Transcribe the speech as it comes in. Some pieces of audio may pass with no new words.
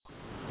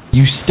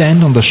You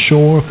stand on the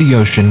shore of the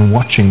ocean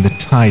watching the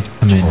tide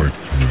come in.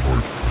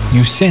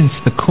 You sense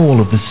the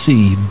call of the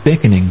sea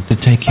beckoning to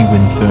take you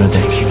in further.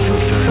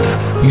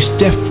 You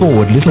step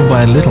forward little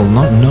by little,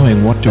 not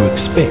knowing what to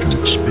expect,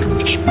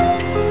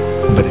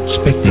 but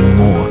expecting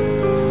more.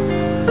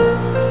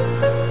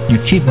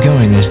 You keep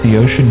going as the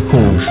ocean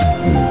pulls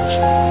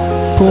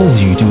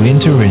you to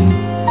enter in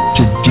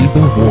to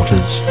deeper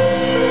waters.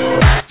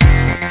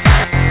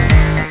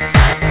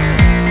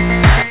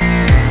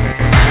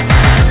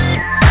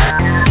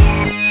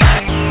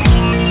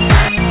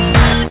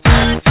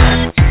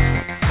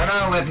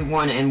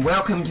 And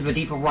welcome to the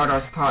Deeper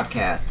Waters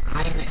podcast.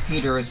 I am Nick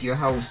Peters, your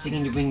host,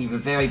 seeking to bring you the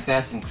very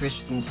best in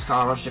Christian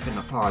scholarship and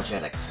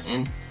apologetics.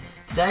 And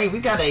today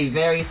we've got a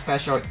very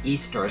special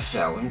Easter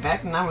show. In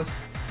fact, when I was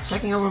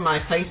checking over my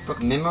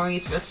Facebook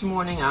memories this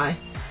morning, I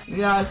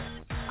realized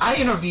I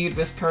interviewed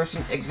this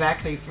person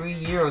exactly 3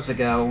 years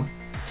ago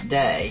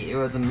today. It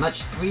was a much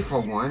briefer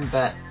one,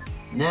 but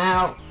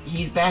now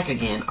he's back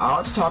again,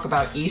 all to talk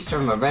about Easter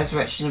and the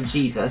resurrection of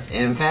Jesus.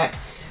 And in fact,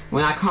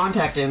 when I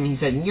contacted him, he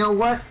said, you know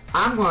what,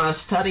 I'm going to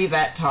study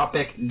that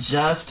topic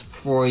just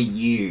for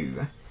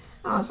you.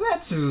 Oh, so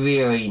that's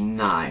really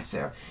nice,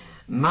 sir.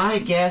 My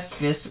guest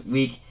this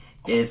week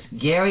is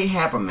Gary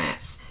Habermas.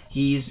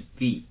 He's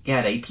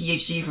got a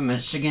PhD from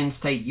Michigan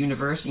State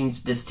University and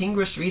is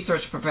Distinguished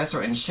Research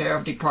Professor and Chair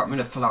of Department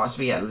of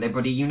Philosophy at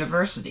Liberty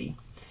University.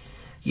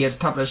 He has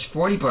published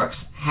 40 books,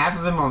 half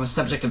of them on the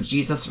subject of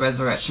Jesus'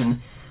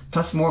 resurrection,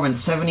 plus more than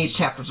 70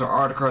 chapters or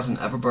articles in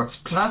other books,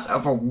 plus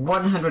over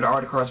 100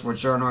 articles for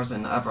journals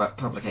and other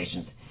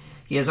publications.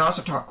 He has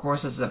also taught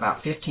courses at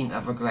about 15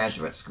 other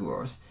graduate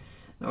schools.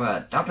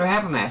 Dr.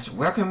 Habermas,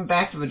 welcome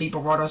back to the Deeper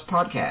Waters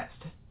podcast.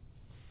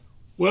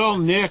 Well,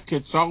 Nick,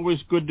 it's always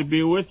good to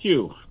be with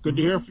you. Good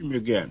to hear from you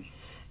again.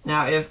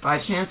 Now, if by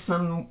chance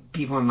some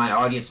people in my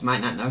audience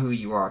might not know who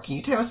you are, can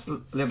you tell us a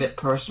little bit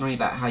personally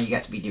about how you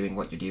got to be doing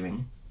what you're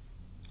doing?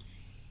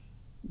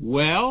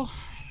 Well,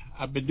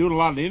 I've been doing a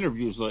lot of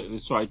interviews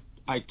lately, so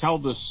I tell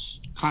this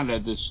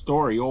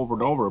story over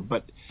and over,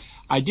 but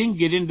I didn't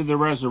get into the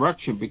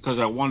resurrection because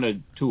I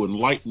wanted to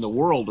enlighten the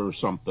world or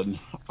something.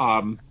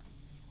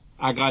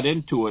 I got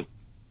into it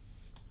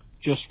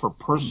just for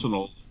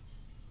personal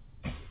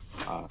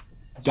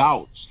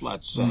doubts,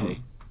 let's say,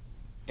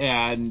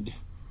 and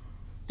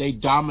they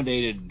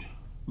dominated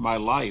my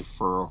life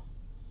for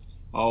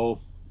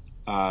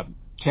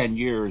 10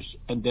 years,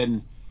 and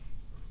then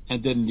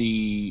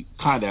the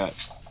kind of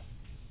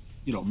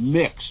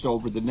mixed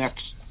over the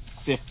next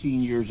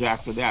 15 years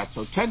after that.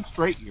 So 10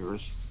 straight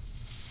years,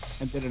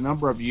 and then a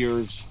number of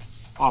years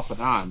off and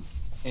on.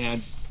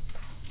 And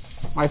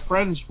my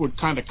friends would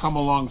kind of come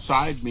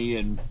alongside me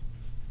and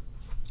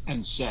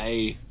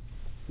say,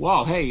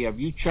 well, hey, have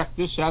you checked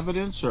this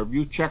evidence, or have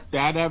you checked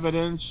that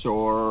evidence,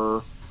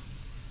 or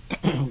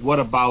what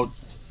about,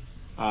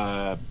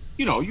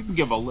 you can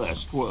give a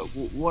list.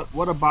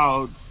 What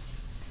about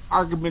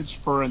arguments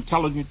for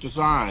intelligent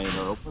design,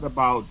 or what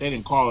about, they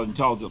didn't call it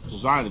intelligent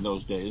design in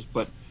those days,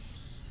 but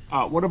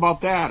what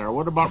about that, or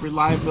what about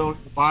reliability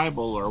of the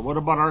Bible, or what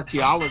about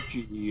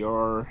archaeology,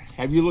 or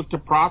have you looked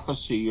at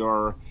prophecy,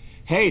 or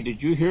hey,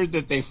 did you hear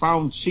that they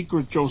found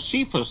secret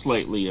Josephus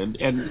lately?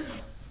 And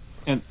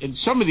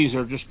some of these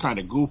are just kind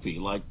of goofy,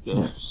 like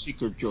the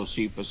secret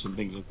Josephus and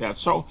things like that.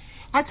 So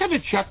I kind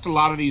of checked a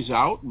lot of these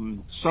out,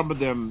 and some of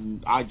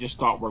them I just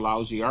thought were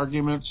lousy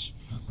arguments.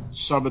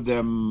 Some of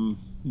them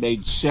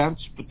made sense,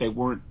 but they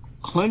weren't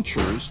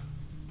clinchers.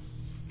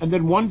 And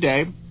then one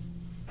day,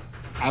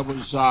 I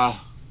was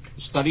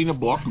studying a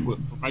book for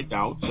my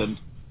doubts, and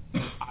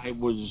I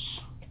was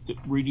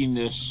reading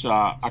this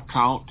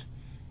account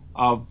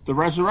of the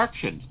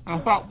resurrection.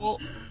 And I thought, well,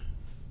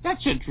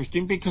 that's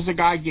interesting, because the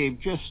guy gave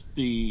just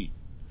the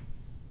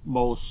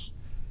most,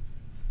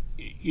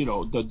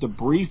 the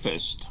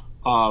briefest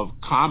of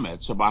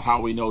comments about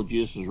how we know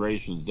Jesus was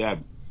raised from the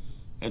dead,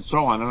 and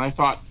so on. And I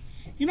thought,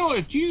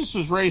 if Jesus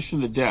was raised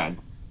from the dead,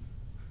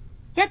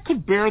 that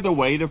could bear the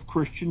weight of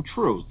Christian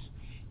truth.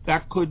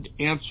 That could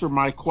answer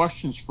my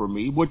questions for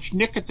me, which,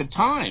 Nick, at the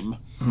time,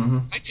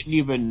 I didn't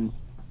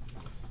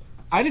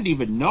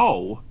even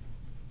know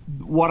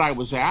what I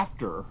was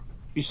after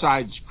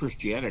besides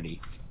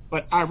Christianity.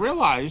 But I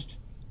realized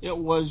it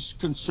was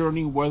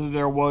concerning whether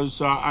there was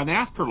an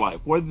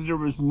afterlife, whether there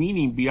was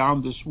meaning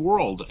beyond this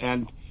world.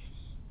 And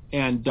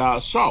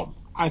so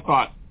I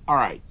thought, all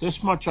right, this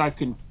much I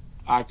can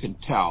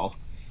tell.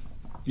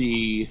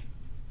 The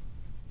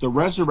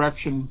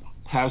resurrection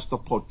has the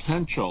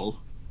potential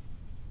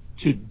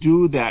to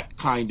do that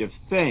kind of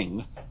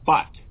thing,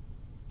 but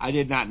I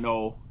did not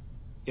know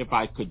if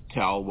I could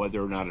tell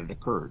whether or not it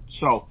occurred.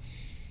 So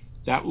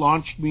that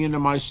launched me into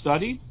my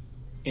study,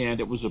 and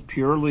it was a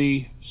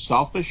purely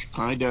selfish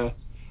kind of,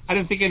 I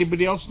didn't think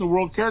anybody else in the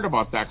world cared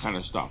about that kind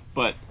of stuff,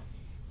 but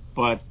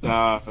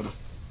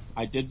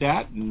I did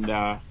that, and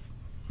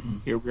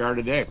here we are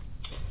today.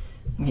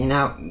 Okay,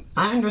 now,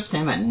 I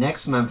understand that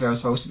next month there's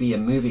supposed to be a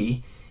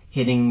movie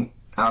hitting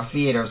our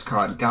theaters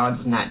called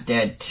God's Not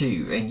Dead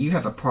 2, and you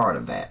have a part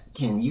of that.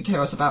 Can you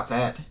tell us about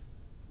that?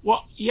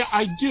 Well, yeah,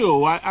 I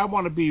do. I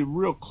want to be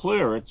real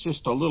clear. It's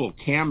just a little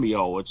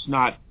cameo. It's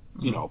not,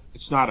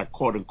 it's not a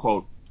quote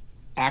unquote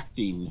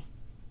acting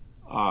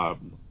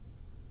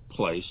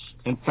place.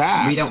 In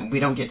fact, we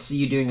don't get to see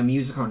you doing a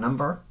musical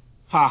number.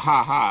 Ha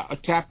ha ha! A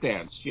tap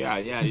dance.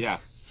 Yeah.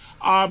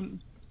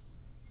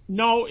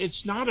 No,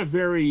 it's not a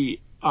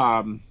very.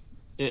 I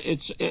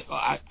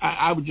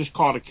would just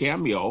call it a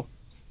cameo.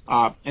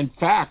 In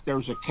fact,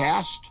 there's a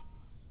cast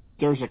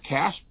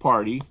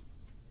party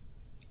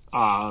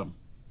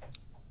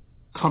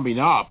coming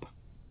up,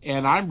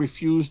 and I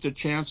refused a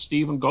chance to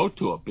even go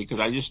to it because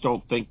I just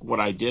don't think what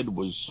I did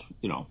was,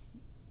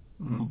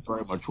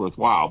 very much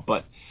worthwhile.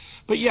 But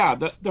yeah,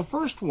 the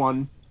first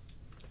one,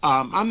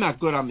 I'm not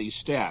good on these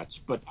stats,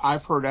 but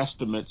I've heard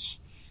estimates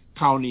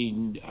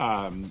counting,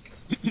 when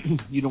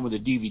the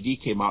DVD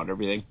came out and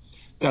everything,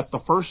 that the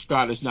first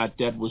God Is Not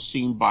Dead was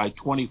seen by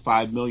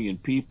 25 million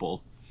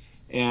people.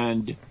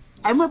 And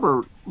I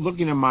remember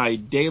looking at my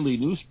daily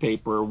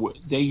newspaper,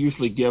 they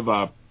usually give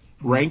a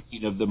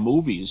ranking of the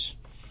movies.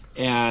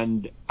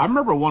 And I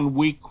remember one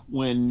week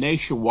when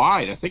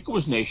Nationwide, I think it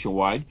was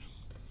Nationwide,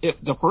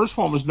 the first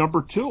one was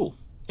number 2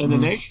 in the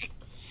nation.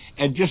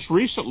 And just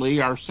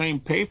recently, our same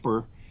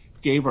paper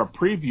gave a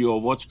preview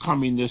of what's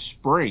coming this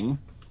spring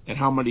and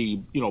how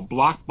many,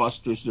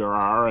 blockbusters there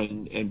are,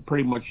 and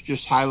pretty much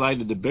just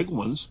highlighted the big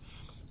ones.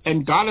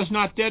 And God Is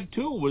Not Dead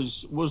 2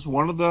 was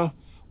one of the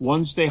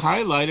ones they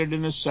highlighted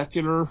in a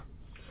secular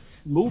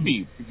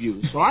movie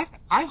review. So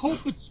I hope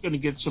it's going to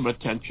get some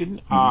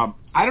attention. I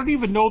don't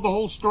even know the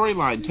whole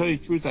storyline. Tell you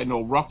the truth, I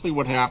know roughly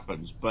what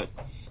happens, but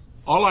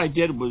all I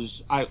did was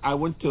I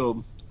went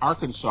to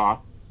Arkansas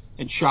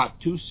and shot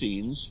 2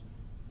 scenes.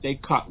 They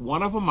cut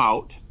one of them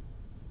out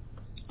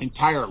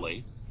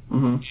entirely,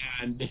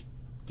 and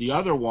the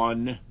other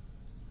one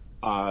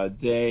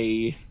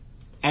they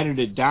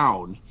edited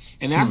down.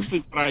 And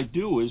actually what I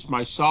do is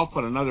myself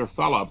and another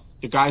fella,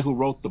 the guy who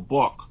wrote the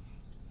book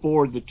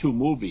for the 2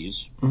 movies,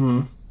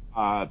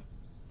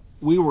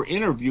 we were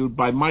interviewed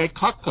by Mike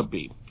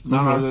Huckabee,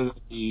 none other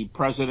than the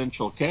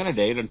presidential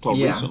candidate until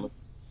recently.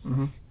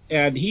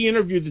 And he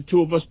interviewed the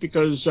 2 of us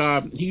because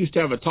he used to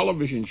have a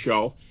television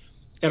show,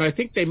 and I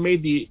think they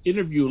made the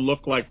interview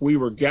look like we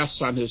were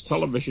guests on his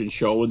television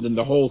show, and then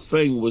the whole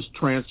thing was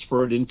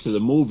transferred into the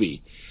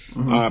movie.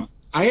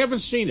 I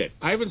haven't seen it.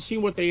 I haven't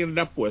seen what they ended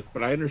up with,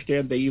 but I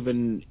understand they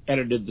even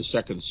edited the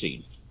second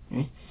scene.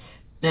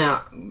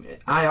 Now,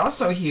 I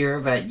also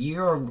hear that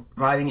you're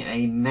writing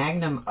a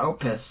magnum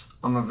opus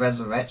on the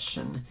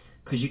resurrection.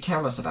 Could you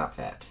tell us about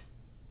that?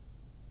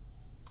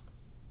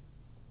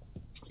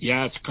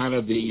 Yeah, it's kind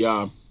of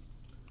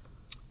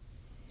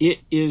it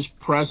is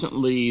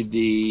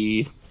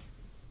presently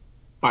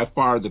by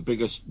far the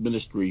biggest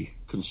ministry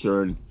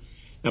concern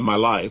in my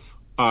life.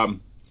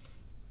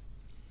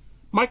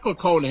 Michael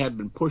Cohen had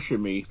been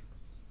pushing me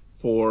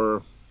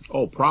for,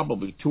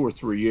 probably 2 or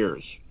 3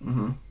 years,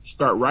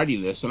 start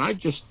writing this, and I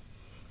just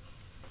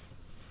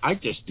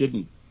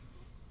didn't.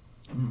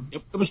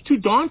 It was too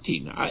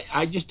daunting.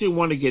 I just didn't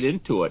want to get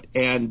into it,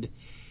 and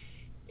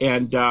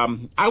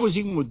I was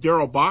even with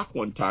Darrell Bach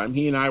one time.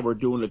 He and I were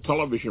doing a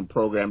television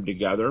program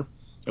together,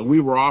 and we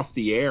were off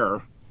the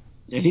air,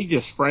 and he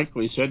just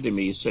frankly said to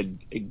me, he said,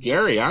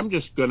 "Gary, I'm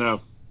just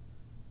gonna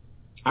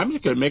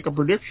make a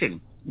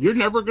prediction. You're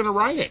never gonna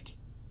write it."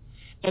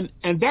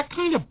 And that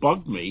kind of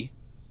bugged me,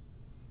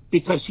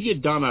 because he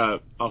had done a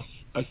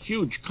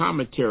huge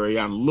commentary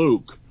on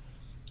Luke,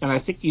 and I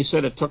think he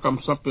said it took him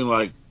something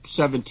like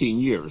 17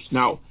 years.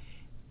 Now,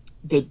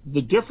 the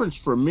difference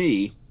for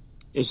me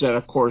is that,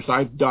 of course,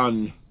 I've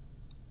done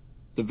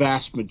the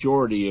vast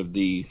majority of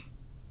the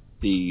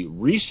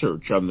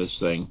research on this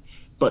thing,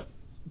 but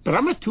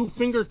I'm a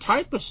 2-finger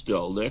typist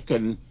still, Nick,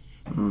 and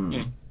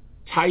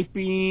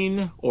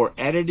typing or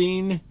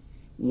editing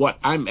what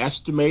I'm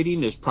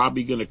estimating is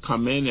probably going to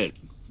come in at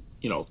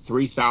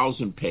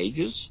 3,000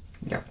 pages.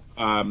 Yeah.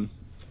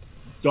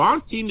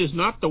 Daunting is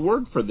not the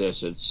word for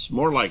this. It's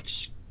more like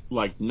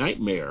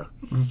nightmare.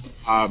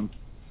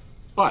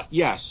 But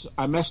yes,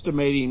 I'm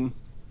estimating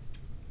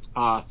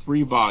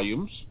 3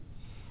 volumes.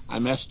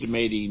 I'm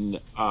estimating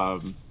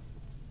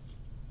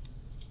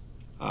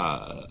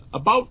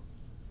about,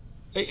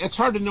 it's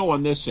hard to know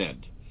on this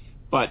end,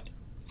 but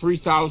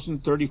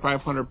 3,000,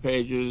 3,500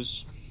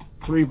 pages,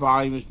 3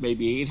 volumes,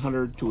 maybe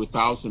 800 to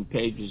 1,000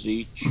 pages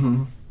each.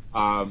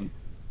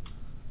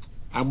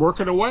 I'm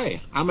working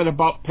away. I'm at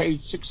about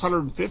page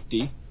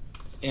 650,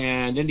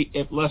 and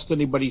lest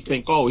anybody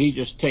think,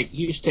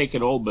 he's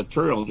taking old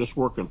material and just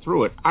working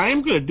through it. I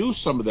am going to do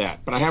some of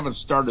that, but I haven't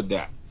started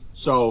that.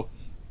 So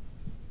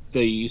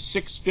the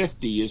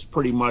 650 is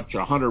pretty much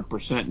 100%,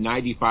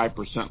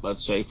 95%,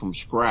 let's say, from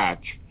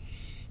scratch,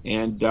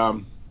 and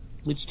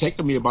it's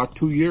taken me about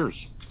 2 years.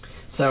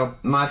 So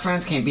my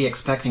friends can't be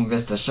expecting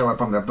this to show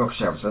up on their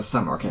bookshelves this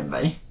summer, can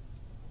they?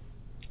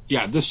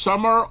 Yeah, this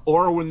summer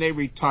or when they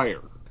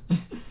retire.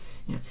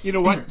 You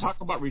know what? Talk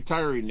about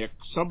retiring, Nick.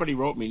 Somebody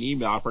wrote me an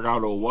email. I forgot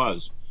who it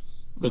was.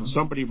 But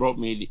somebody wrote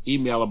me an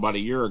email about a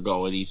year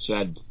ago, and he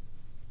said,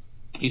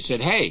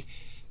 hey,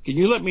 Can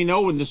you let me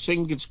know when this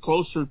thing gets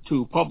closer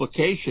to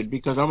publication,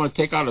 because I'm going to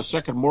take out a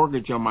second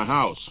mortgage on my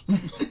house.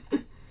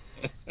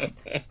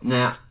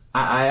 Now,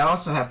 I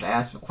also have to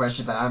ask a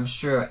question that I'm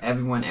sure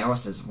everyone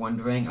else is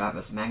wondering about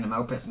this magnum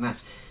opus, and that's,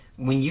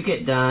 when you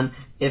get done,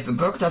 if the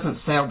book doesn't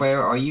sell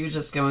well, are you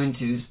just going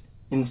to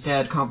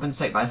instead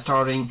compensate by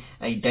starting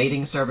a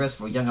dating service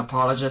for young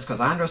apologists?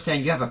 Because I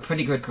understand you have a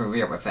pretty good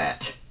career with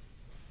that.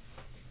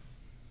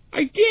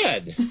 I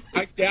did.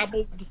 I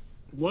dabbled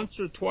once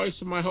or twice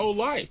in my whole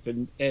life,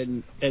 and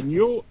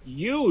you,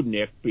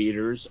 Nick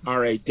Peters,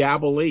 are a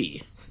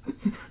dabblee.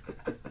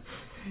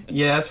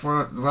 Yes,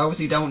 for those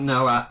who don't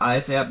know,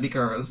 I say that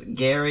because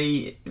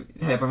Gary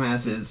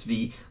Habermas is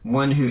the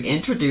one who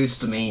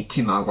introduced me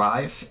to my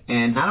wife,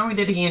 and not only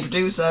did he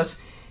introduce us,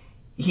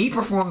 he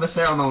performed the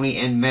ceremony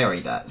and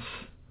married us.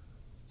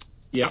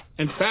 Yeah.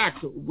 In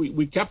fact,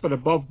 we kept it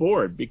above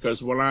board,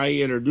 because when I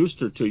introduced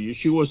her to you,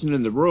 she wasn't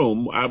in the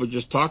room. I was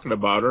just talking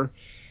about her,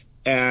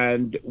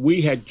 and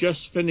we had just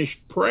finished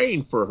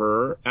praying for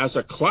her as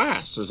a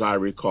class, as I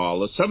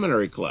recall, a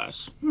seminary class.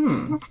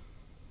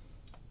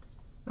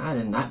 I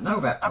did not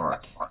know that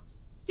part.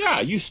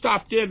 Yeah, you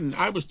stopped in.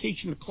 I was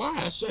teaching a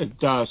class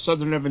at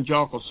Southern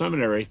Evangelical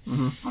Seminary,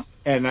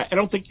 and I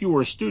don't think you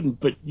were a student,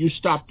 but you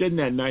stopped in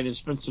that night and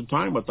spent some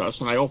time with us,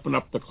 and I opened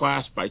up the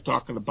class by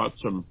talking about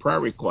some prayer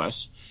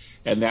requests,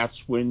 and that's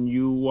when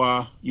you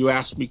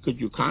asked me, could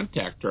you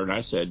contact her, and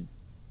I said,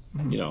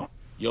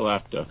 you'll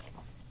have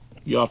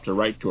to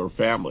write to her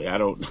family. I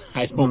don't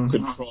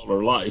control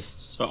her life,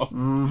 so.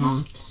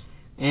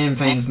 And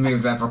things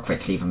moved ever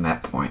quickly from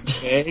that point.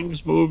 Things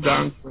moved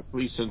on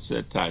quickly since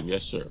that time,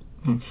 yes, sir.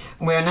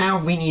 Well,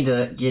 now we need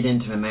to get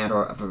into the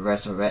matter of the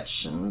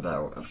resurrection,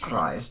 though, of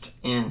Christ.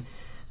 And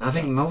I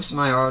think most of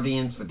my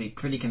audience would be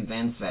pretty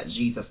convinced that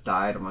Jesus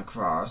died on the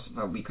cross,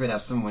 but we could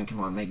have someone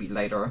come on maybe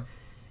later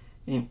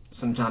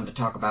sometime to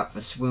talk about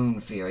the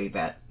swoon theory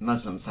that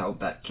Muslims hold.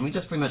 But can we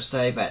just pretty much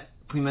say that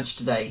pretty much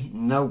today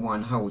no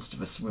one holds to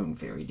the swoon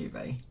theory, do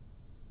they?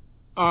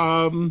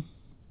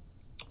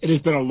 It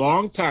has been a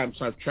long time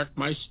since I've checked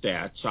my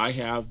stats. I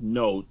have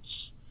notes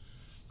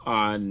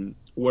on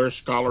where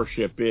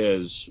scholarship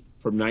is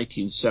from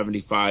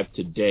 1975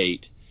 to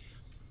date,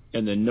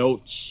 and the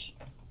notes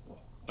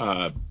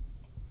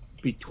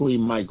between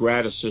my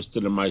grad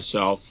assistant and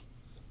myself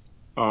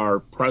are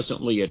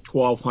presently at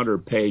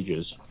 1,200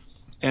 pages,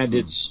 and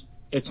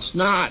it's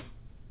not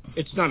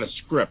a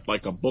script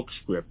like a book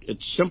script.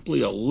 It's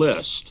simply a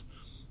list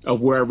of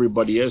where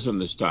everybody is on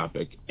this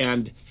topic.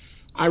 And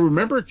I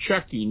remember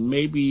checking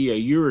maybe a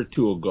year or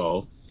two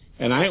ago,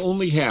 and I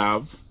only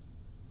have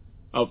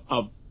of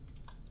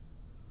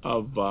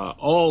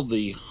all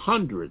the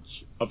hundreds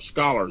of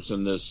scholars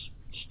in this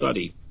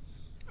study,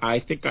 I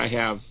think I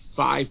have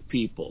 5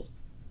 people,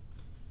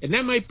 and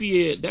that might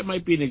be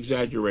an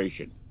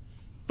exaggeration.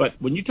 But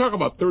when you talk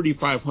about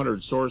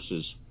 3,500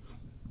 sources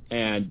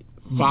and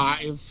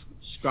 5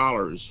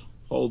 scholars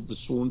hold the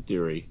swoon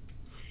theory,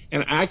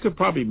 and I could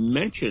probably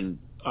mention.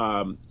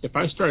 If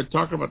I started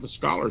talking about the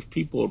scholars,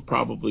 people would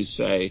probably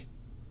say,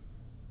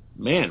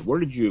 "Man, where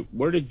did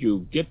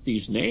you get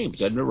these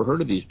names? I've never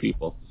heard of these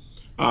people."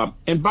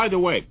 And by the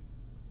way,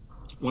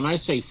 when I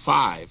say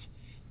 5,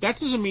 that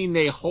doesn't mean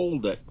they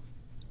hold it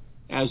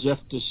as if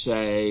to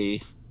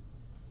say,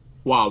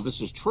 "Wow, this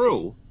is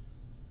true."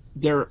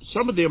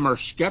 Some of them are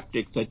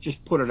skeptics that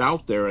just put it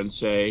out there and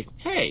say,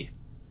 "Hey,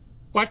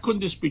 why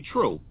couldn't this be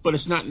true?" But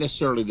it's not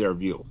necessarily their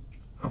view.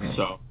 Okay.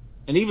 So.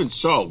 And even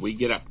so, we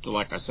get up to,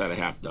 like I said, a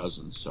half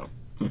dozen. So,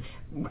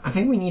 I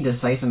think we need to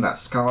say something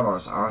about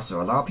scholars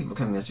also. A lot of people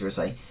come in here and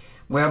say,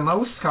 well,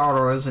 most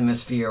scholars in this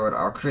field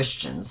are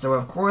Christians, so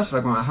of course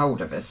we're going to hold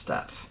to this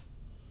stuff.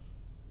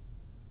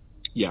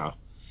 Yeah,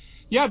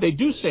 they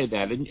do say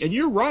that, and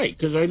you're right,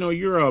 because I know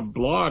you're a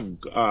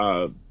blog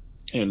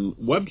and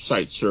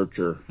website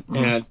searcher,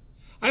 and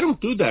I don't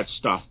do that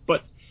stuff,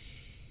 but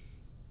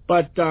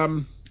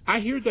I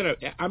hear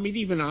that, I mean,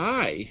 even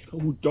I,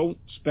 who don't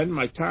spend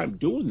my time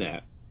doing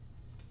that,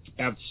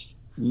 have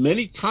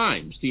many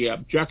times the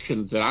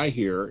objection that I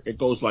hear, it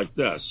goes like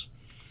this.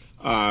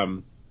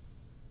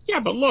 Yeah,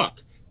 but look,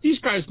 these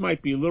guys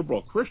might be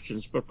liberal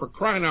Christians, but for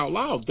crying out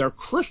loud, they're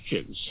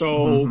Christians.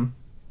 So,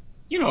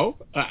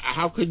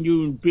 how can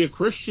you be a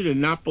Christian and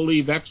not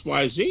believe X,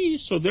 Y, Z?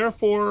 So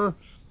therefore,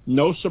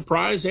 no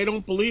surprise, they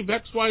don't believe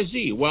X, Y,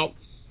 Z. Well,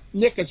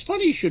 Nick, it's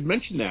funny you should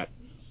mention that.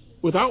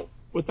 Without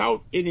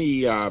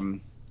any,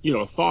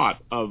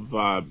 thought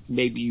of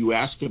maybe you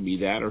asking me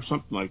that or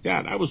something like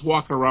that. I was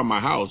walking around my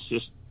house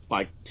just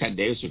like 10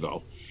 days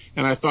ago,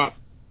 and I thought,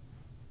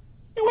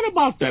 hey, what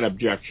about that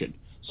objection?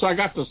 So I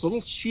got this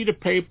little sheet of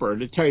paper,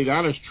 and to tell you the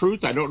honest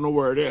truth, I don't know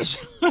where it is.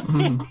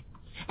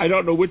 I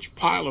don't know which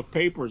pile of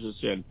papers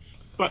it's in.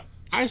 But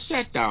I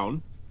sat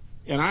down,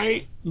 and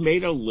I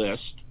made a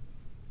list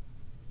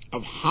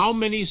of how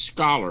many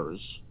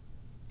scholars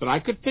that I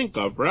could think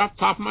of right off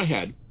the top of my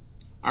head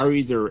are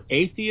either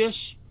atheists,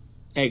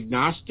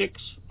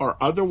 agnostics,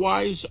 or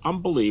otherwise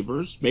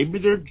unbelievers. Maybe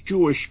they're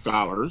Jewish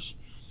scholars,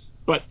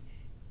 but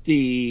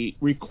the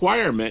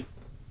requirement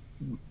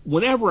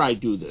whenever I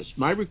do this,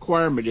 my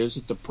requirement is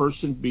that the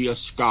person be a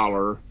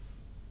scholar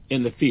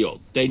in the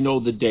field. They know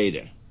the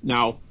data.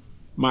 Now,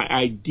 my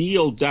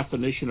ideal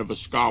definition of a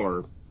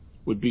scholar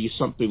would be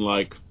something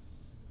like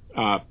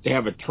they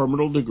have a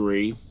terminal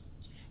degree,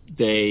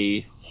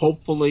 they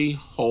hopefully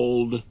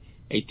hold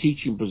a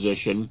teaching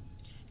position,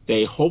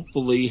 they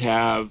hopefully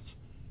have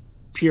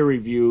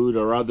peer-reviewed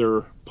or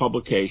other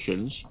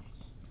publications,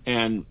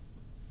 and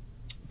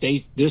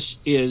this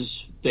is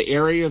the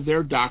area of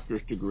their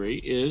doctorate degree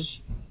is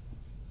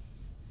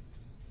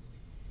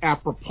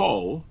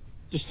apropos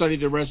to study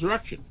the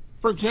resurrection.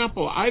 For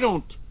example, I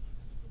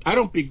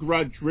don't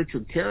begrudge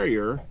Richard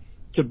Carrier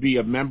to be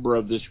a member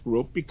of this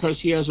group because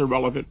he has a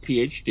relevant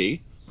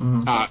PhD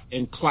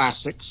in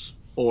classics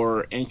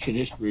or ancient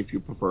history, if you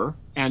prefer,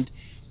 and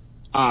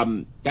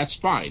that's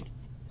fine.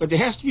 But there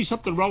has to be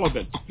something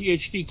relevant. The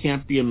PhD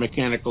can't be in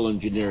mechanical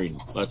engineering,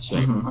 let's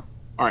say.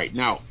 All right,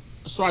 now,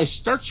 so I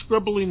start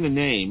scribbling the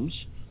names.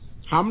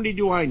 How many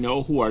do I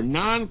know who are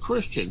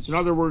non-Christians? In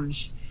other words,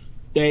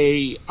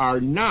 they are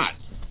not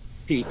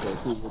people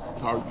who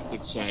you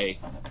could say,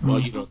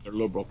 well, they're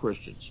liberal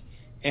Christians.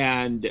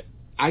 And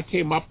I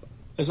came up,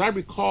 as I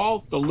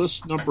recall, the list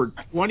numbered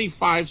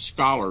 25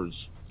 scholars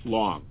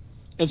long.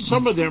 And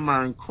some of them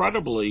are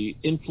incredibly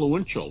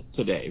influential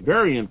today,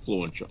 very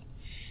influential.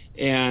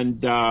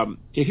 And to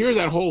hear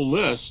that whole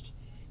list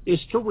is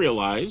to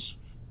realize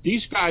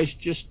these guys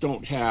just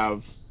don't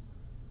have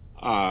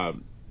a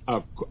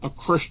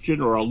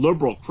Christian or a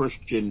liberal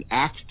Christian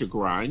axe to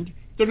grind.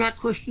 They're not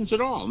Christians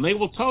at all. And they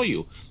will tell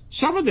you.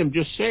 Some of them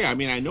just say, I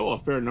mean, I know a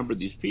fair number of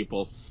these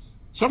people.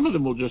 Some of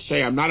them will just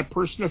say, I'm not a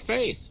person of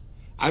faith.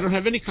 I don't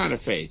have any kind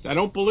of faith. I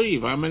don't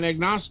believe. I'm an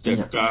agnostic.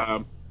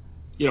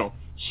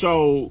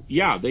 So,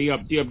 yeah, the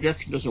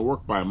objection doesn't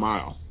work by a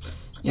mile.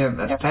 Yeah,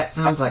 that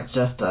sounds like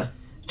just a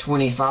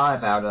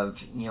 25 out of,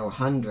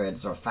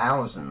 hundreds or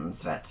thousands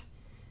that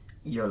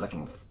you're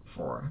looking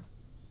for.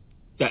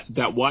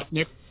 That what,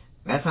 Nick?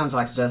 That sounds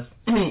like just,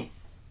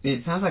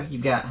 it sounds like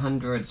you've got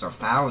hundreds or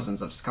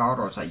thousands of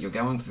scholars that you're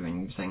going through,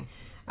 and you're saying,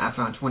 I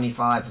found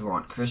 25 who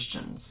aren't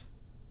Christians.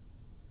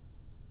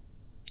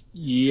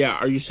 Yeah,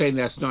 are you saying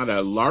that's not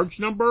a large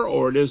number,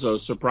 or it is a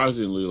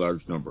surprisingly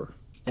large number?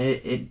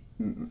 A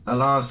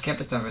lot of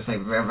skeptics ever say,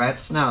 well, that's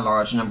not a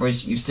large number.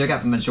 You still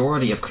got the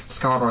majority of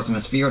scholars in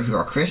this field who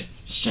are Christians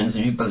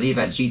and who believe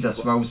that Jesus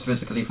rose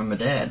physically from the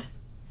dead.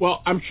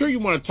 Well, I'm sure you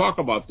want to talk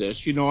about this.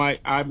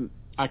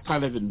 I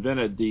kind of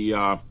invented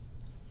the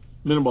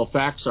minimal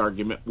facts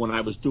argument when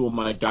I was doing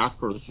my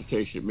doctoral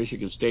dissertation at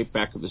Michigan State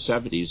back in the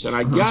 70s. And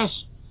I guess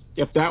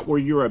if that were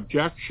your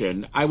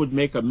objection, I would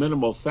make a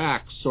minimal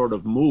facts sort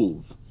of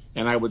move.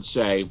 And I would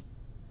say,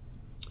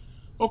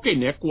 okay,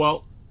 Nick,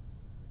 well,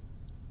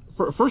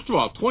 first of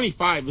all,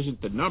 25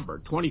 isn't the number.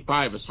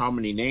 25 is how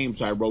many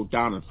names I wrote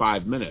down in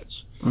 5 minutes.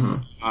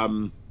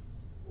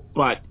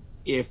 But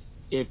if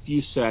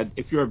you said,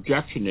 if your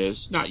objection is,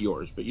 not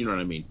yours, but you know what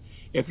I mean,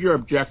 if your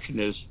objection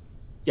is,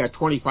 yeah,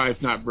 25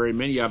 is not very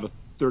many out of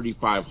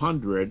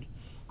 3,500,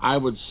 I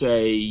would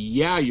say,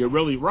 yeah, you're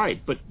really right.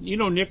 But,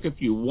 Nick, if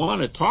you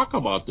want to talk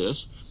about this,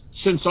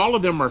 since all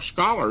of them are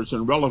scholars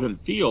in relevant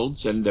fields,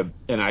 and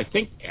I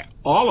think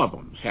all of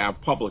them have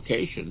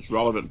publications,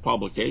 relevant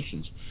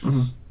publications,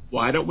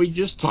 why don't we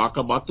just talk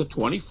about the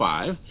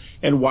 25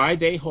 and why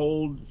they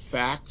hold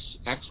facts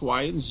X,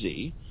 Y, and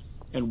Z,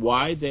 and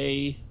why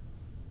they,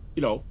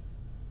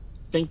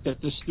 think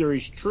that this theory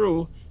is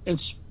true in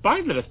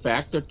spite of the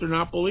fact that they're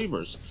not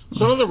believers.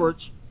 So in other words,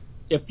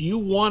 if you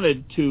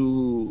wanted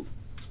to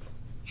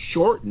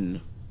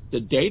shorten the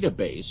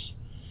database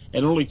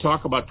and only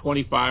talk about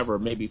 25 or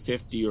maybe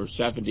 50 or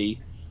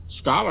 70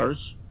 scholars,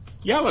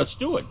 yeah, let's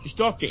do it. You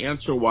still have to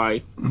answer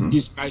why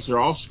these guys are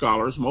all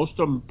scholars, most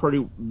of them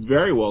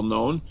very well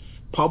known,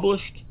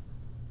 published,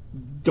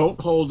 don't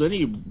hold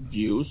any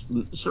views,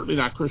 certainly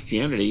not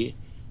Christianity,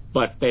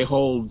 but they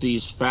hold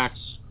these facts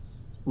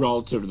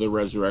relative to the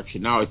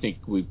resurrection. Now I think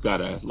we've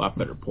got a lot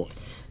better point.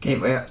 Okay,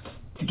 well,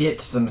 to get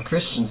some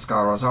Christian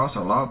scholars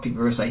also, a lot of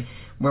people will say,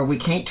 well, we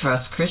can't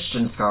trust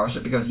Christian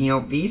scholarship because,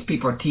 these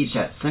people teach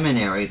at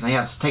seminaries. They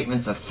have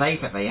statements of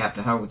faith that they have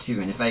to hold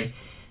to, and if they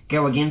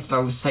go against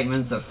those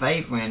statements of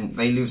faith, when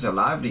they lose their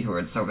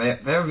livelihood. So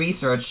their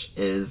research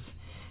is,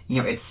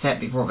 it's set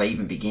before they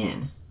even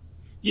begin.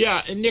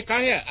 Yeah, and Nick,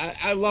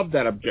 I love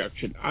that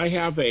objection. I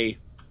have a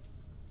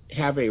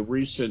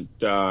recent,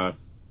 I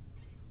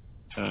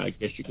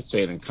guess you could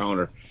say an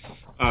encounter.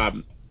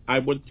 I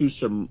went through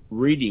some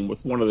reading with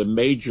one of the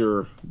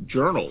major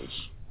journals.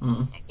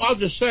 I'll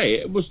just say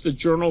it was the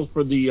Journal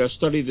for the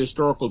Study of the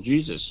Historical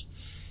Jesus,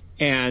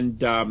 and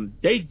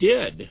they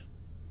did.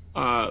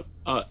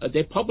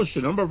 They published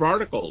a number of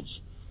articles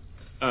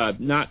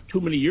not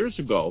too many years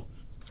ago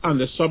on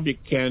the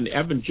subject, can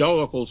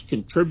evangelicals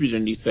contribute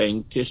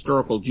anything to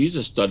historical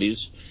Jesus studies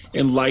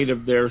in light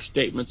of their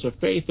statements of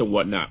faith and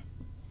whatnot?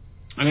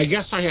 And I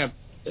guess I have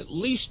at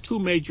least two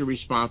major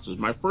responses.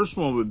 My first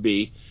one would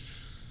be,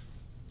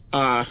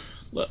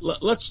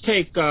 let's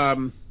take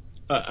an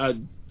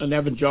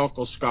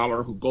evangelical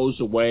scholar who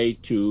goes away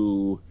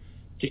to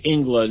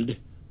England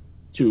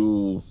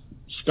to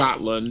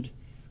Scotland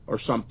or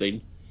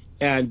something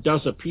and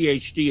does a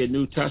PhD in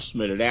New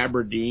Testament at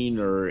Aberdeen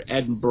or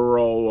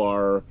Edinburgh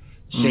or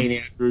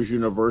St. Andrews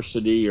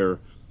University or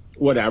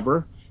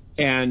whatever,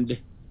 and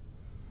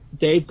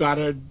they've got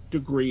a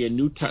degree in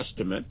New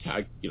Testament.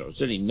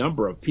 There's any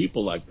number of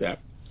people like that.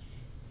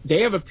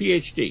 They have a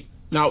PhD.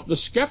 Now, the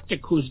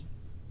skeptic who's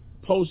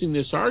posing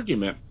this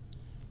argument,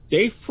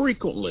 they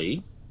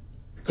frequently,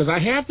 because I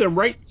have them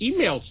write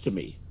emails to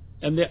me,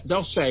 and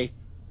they'll say,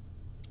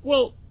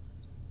 well,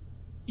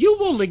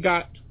 you've only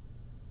got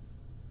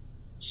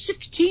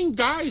 16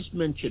 guys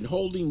mentioned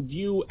holding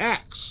view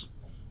X.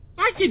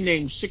 I can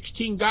name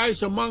 16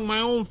 guys among my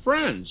own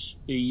friends.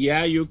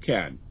 Yeah, you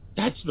can.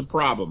 That's the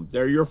problem.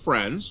 They're your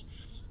friends,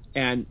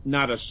 and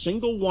not a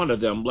single one of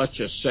them, let's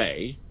just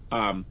say,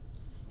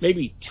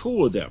 maybe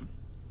 2 of them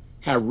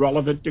have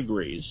relevant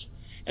degrees.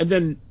 And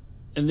then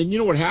you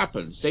know what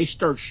happens? They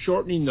start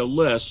shortening the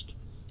list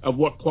of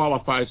what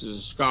qualifies as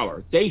a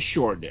scholar. They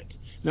shorten it.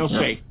 And they'll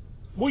say,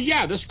 well,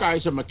 yeah, this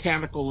guy's a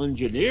mechanical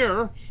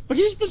engineer, but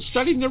he's been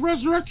studying the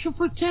resurrection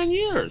for 10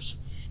 years.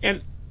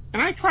 And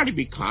I try to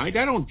be kind.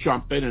 I don't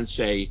jump in and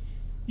say,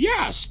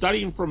 yeah,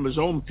 studying from his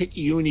own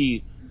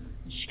picayune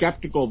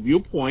skeptical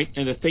viewpoint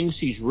and the things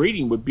he's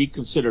reading would be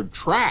considered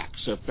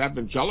tracts if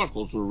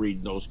evangelicals were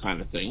reading those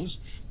kind of things.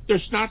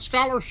 There's not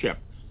scholarship.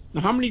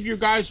 Now, how many of you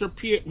guys are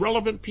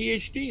relevant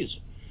PhDs?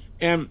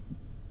 And,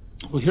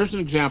 well, here's an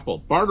example.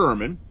 Bart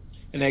Ehrman,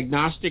 an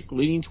agnostic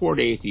leaning toward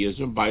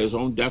atheism by his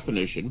own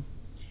definition,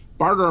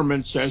 Bart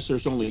Ehrman says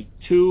there's only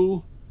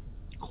 2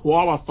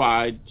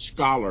 qualified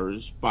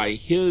scholars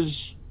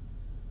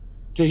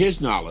to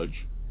his knowledge,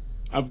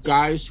 of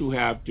guys who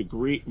have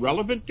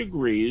relevant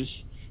degrees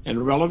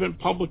and relevant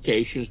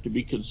publications to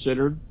be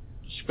considered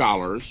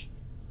scholars.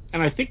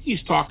 And I think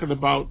he's talking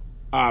about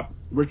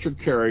Richard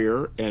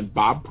Carrier and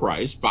Bob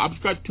Price. Bob's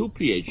got 2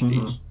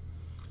 PhDs.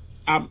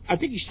 I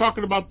think he's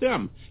talking about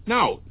them.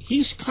 Now,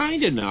 he's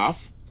kind enough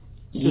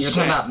to You're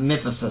talking about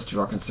mythicists who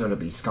are considered to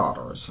be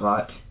scholars,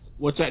 right?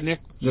 What's that, Nick?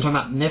 You're talking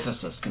about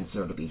mythicists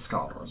considered to be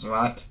scholars,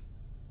 right?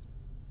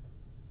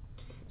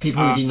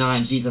 People who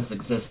deny Jesus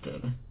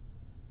existed.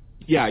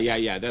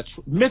 Yeah. That's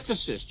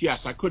mythicist. Yes,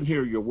 I couldn't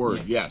hear your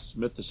word. Yes,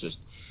 mythicist.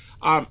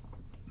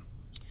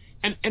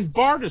 And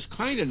Bart is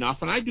kind enough,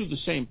 and I do the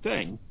same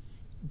thing.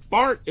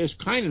 Bart is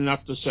kind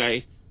enough to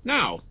say,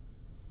 now,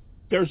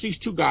 there's these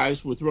 2 guys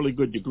with really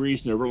good degrees,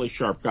 and they're really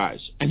sharp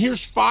guys. And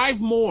here's 5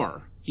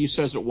 more, he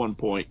says at one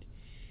point.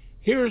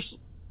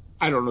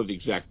 I don't know the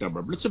exact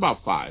number, but it's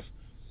about 5.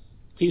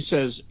 He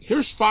says,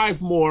 here's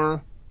 5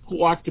 more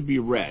who ought to be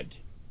read.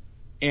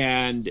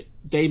 And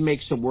they make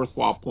some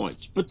worthwhile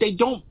points. But they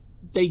don't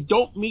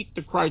meet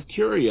the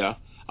criteria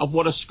of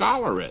what a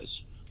scholar is.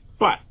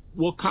 But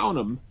we'll count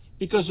them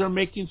because they're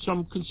making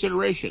some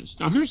considerations.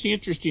 Now, here's the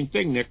interesting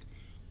thing, Nick.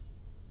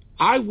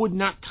 I would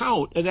not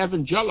count an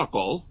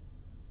evangelical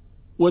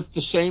with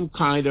the same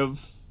kind of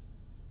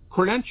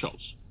credentials.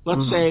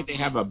 Let's say they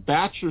have a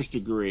bachelor's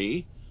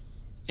degree,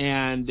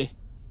 and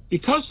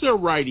because they're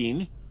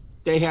writing,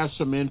 they have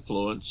some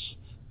influence,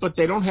 but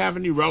they don't have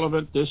any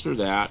relevant this or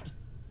that.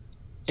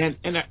 And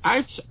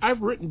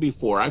I've written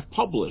before, I've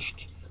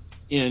published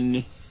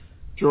in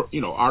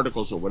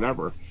articles or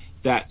whatever,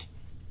 that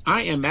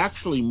I am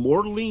actually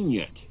more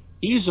lenient,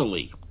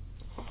 easily,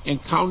 in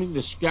counting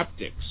the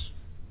skeptics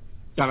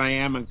than I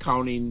am in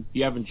counting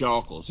the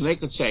evangelicals. And they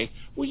could say,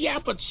 well, yeah,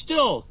 but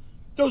still,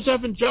 those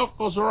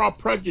evangelicals are all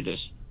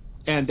prejudiced.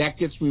 And that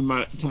gets me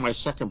to my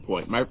second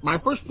point. My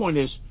first point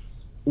is,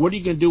 what are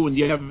you going to do when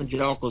the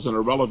evangelicals in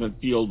a relevant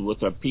field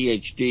with a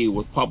PhD,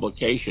 with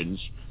publications,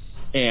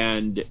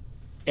 and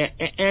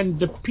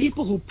the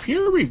people who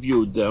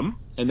peer-reviewed them,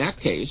 in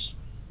that case,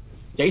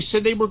 they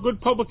said they were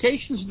good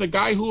publications, and the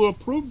guy who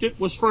approved it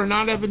was for a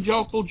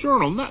non-evangelical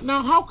journal.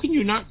 Now, how can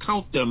you not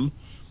count them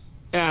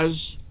as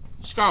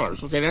scholars?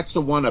 Okay, that's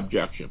the one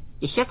objection.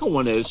 The second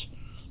one is,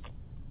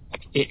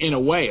 in a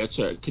way, it's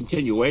a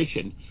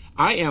continuation.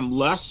 I am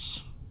less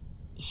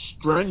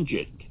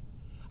stringent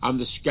on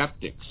the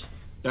skeptics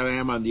than I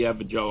am on the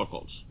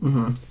evangelicals.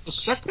 The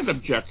second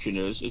objection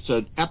is, it's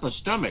an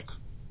epistemic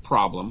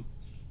problem,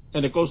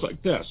 and it goes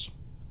like this.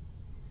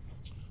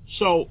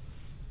 So,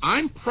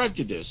 I'm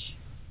prejudiced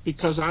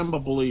because I'm a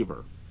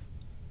believer,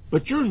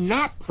 but you're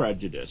not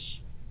prejudiced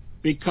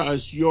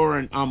because you're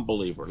an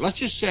unbeliever. Let's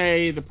just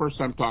say the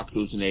person I'm talking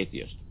to is an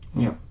atheist.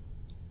 Yeah.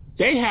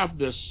 They have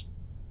this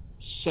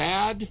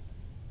sad,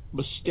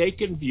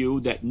 mistaken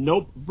view that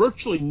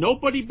virtually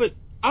nobody but,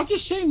 I'll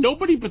just say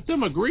nobody but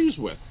them agrees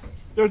with.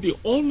 They're the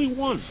only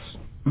ones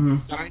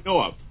that I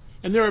know of.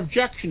 And their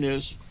objection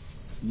is,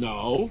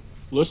 no,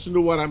 listen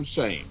to what I'm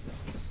saying.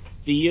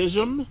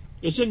 Theism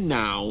is a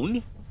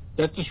noun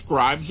that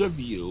describes a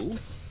view,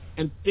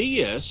 and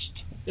theist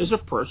is a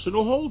person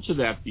who holds to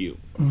that view.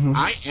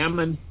 I am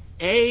an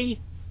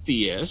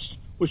atheist,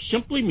 which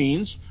simply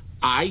means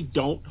I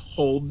don't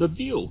hold the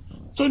view.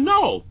 So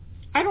no,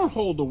 I don't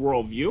hold the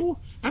worldview.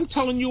 I'm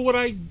telling you what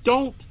I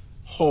don't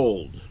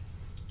hold.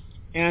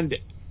 And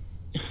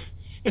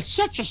it's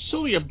such a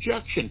silly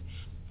objection.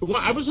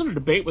 I was in a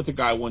debate with a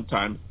guy one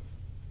time,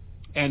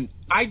 and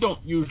I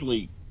don't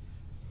usually,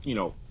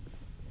 give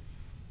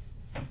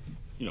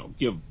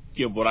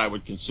what I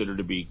would consider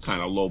to be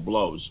kind of low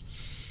blows.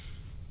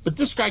 But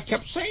this guy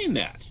kept saying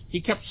that.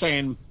 He kept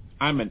saying,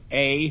 I'm an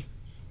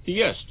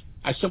atheist.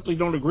 I simply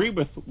don't agree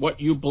with what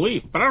you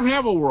believe. But I don't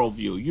have a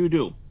worldview. You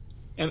do.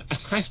 And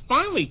I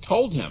finally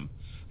told him,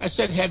 I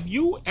said, have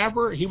you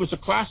ever, he was a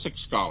classic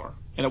scholar,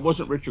 and it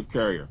wasn't Richard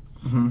Carrier.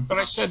 Mm-hmm. But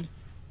I said,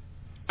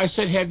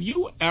 have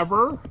you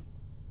ever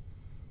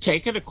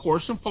taken a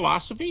course in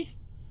philosophy?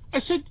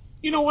 I said,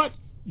 you know what?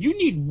 You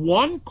need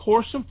one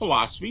course in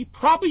philosophy.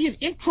 Probably an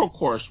intro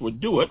course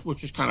would do it,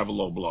 which is kind of a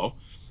low blow.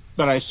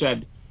 But I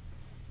said,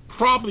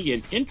 probably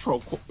an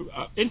intro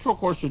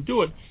course would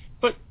do it.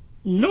 But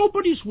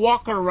nobody's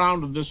walking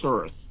around on this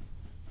earth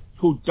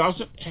who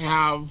doesn't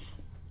have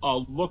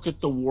a look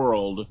at the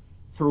world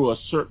through a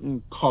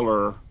certain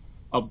color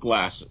of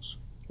glasses.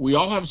 We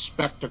all have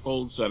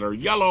spectacles that are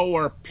yellow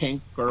or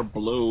pink or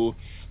blue.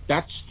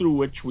 That's through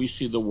which we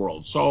see the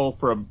world. So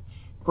for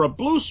a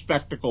blue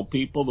spectacle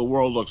people, the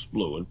world looks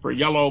blue, and for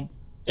yellow,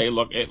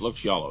 it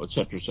looks yellow,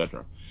 etc.,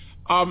 etc.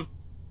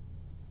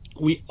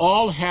 We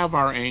all have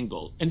our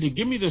angle, and to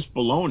give me this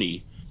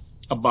baloney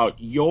about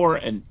you're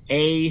an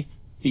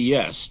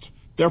atheist,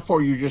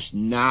 therefore you're just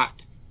not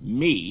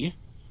me,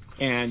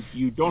 and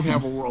you don't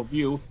have a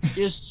worldview,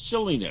 is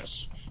silliness.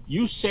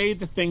 You say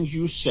the things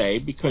you say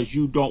because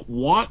you don't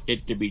want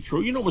it to be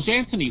true. It was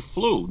Anthony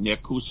Flew, Nick,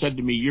 who said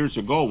to me years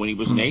ago when he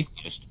was an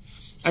atheist,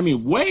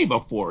 way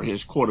before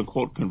his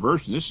quote-unquote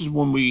conversion. This is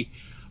when we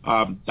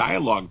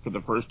dialogued for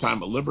the first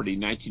time at Liberty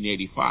in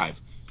 1985.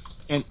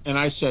 And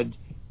I said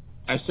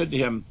to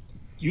him,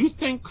 do you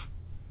think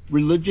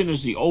religion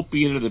is the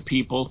opiate of the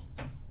people?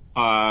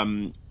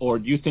 Or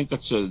do you think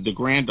it's the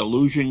grand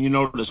illusion,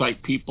 to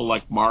like people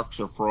like Marx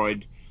or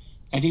Freud?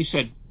 And he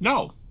said,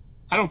 no,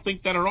 I don't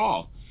think that at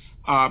all.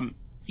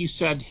 He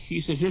said,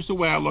 here's the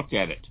way I look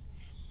at it.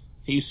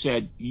 He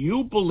said,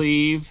 you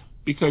believe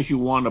because you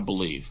want to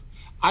believe.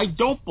 I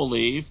don't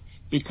believe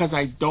because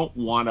I don't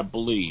want to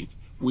believe.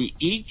 We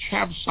each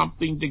have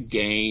something to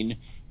gain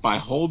by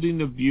holding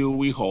the view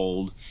we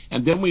hold,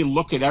 and then we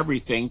look at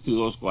everything through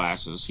those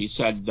glasses. He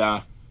said,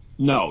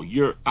 no,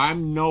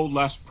 I'm no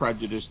less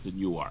prejudiced than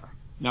you are.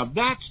 Now,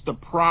 that's the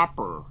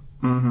proper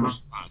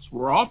response.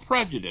 We're all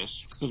prejudiced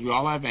because we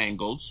all have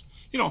angles.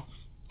 All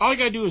I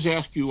got to do is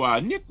ask you,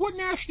 Nick, what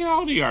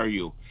nationality are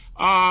you?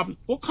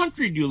 What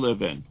country do you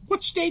live in?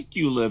 What state do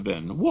you live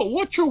in?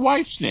 What's your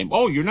wife's name?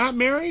 Oh, you're not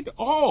married?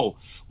 Oh,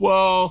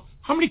 well,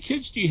 how many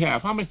kids do you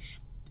have?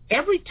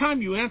 Every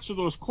time you answer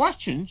those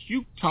questions,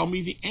 you tell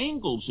me the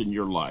angles in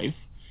your life,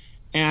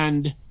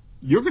 and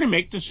you're going to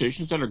make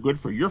decisions that are good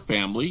for your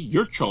family,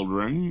 your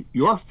children,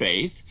 your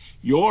faith.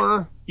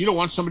 You don't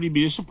want somebody to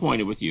be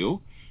disappointed with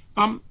you.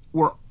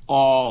 We're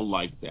all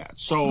like that.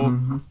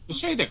 So to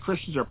say that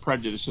Christians are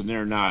prejudiced and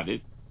they're not,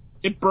 it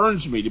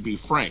burns me, to be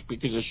frank,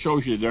 because it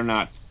shows you they're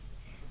not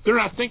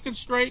thinking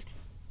straight.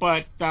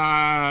 But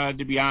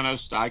to be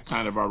honest, I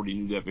kind of already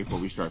knew that before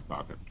we started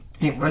talking.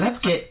 Okay, well,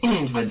 let's get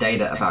into the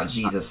data about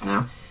Jesus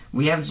now.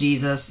 We have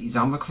Jesus, he's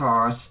on the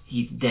cross,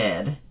 he's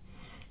dead,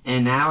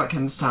 and now it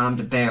comes time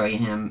to bury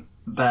him.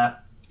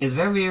 But is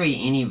there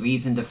really any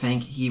reason to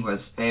think he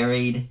was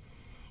buried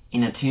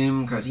in a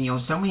tomb? Because,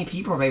 so many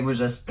people, they were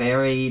just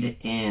buried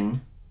in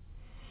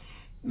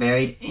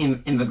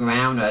the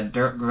ground. A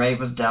dirt grave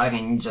was dug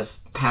and just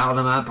piled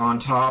them up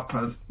on top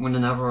of one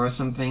another or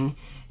something.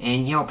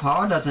 And,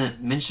 Paul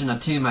doesn't mention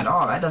a tomb at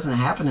all. That doesn't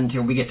happen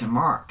until we get to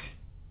Mark.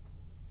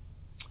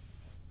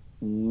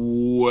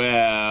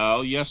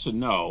 Well, yes and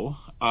no.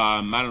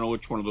 I don't know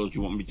which one of those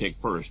you want me to take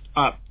first.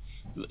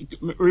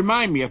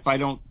 Remind me if I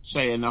don't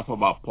say enough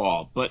about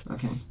Paul. But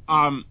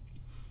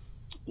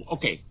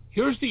okay.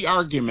 Here's the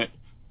argument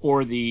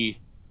for the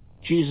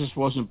Jesus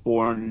wasn't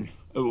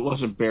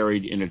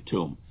buried in a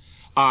tomb.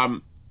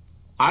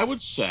 I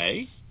would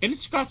say, and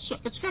it's got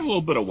a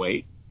little bit of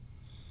weight.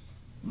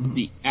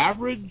 The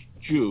average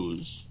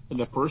Jews in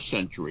the first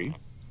century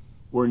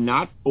were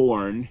not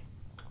born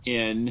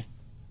in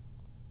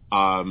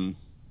I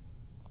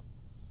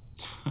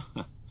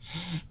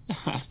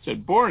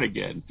said born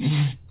again.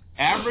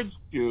 Average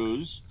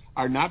Jews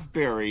are not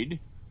buried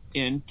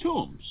in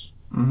tombs.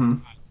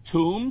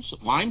 Tombs,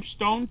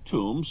 limestone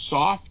tombs,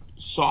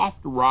 soft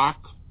rock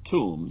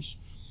tombs,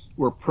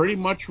 were pretty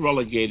much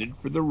relegated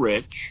for the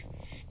rich,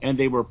 and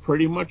they were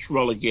pretty much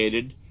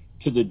relegated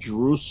to the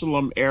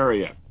Jerusalem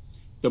area.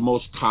 The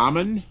most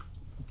common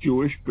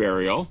Jewish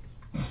burial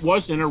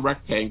was in a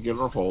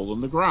rectangular hole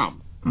in the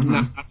ground.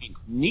 Now,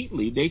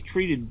 neatly, they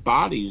treated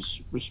bodies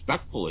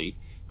respectfully,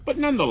 but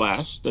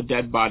nonetheless, the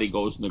dead body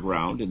goes in the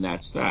ground, and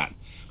that's that.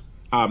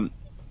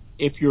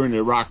 If you're in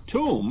a rock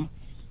tomb,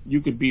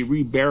 you could be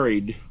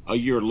reburied a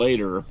year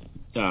later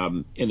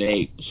in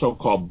a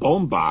so-called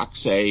bone box,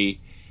 a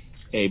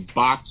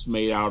box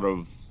made out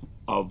of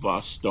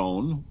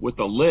stone with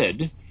a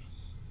lid,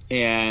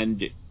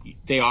 and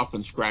they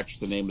often scratch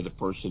the name of the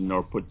person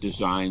or put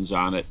designs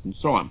on it and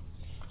so on.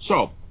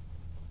 So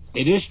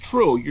It is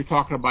true you're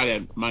talking about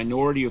a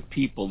minority of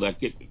people that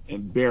get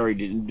buried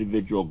in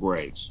individual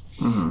graves.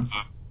 Mm-hmm.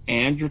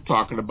 And you're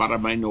talking about a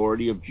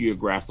minority of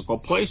geographical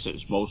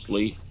places,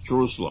 mostly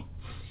Jerusalem.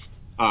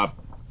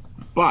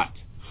 But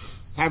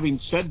having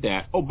said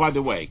that, oh, by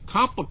the way,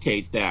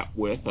 complicate that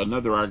with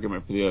another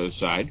argument for the other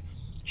side.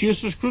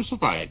 Jesus was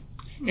crucified,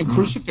 and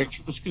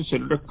crucifixion was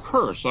considered a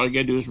curse. All you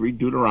got to do is read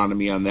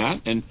Deuteronomy on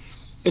that, and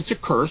it's a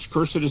curse.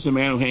 Cursed is the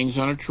man who hangs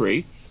on a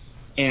tree.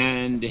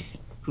 And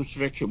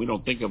crucifixion, we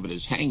don't think of it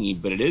as hanging,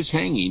 but it is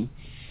hanging.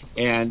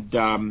 And,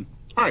 all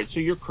right, so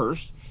you're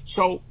cursed.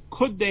 So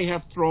could they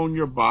have thrown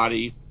your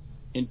body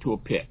into a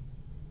pit?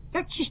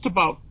 That's just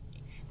about,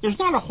 there's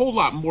not a whole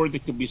lot more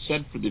that could be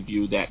said for the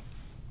view that,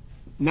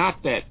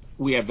 not that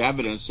we have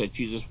evidence that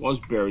Jesus was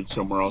buried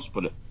somewhere else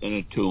but in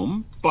a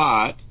tomb,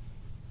 but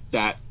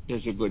that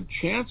there's a good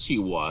chance he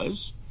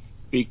was,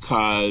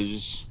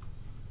 because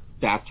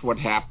that's what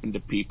happened to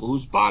people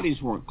whose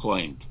bodies weren't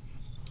claimed.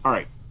 All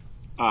right,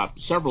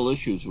 several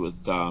issues with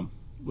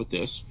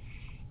this.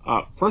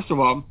 First of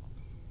all,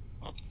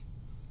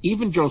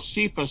 even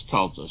Josephus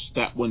tells us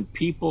that when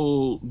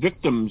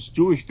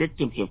Jewish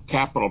victims of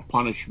capital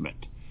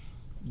punishment,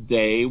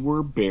 they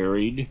were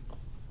buried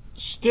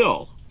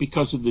still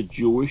because of the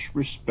Jewish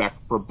respect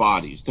for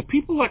bodies. The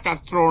people that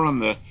got thrown on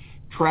the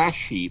trash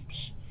heaps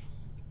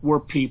were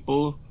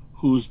people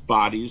whose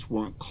bodies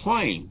weren't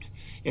claimed.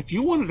 If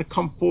you wanted to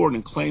come forward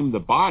and claim the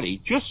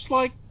body, just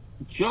like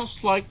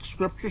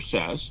Scripture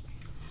says,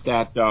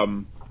 that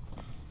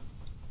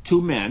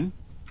two men,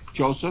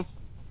 Joseph,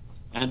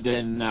 and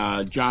then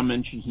John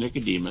mentions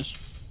Nicodemus,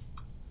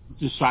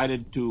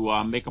 decided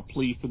to make a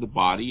plea for the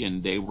body,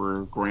 and they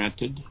were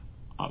granted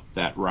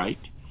that right.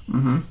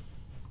 Mm-hmm.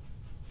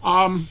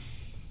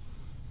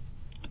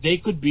 They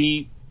could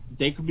be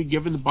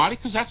given the body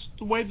because that's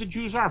the way the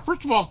Jews are.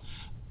 First of all,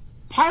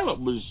 Pilate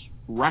was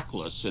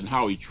reckless in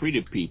how he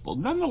treated people.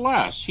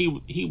 Nonetheless,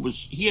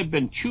 he had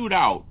been chewed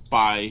out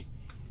by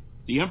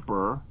the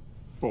emperor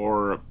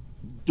for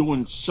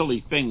doing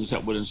silly things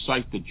that would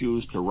incite the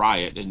Jews to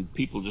riot, and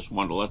people just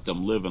wanted to let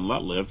them live and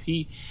let live.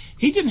 He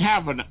didn't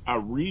have a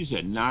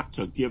reason not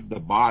to give the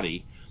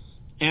body,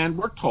 and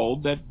we're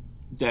told that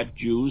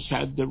Jews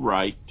had the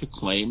right to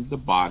claim the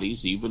bodies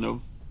even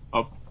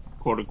of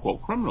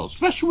quote-unquote criminals,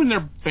 especially when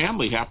their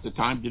family half the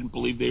time didn't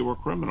believe they were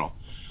criminal.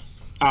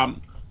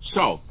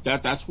 So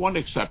that's one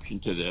exception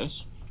to this,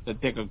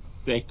 that they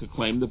could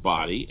claim the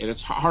body, and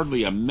it's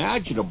hardly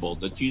imaginable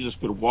that Jesus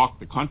could walk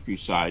the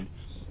countryside,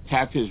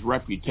 have his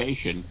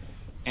reputation,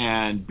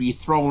 and be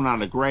thrown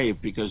on a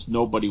grave because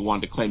nobody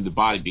wanted to claim the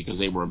body because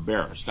they were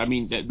embarrassed. I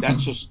mean,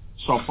 that's just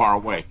so far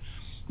away.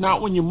 Now,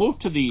 when you move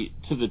to the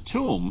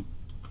tomb,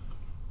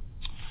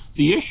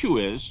 the issue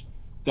is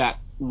that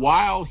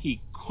while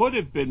he could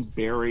have been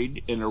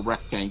buried in a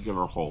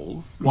rectangular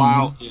hole,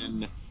 while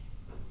in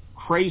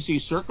crazy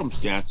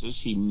circumstances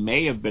he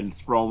may have been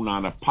thrown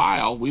on a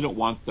pile, we don't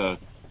want the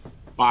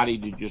body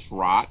to just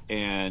rot,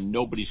 and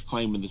nobody's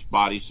claiming this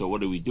body, so what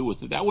do we do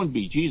with it? That wouldn't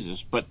be Jesus,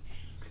 but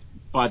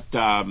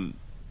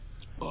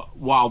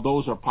while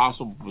those are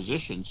possible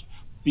positions,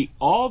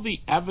 all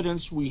the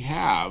evidence we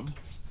have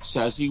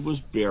says he was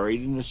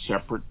buried in a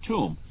separate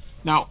tomb.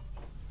 Now,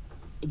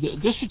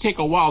 this would take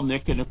a while,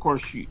 Nick, and of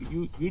course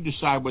you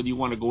decide whether you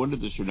want to go into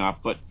this or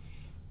not, but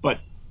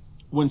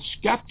when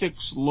skeptical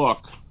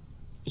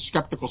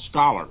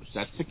scholars,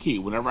 that's the key.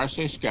 Whenever I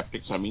say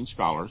skeptics, I mean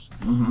scholars.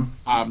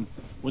 Mm-hmm.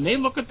 When they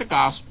look at the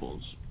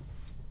Gospels,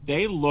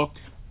 they look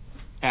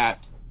at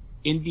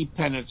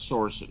independent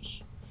sources.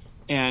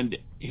 And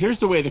here's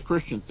the way the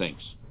Christian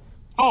thinks.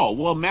 Oh,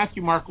 well,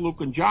 Matthew, Mark, Luke,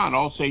 and John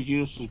all say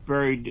Jesus was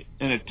buried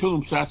in a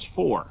tomb, so that's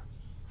 4.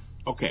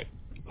 Okay.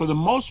 For the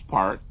most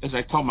part, as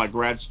I tell my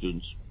grad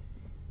students,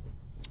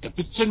 if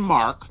it's in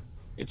Mark,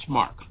 it's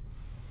Mark.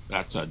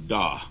 That's a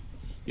duh,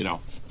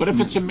 But if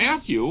it's in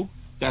Matthew,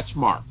 that's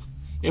Mark.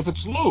 If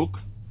it's Luke,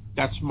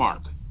 that's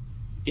Mark.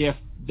 If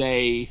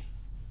they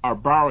are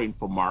borrowing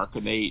from Mark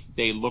and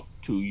they look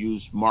to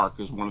use Mark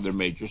as one of their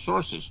major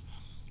sources.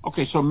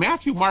 Okay, so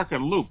Matthew, Mark,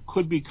 and Luke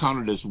could be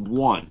counted as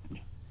 1.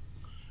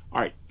 All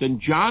right, then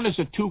John is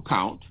a 2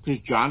 count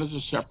because John is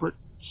a separate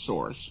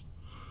source.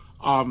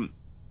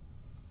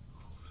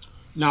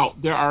 Now,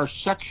 there are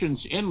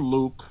sections in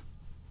Luke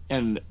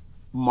and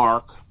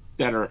Mark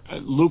that are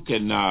Luke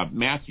and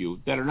Matthew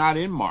that are not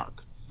in Mark.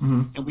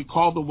 Mm-hmm. And we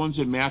call the ones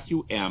in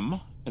Matthew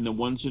M and the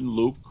ones in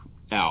Luke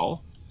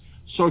L.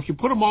 So if you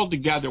put them all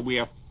together, we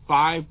have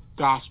 5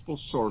 gospel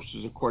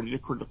sources, according to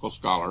critical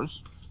scholars.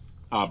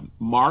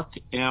 Mark,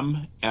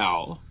 M,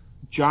 L,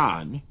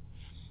 John,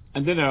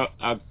 and then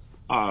a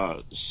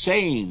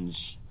sayings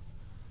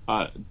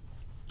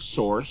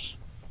source,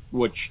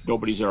 which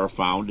nobody's ever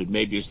found, and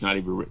maybe it's not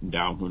even written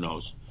down, who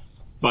knows.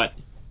 But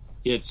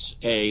it's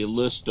a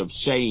list of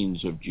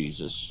sayings of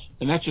Jesus,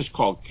 and that's just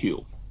called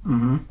Q.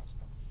 Mm-hmm.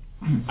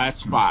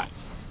 That's 5.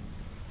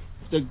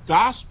 The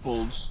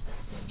Gospels,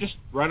 just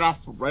right off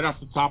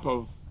the top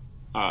of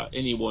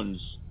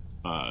anyone's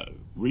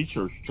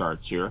research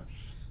charts here,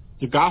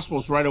 the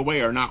Gospels right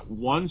away are not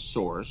 1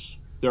 source.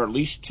 There are at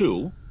least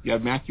 2. You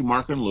have Matthew,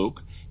 Mark, and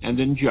Luke, and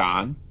then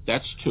John.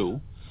 That's 2.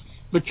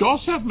 But you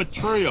also have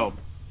material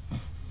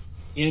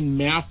in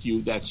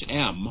Matthew, that's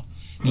M,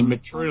 and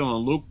material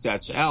in Luke,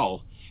 that's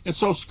L. And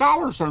so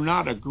scholars are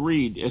not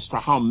agreed as to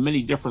how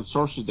many different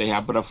sources they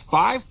have, but of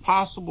 5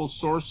 possible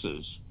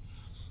sources,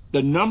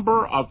 the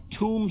number of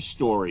tomb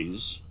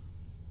stories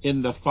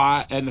in the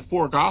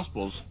 4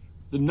 Gospels,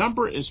 the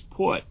number is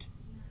put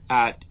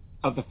at,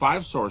 of the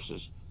 5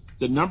 sources,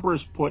 the number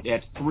is put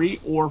at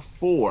 3 or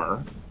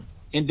 4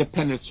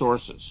 independent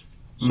sources.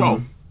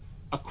 So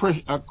a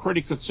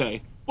critic could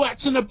say, well,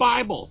 that's in the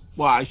Bible.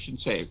 Well, I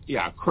shouldn't say,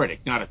 a critic,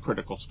 not a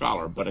critical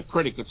scholar, but a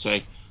critic could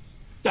say,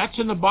 that's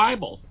in the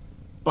Bible.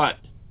 But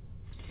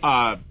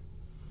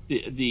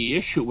the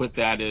issue with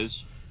that is,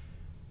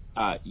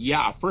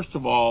 first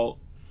of all,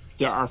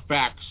 there are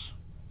facts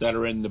that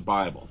are in the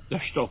Bible.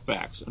 They're still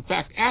facts. In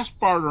fact, ask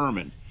Bart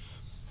Ehrman.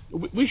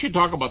 We should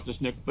talk about this,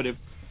 Nick. But if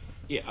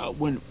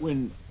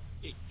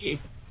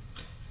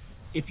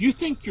you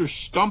think you're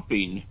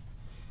stumping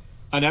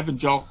an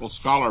evangelical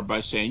scholar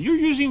by saying you're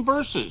using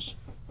verses,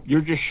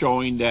 you're just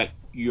showing that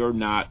you're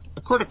not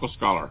a critical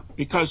scholar.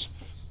 Because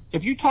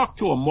if you talk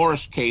to a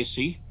Morris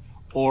Casey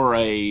or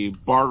a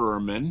Bart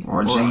Ehrman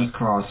or James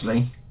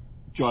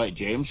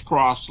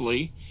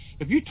Crossley,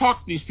 if you talk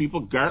to these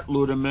people, Gert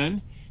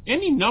Ludemann,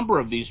 any number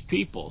of these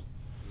people,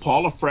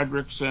 Paula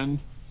Fredrickson,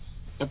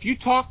 if you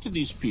talk to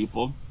these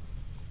people,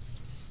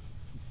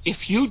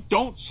 if you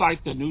don't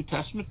cite the New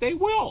Testament, they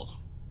will.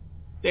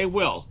 They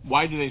will.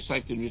 Why do they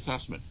cite the New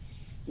Testament?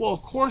 Well,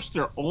 of course,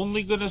 they're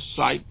only going to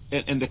cite,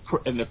 and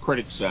the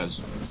critic says,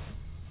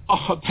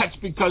 oh, that's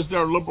because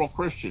they're liberal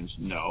Christians.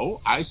 No,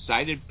 I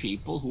cited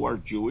people who are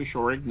Jewish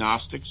or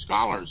agnostic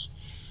scholars.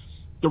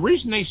 The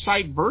reason they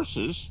cite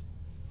verses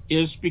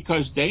is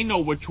because they know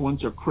which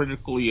ones are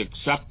critically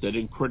accepted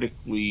and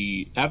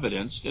critically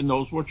evidenced and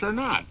those which are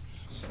not.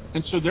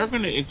 And so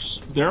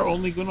they're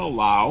only going to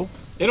allow,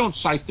 they don't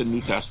cite the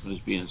New Testament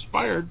as being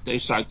inspired, they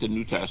cite the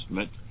New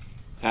Testament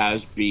as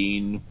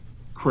being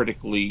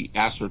critically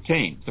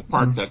ascertained, the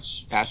part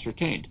that's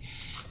ascertained.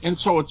 And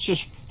so it's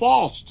just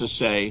false to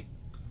say,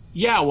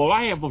 well,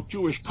 I have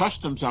Jewish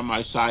customs on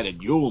my side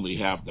and you only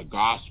have the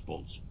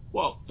Gospels.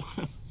 Well,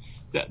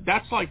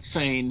 that's like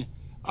saying,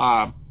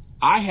 I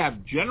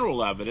have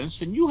general evidence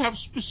and you have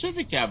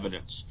specific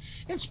evidence.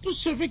 And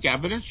specific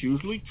evidence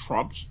usually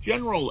trumps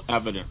general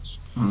evidence.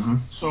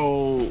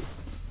 So,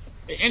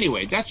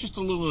 anyway, that's just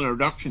a little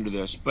introduction to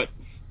this. But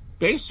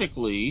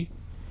basically,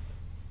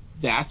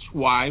 that's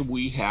why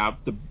we have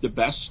the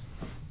best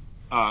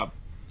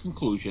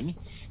conclusion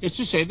is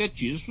to say that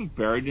Jesus was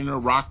buried in a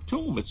rock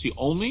tomb. It's the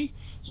only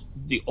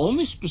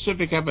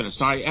specific evidence.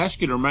 Now, I ask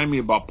you to remind me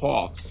about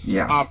Paul.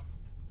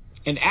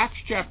 In Acts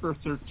chapter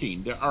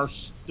 13,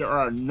 there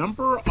are a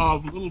number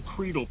of little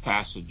creedal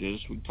passages.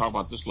 We can talk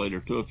about this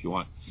later too, if you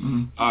want.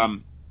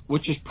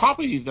 Which is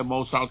probably the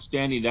most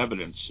outstanding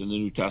evidence in the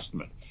New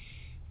Testament.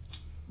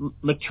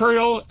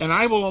 Material, and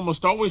I will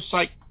almost always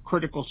cite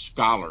critical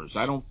scholars.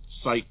 I don't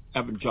cite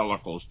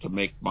evangelicals to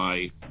make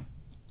my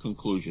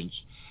conclusions.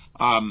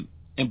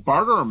 And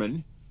Bart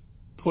Ehrman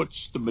puts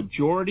the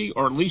majority,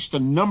 or at least a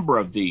number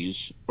of these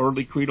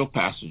early creedal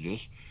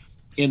passages,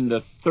 in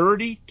the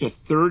 30 to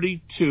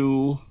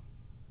 32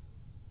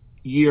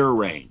 year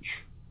range.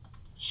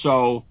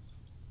 So,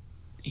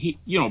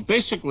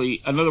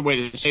 basically, another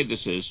way to say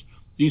this is,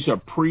 these are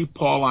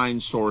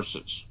pre-Pauline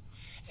sources.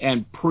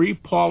 And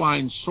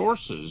pre-Pauline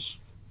sources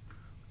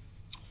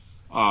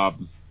are,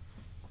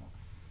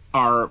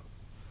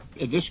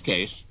 in this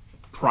case,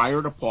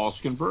 prior to Paul's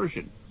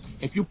conversion.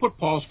 If you put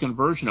Paul's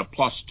conversion at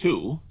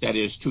 +2, that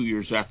is 2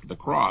 years after the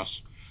cross,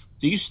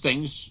 these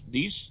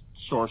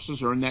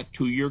sources are in that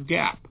 2-year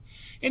gap.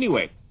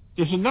 Anyway,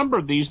 there's a number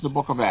of these in the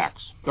book of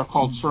Acts. They're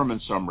called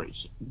sermon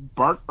summaries.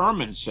 Bart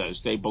Ehrman says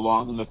they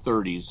belong in the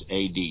 30s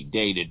AD,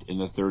 dated in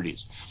the 30s.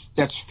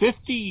 That's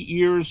 50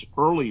 years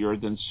earlier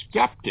than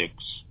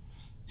skeptics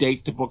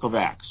date the book of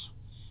Acts.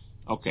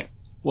 Okay.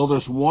 Well,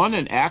 there's one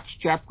in Acts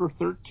chapter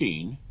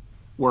 13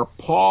 where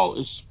Paul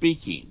is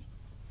speaking,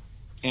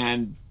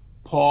 and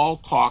Paul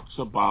talks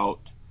about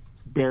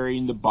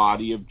burying the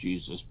body of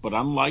Jesus. But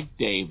unlike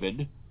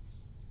David,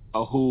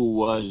 who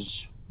was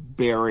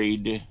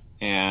buried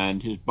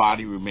and his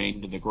body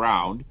remained in the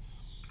ground,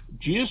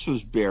 Jesus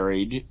was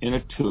buried in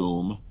a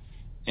tomb,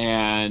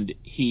 and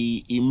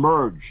he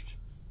emerged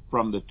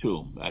from the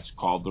tomb. That's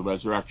called the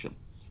resurrection.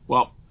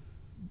 Well,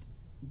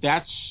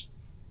 that's,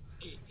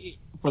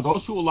 for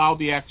those who allow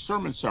the Acts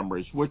sermon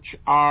summaries, which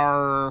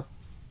are,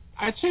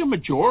 I'd say, a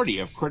majority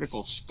of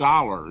critical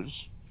scholars,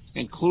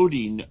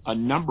 including a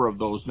number of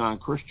those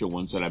non-Christian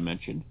ones that I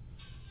mentioned,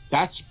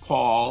 that's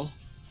Paul,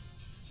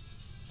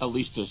 at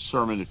least a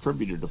sermon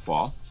attributed to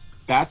Paul.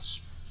 That's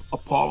a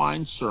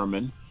Pauline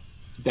sermon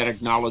that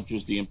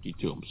acknowledges the empty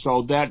tomb.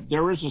 So that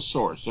there is a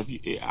source.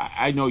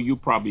 I know you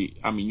probably,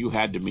 you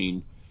had to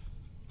mean,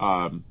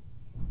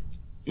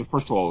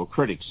 first of all, what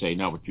critics say,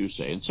 not what you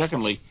say. And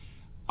secondly,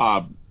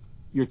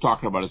 you're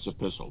talking about his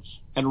epistles.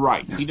 And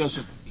right, he talks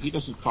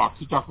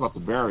about the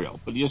burial,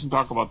 but he doesn't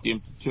talk about the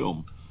empty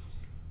tomb.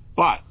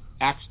 But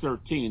Acts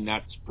 13,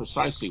 that's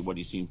precisely what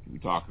he seems to be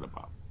talking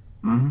about.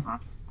 Mm-hmm.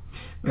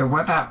 Well,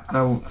 what about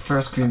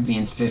 1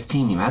 Corinthians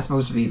 15? That's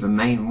supposed to be the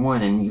main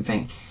one, and you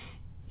think,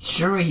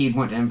 surely he'd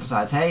want to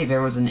emphasize, hey,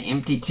 there was an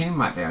empty tomb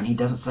right there, and he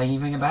doesn't say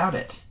anything about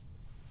it.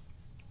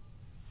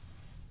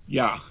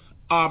 Yeah.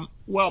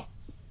 Well,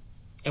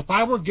 if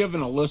I were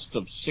given a list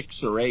of 6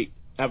 or 8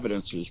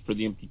 evidences for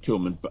the empty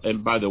tomb,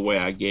 and by the way,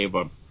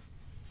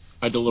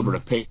 I delivered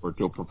a paper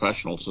to a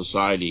professional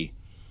society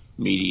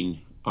meeting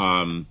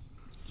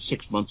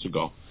 6 months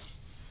ago,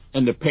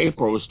 and the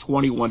paper was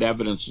 21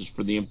 evidences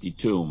for the empty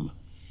tomb,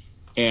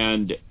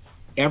 and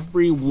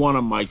every one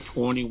of my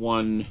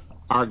 21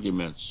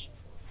 arguments,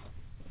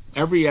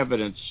 every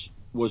evidence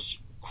was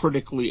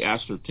critically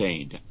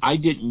ascertained. I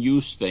didn't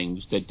use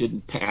things that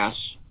didn't pass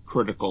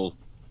critical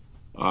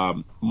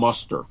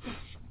muster.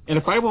 And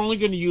if I were only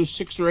going to use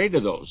 6 or 8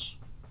 of those,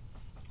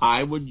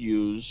 I would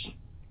use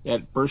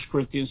that 1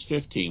 Corinthians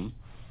 15.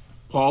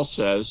 Paul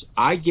says,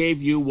 "I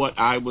gave you what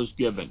I was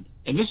given,"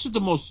 and this is the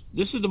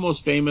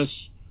most famous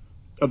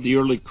of the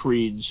early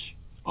creeds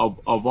of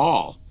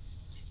all.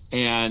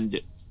 And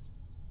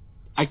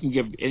I can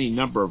give any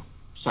number of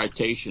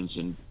citations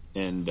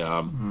and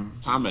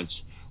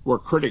comments where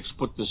critics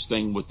put this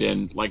thing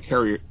within, like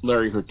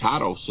Larry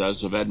Hurtado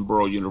says of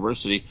Edinburgh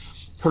University.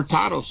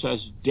 Hurtado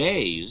says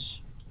days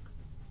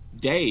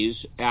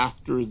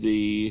after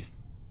the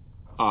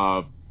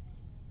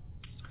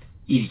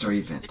Easter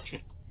event.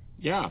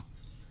 Yeah,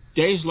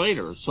 days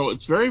later. So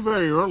it's very,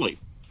 very early.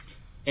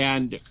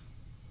 And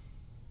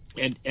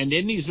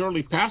in these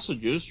early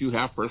passages, you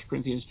have 1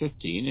 Corinthians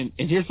 15,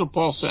 and here's what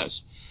Paul says.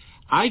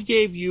 "I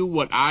gave you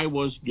what I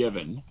was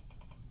given,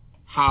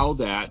 how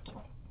that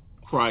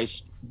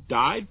Christ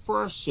died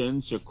for our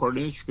sins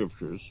according to the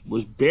Scriptures,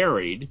 was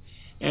buried,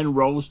 and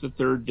rose the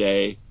third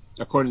day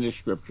according to the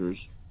Scriptures."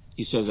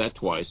 He says that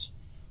twice.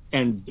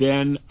 "And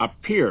then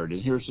appeared."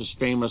 And here's this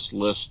famous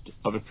list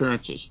of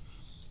appearances.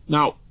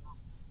 Now,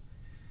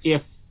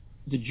 if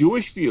the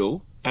Jewish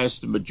view, as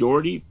the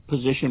majority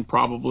position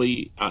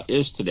probably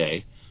is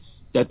today,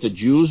 that the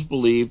Jews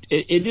believed,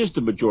 it is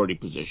the majority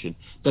position,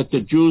 that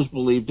the Jews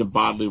believed in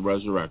bodily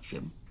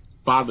resurrection.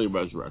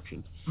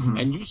 Mm-hmm.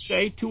 And you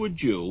say to a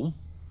Jew,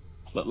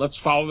 let's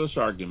follow this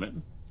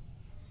argument,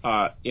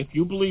 if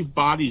you believe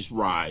bodies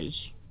rise,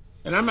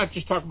 and I'm not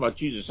just talking about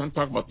Jesus, I'm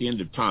talking about the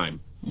end of time.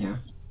 Yeah.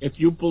 If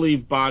you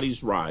believe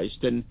bodies rise,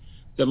 then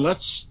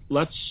let's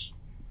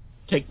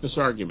take this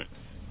argument.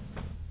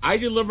 "I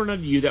delivered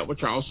unto you that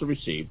which I also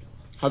received,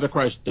 how that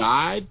Christ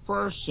died for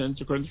our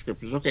sins according to the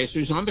Scriptures." Okay, so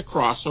he's on the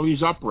cross, so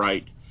he's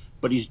upright,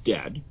 but he's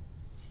dead.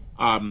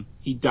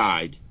 He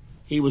died.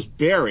 He was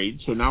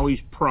buried, so now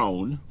he's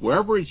prone.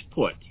 Wherever he's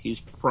put, he's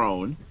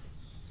prone.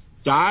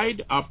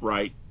 Died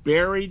upright,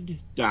 buried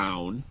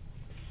down,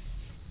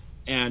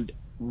 and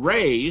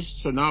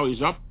raised, so now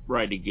he's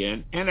upright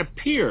again, and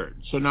appeared,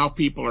 so now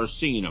people are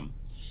seeing him.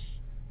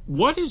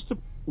 What is the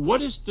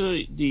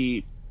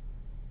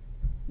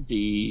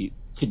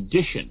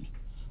condition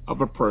of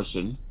a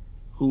person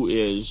who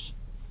is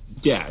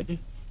dead,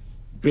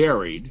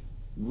 buried,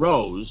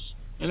 rose,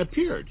 and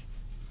appeared?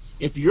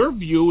 If your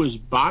view is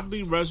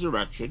bodily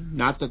resurrection,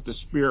 not that the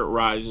spirit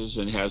rises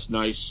and has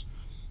nice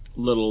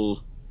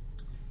little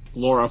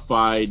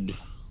glorified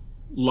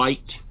light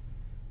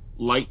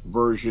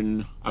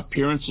version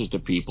appearances to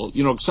people,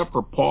 except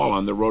for Paul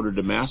on the road to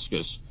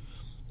Damascus,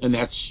 and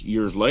that's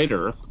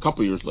a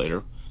couple years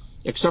later,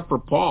 except for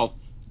Paul,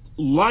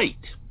 light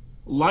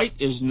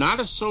is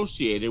not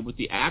associated with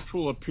the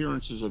actual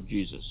appearances of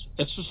Jesus.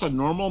 It's just a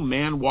normal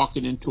man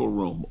walking into a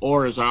room,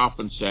 or as I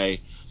often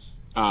say,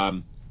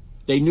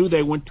 they knew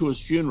they went to his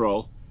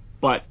funeral,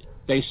 but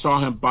they saw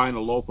him buying a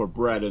loaf of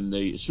bread in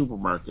the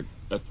supermarket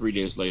 3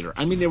 days later.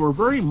 I mean, they were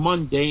very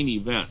mundane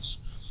events.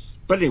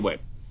 But anyway,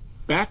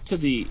 back to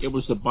it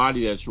was the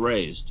body that's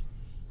raised.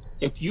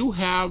 If you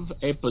have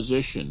a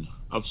position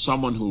of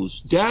someone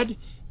who's dead,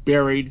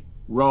 buried,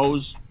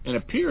 rose, and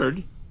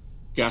appeared,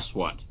 guess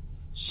what?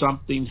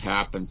 Something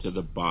happened to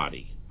the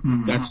body.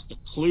 Mm-hmm. That's the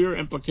clear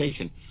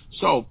implication.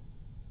 So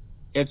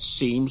it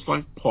seems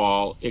like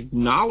Paul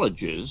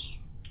acknowledges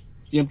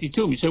the empty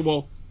tomb. You say,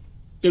 well,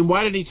 then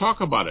why did he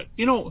talk about it?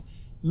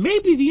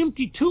 Maybe the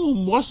empty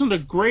tomb wasn't a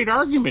great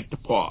argument to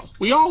Paul.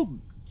 We all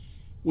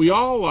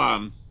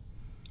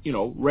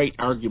rate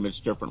arguments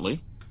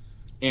differently.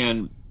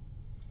 And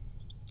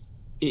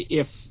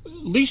if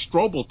Lee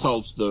Strobel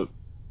tells the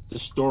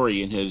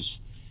story in his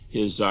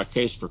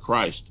Case for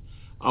Christ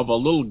of a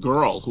little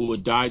girl who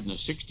had died in the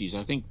 60s,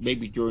 I think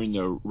maybe during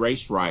the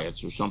race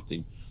riots or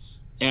something,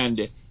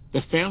 and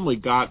the family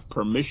got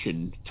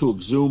permission to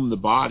exhume the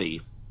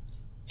body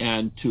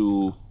and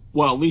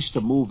at least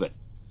to move it.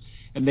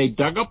 And they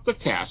dug up the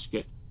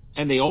casket,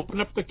 and they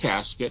opened up the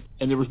casket,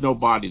 and there was no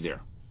body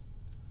there.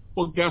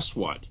 Well, guess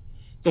what?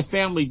 The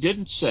family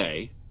didn't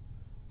say,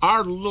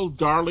 our little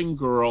darling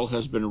girl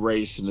has been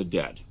raised from the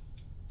dead.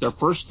 Their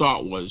first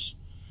thought was,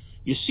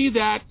 you see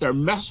that? They're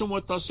messing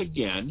with us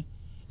again,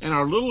 and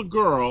our little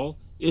girl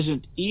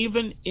isn't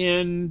even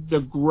in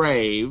the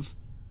grave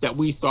that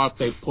we thought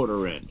they put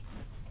her in.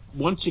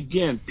 once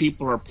again,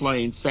 people are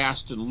playing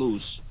fast and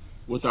loose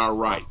with our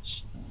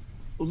rights.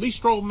 Well, Lee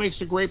Strobel makes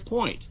a great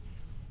point.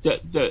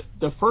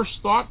 The first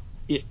thought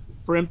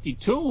for Empty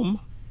Tomb,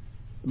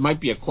 it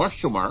might be a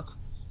question mark,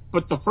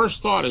 but the first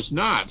thought is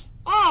not,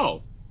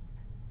 oh,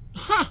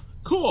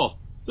 cool,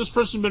 this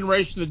person's been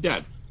raised from the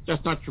dead.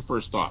 That's not your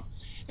first thought.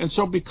 And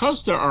so because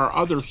there are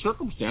other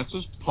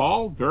circumstances,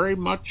 Paul very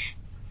much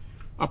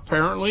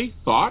apparently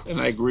thought,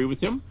 and I agree with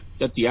him,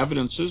 that the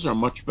evidences are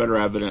much better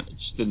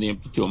evidence than the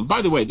empty tomb.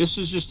 By the way, this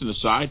is just an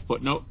aside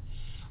footnote.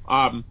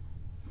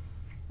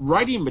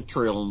 Writing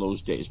material in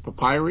those days,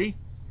 papyri,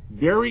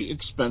 very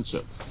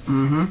expensive.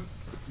 Mm-hmm.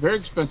 Very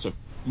expensive.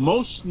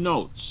 Most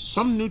notes,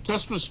 some New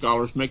Testament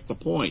scholars make the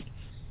point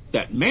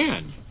that,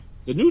 man,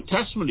 the New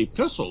Testament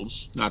epistles,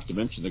 not to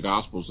mention the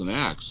Gospels and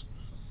Acts,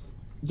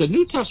 the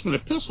New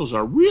Testament epistles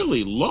are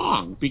really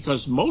long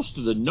because most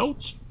of the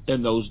notes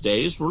in those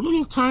days were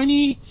little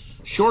tiny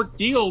short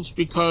deals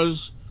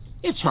because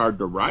it's hard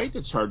to write,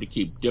 it's hard to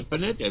keep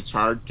dipping it, it's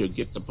hard to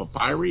get the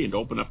papyri and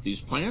open up these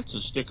plants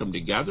and stick them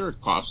together.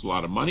 It costs a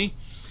lot of money.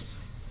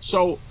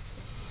 So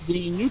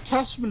the New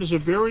Testament is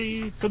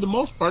for the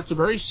most part, it's a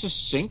very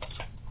succinct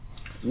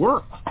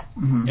work.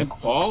 Mm-hmm. And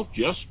Paul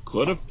just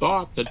could have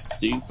thought that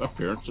the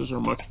appearances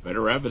are much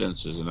better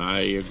evidences, and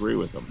I agree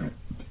with him.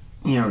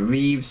 You know,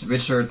 Reeves,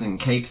 Richards,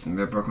 and Capes in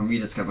their book on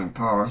Rediscovering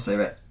Paul say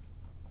that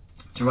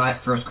to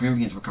write 1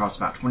 Corinthians would cost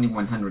about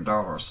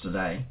 $2,100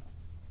 today.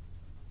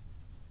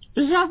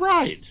 Is that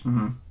right?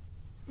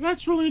 Mm-hmm.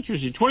 That's really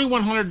interesting.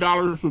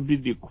 $2,100 would be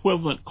the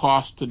equivalent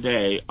cost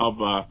today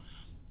of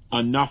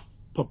enough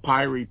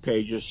papyri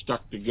pages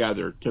stuck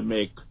together to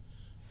make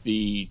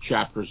the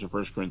chapters of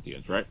 1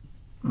 Corinthians, right?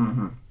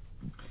 Mm-hmm.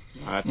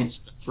 That's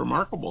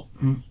remarkable.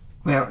 Mm-hmm.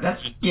 Well,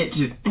 let's get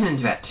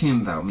into that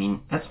tomb, though. I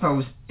mean, let's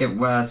suppose it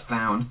was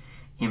found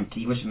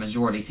empty, which the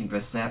majority seem to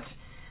accept.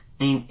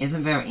 I mean,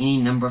 isn't there any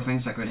number of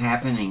things that could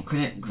happen? I mean,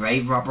 couldn't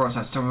grave robbers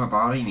have stolen a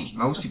body? I mean,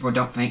 most people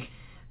don't think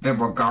there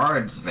were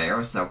guards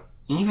there, so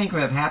anything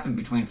could have happened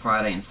between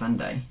Friday and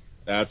Sunday.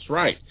 That's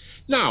right.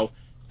 Now,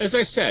 as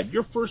I said,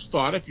 your first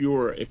thought, if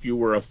you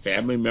were a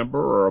family member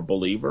or a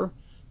believer,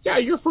 yeah,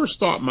 your first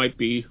thought might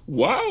be,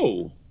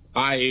 whoa,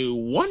 I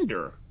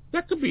wonder.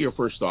 That could be your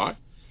first thought.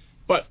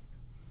 But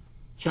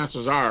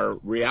chances are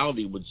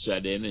reality would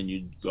set in and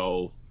you'd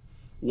go,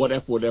 what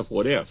if, what if,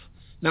 what if?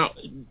 Now,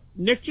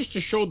 Nick, just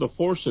to show the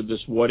force of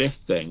this what if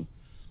thing,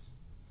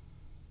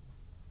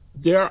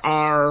 there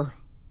are,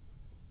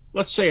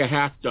 let's say, a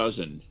half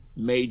dozen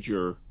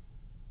major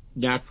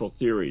natural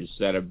theories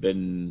that have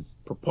been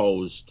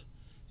proposed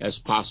as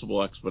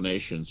possible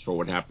explanations for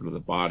what happened to the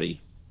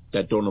body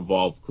that don't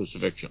involve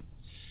crucifixion.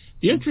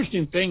 The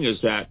interesting thing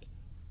is that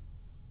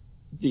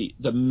the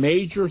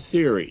major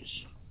theories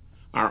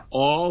are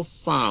all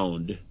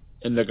found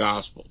in the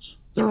Gospels.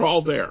 They're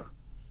all there.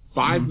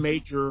 5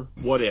 major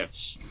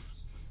what-ifs.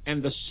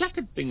 And the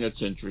second thing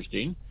that's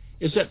interesting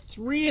is that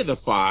 3 of the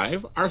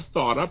 5 are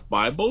thought up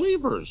by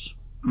believers.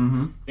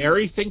 Mm-hmm.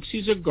 Mary thinks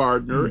he's a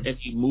gardener and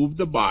he moved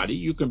the body.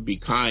 You can be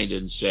kind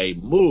and say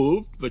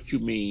moved, but you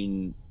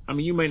may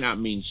not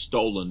mean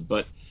stolen,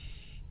 but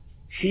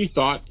she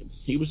thought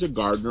he was a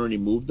gardener and he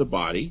moved the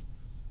body.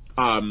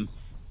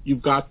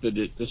 You've got the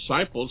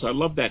disciples. I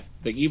love that.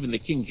 Even the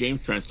King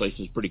James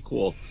translation is pretty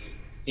cool.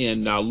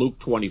 In Luke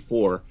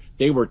 24,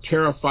 they were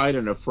terrified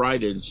and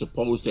affrighted and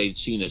supposed they'd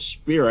seen a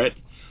spirit,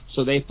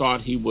 so they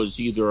thought he was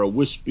either a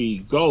wispy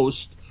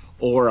ghost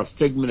or a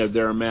figment of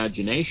their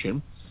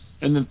imagination.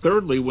 And then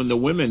thirdly, when the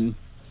women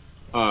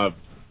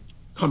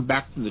come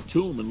back from the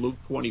tomb in Luke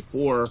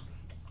 24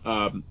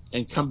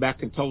 and come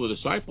back and tell the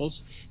disciples,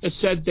 it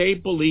said they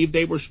believed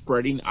they were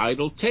spreading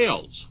idle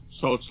tales.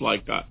 So it's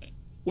like,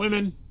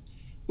 women,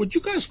 would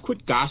you guys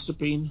quit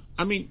gossiping?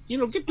 I mean,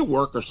 get to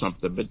work or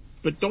something,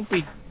 but don't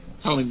be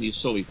telling these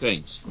silly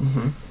things.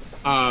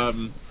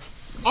 Mm-hmm.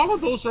 All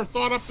of those are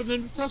thought up in the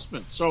New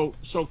Testament. So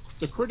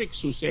the critics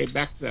who say,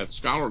 back to that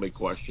scholarly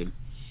question,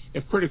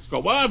 if critics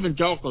go, well,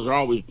 evangelicals are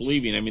always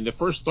believing, I mean, the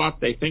first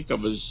thought they think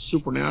of is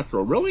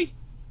supernatural. Really?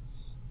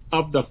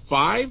 Of the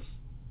 5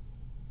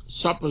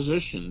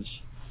 suppositions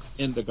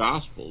in the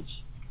Gospels,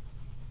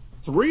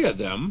 3 of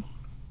them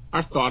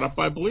are thought up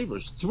by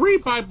believers. 3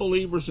 by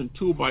believers and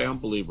 2 by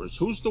unbelievers.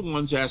 Who's the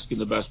ones asking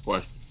the best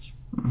questions?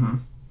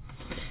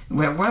 Mm-hmm.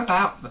 Well, what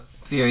about the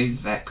theories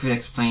that could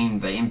explain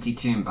the empty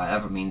tomb by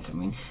other means? I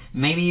mean,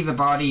 maybe the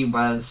body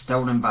was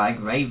stolen by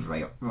grave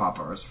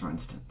robbers, for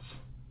instance.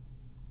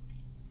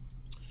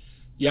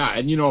 Yeah,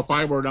 and if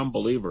I were an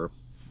unbeliever,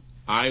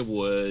 I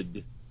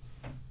would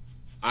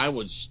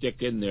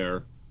stick in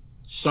there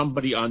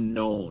somebody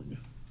unknown.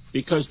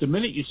 Because the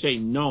minute you say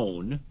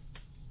known,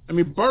 I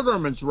mean, Bart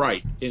Ehrman's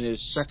right in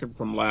his second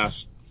from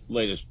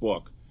latest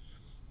book,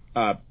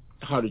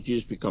 How Did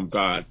Jesus Become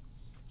God?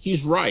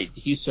 He's right.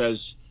 He says,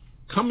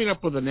 coming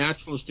up with a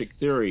naturalistic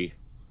theory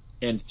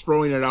and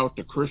throwing it out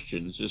to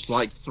Christians is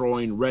like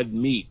throwing red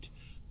meat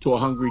to a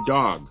hungry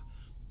dog.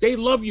 They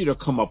love you to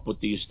come up with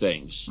these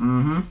things.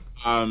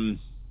 Mm-hmm.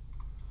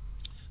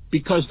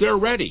 Because they're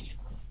ready.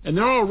 And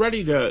they're all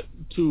ready to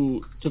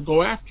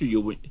go after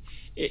you.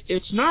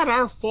 it's not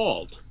our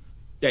fault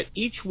that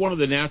each one of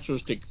the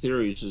naturalistic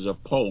theories is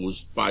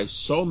opposed by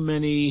so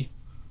many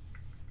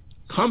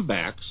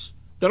comebacks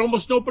that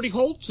almost nobody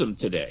holds them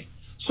today.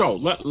 So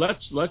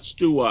let's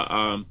do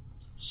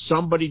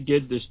somebody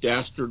did this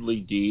dastardly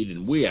deed,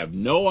 and we have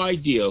no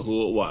idea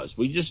who it was.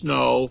 We just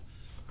know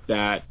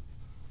that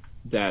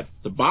the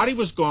body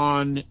was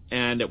gone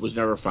and it was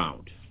never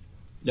found,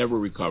 never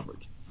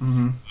recovered.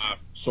 Mm-hmm.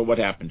 So what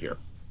happened here?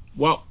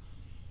 Well,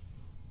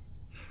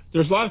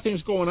 there's a lot of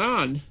things going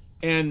on,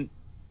 and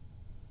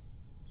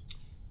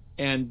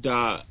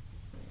the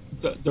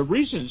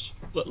reasons.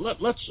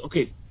 Let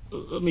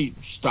me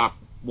stop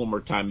one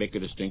more time, make a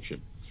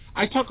distinction.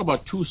 I talk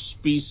about two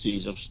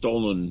species of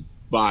stolen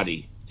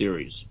body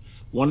theories.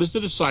 One is the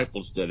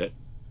disciples did it,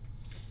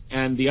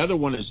 and the other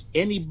one is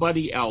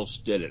anybody else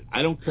did it.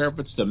 I don't care if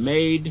it's the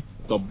maid,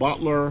 the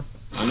butler,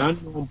 an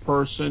unknown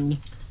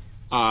person,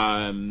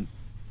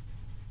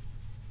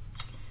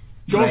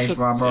 grave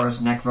robbers,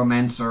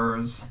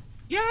 necromancers.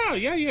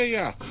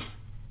 Yeah.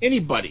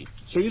 Anybody.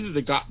 So either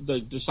the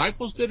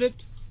disciples did it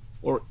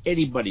or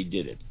anybody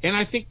did it. And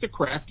I think the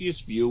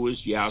craftiest view is,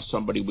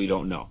 somebody we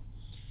don't know.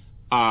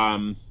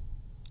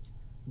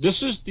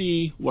 This is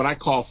what I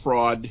call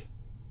fraud.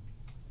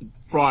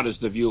 Fraud is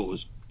the view.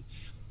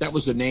 That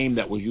was the name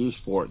that was used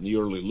for it in the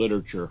early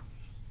literature,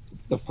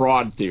 the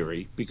fraud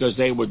theory, because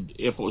they would,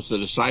 if it was the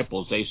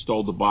disciples, they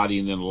stole the body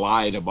and then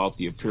lied about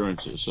the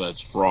appearances, so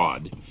that's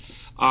fraud.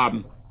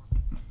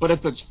 But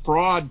if it's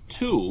fraud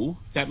too,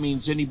 that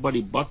means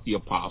anybody but the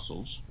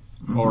apostles,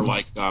 or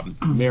like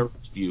Mary's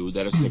view,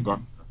 that it's the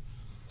gardener.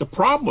 The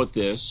problem with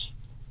this,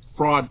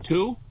 fraud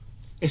too,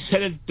 is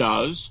that it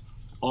does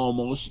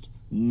almost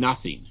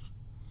nothing.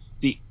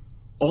 The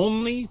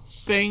only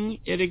thing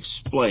it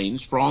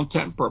explains, for all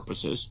intent and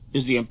purposes,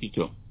 is the empty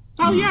tomb.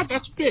 Oh yeah,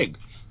 that's big.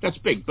 That's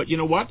big. But you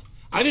know what?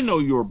 I didn't know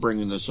you were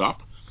bringing this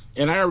up,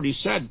 and I already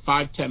said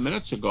 5-10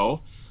 minutes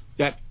ago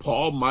that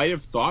Paul might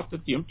have thought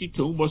that the empty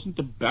tomb wasn't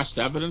the best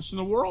evidence in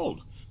the world.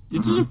 It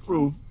doesn't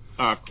prove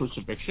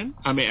crucifixion.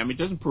 I mean, it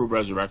doesn't prove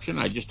resurrection.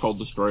 I just told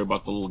the story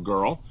about the little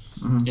girl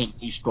in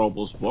Lee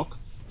Strobel's book.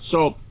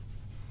 So,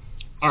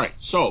 all right.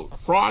 So,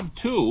 fraud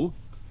 2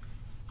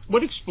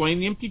 would explain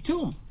the empty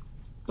tomb.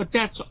 But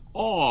that's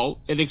all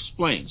it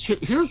explains.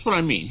 Here's what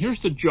I mean. Here's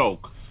the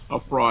joke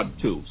of fraud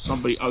 2,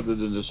 somebody other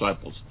than the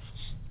disciples.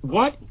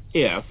 What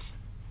if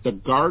the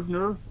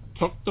gardener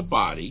took the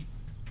body?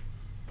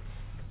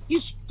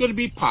 He's going to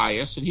be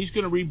pious, and he's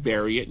going to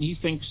rebury it, and he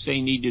thinks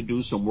they need to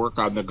do some work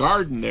on the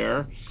garden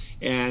there,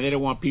 and they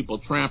don't want people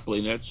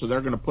trampling it, so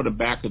they're going to put it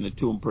back in the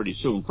tomb pretty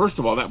soon. First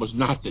of all, that was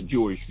not the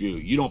Jewish view.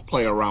 You don't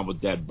play around with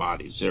dead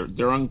bodies.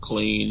 They're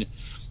unclean.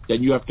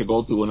 Then you have to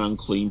go through an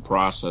unclean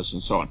process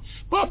and so on.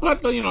 But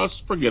let's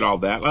forget all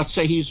that. Let's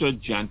say he's a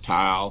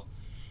Gentile,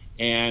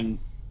 and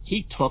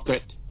he took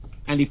it,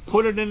 and he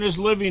put it in his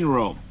living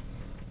room,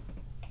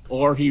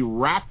 or he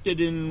wrapped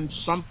it in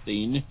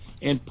something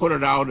and put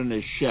it out in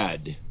his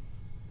shed.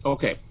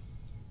 Okay,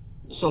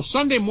 so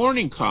Sunday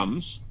morning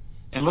comes,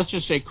 and let's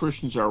just say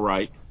Christians are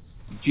right.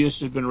 Jesus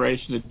has been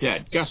raised from the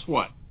dead. Guess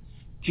what?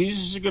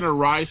 Jesus is going to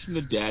rise from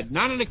the dead,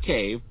 not in a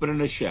cave, but in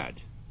a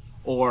shed.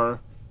 Or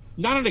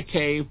not in a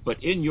cave,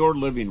 but in your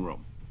living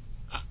room.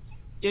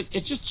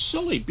 It's just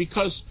silly,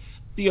 because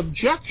the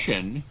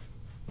objection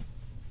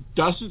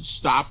doesn't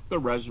stop the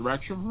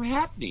resurrection from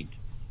happening.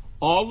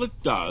 All it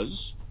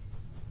does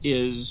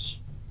is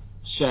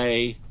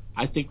say,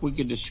 I think we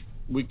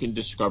can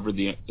discover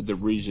the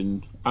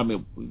reason. I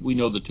mean, we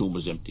know the tomb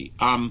was empty.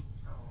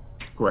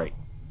 Great.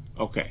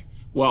 Okay.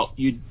 Well,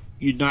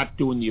 you're not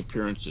doing the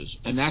appearances,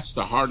 and that's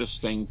the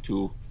hardest thing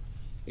to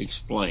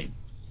explain.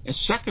 And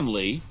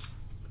secondly,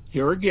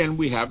 here again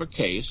we have a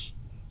case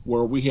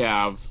where we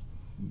have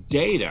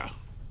data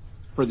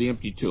for the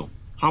empty tomb.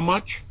 How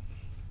much?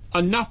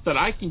 Enough that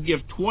I can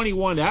give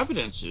 21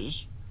 evidences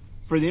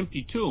for the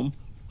empty tomb,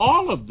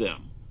 all of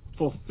them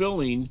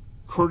fulfilling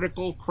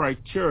critical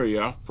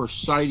criteria for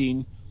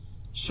citing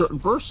certain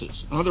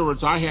verses. In other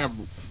words, I have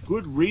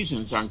good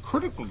reasons on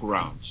critical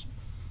grounds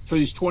for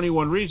these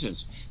 21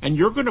 reasons. And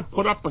you're going to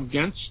put up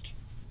against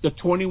the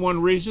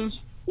 21 reasons?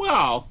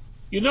 Well,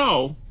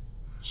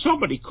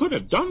 somebody could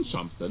have done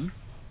something.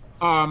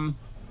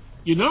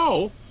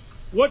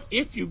 What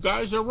if you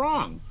guys are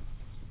wrong?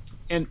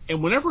 And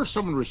whenever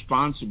someone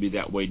responds to me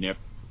that way, Nick,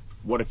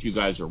 what if you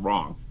guys are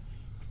wrong?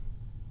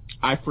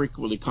 I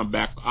frequently come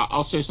back.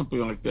 I'll say something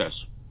like this.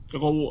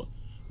 They'll go, well,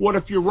 what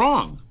if you're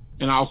wrong?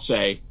 And I'll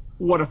say,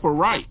 what if we're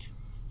right?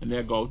 And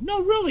they'll go,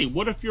 no, really,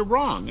 what if you're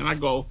wrong? And I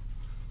go,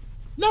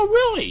 no,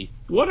 really,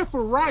 what if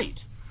we're right?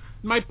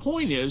 My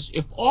point is,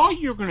 if all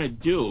you're going to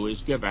do is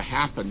give a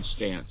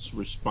happenstance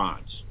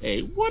response,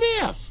 what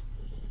if?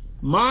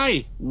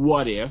 My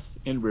what if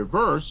in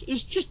reverse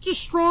is just as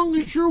strong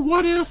as your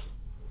what if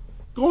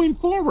going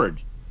forward.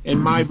 And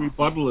my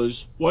rebuttal is,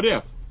 what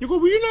if? You go,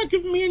 well, you're not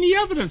giving me any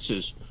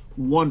evidences.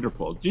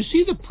 Wonderful. Do you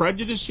see the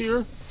prejudice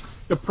here?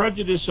 The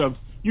prejudice of,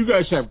 you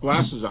guys have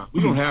glasses on.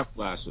 We don't have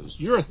glasses.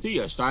 You're a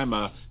theist. I'm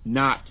a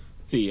not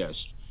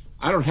theist.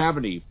 I don't have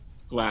any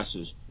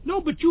glasses.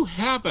 No, but you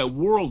have a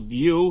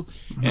worldview,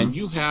 and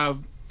you have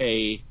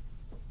a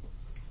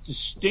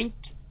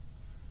distinct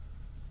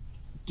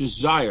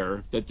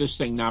desire that this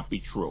thing not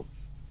be true.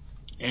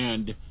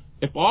 And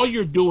if all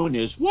you're doing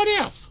is, what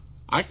if?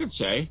 I could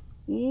say,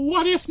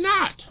 what if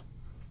not?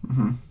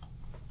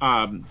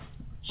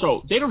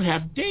 So they don't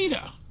have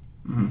data.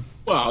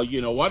 Well,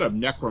 you know what? A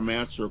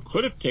necromancer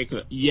could have taken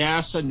it.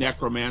 Yes, a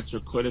necromancer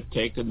could have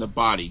taken the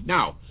body.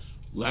 Now,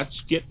 let's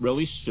get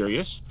really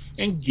serious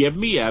and give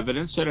me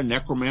evidence that a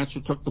necromancer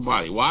took the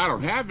body. Well, I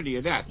don't have any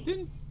of that.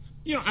 Then,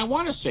 you know, I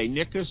want to say,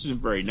 Nick, this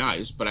isn't very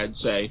nice, but I'd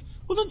say,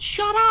 well, then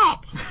shut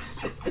up.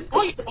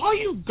 all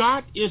you've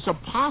got is a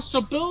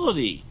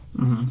possibility.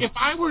 If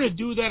I were to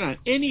do that on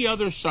any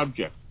other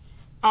subject,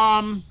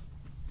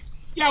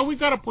 yeah, we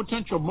got a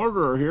potential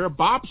murderer here.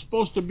 Bob's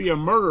supposed to be a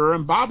murderer,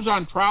 and Bob's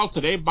on trial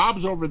today.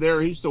 Bob's over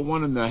there. He's the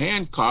one in the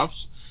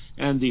handcuffs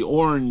and the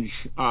orange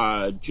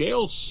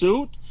jail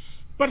suit.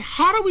 But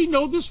how do we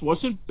know this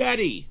wasn't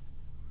Betty?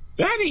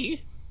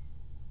 Betty?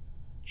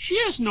 She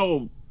has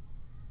no,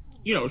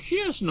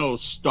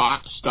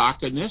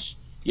 stock in this.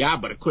 Yeah,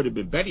 but it could have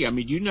been Betty. I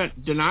mean, do you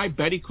not deny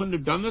Betty couldn't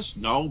have done this?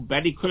 No,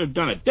 Betty could have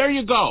done it. There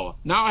you go.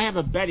 Now I have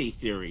a Betty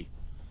theory.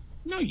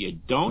 No, you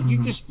don't.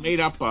 You just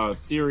made up a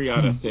theory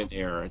out of thin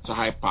air. It's a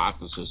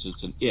hypothesis.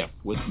 It's an if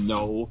with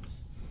no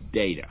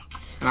data.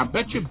 And I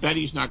bet you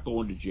Betty's not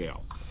going to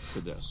jail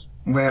for this.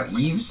 Well,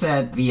 you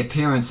said the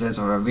appearances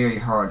are a very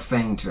hard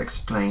thing to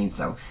explain,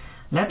 so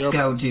let's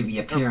go to the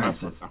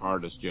appearances. They're the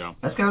hardest, yeah.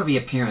 Let's go to the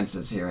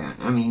appearances here.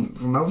 I mean,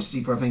 for most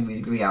people, I think we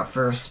agree our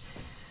first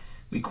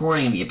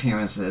recording of the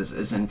appearances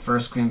is in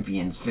 1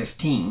 Corinthians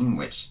 15,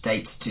 which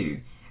dates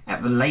to,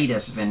 at the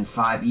latest, within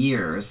 5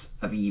 years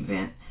of the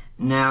event.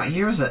 Now,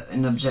 here's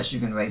an objection you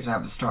can raise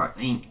at the start. I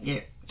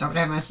mean, Dr.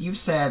 Evans, you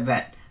said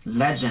that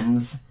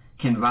legends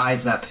can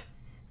rise up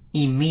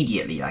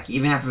immediately, like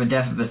even after the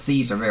death of the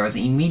Caesar, there was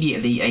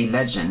immediately a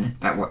legend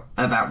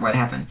about what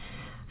happened.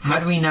 How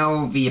do we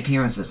know the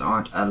appearances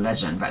aren't a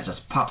legend that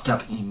just popped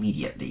up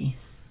immediately?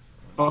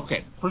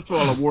 Okay, first of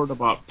all, a word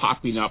about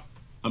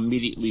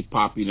immediately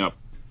popping up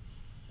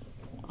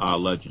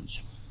legends.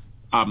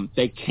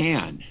 They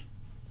can.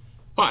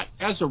 But,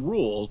 as a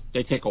rule,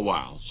 they take a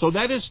while. So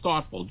that is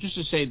thoughtful. Just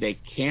to say they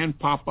can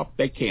pop up,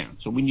 they can.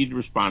 So we need to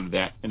respond to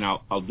that, and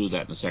I'll do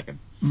that in a second.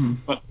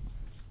 But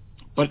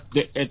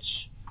it's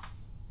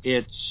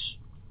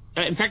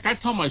in fact, I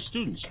tell my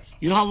students,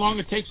 you know how long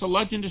it takes a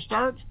legend to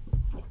start?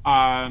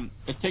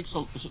 It takes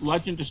a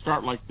legend to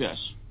start like this.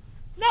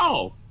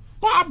 No,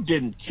 Bob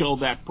didn't kill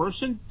that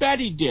person.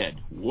 Betty did.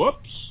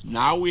 Whoops.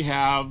 Now we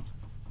have,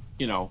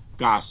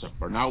 gossip,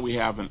 or now we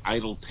have an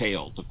idle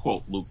tale, to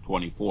quote Luke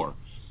 24.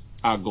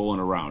 Going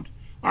around.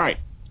 All right,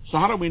 so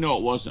how do we know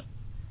it wasn't?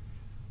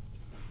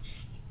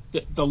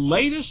 The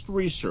latest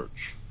research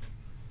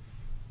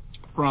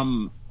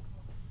from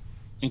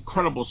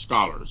incredible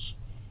scholars,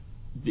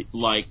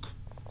 like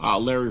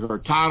Larry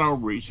Hurtado,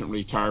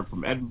 recently retired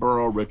from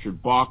Edinburgh,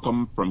 Richard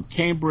Bauckham from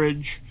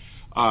Cambridge,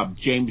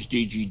 James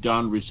D.G.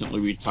 Dunn, recently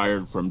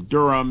retired from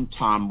Durham,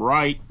 Tom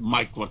Wright,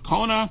 Mike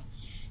Lacona,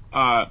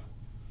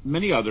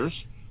 many others.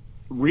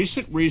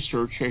 Recent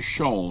research has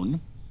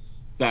shown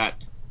that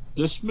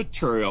this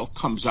material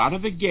comes out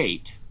of the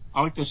gate,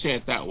 I like to say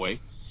it that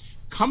way,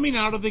 coming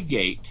out of the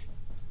gate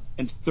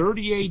in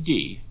 30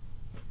 A.D.,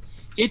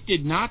 it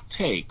did not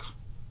take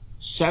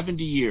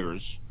 70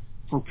 years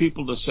for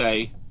people to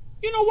say,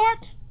 you know what?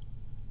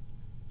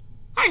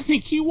 I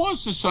think he was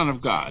the Son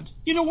of God.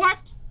 You know what?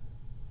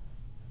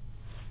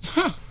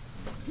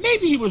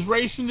 Maybe he was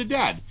raised from the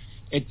dead.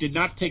 It did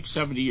not take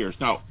 70 years.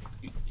 Now,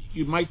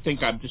 you might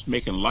think I'm just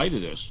making light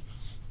of this,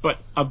 but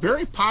a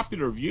very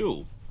popular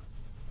view,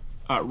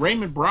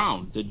 Raymond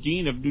Brown, the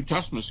Dean of New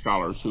Testament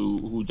Scholars,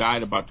 who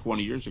died about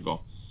 20 years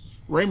ago,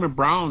 Raymond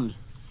Brown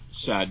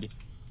said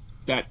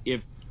that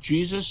if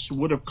Jesus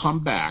would have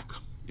come back,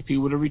 if he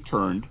would have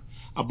returned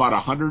about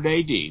 100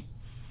 A.D.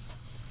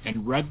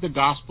 and read the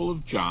Gospel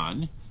of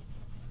John,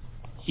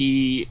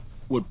 he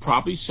would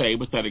probably say,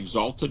 with that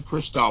exalted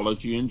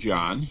Christology in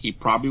John, he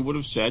probably would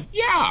have said,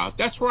 yeah,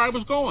 that's where I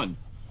was going.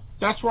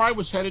 That's where I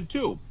was headed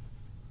to.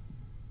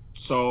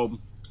 So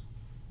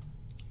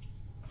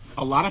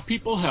a lot of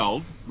people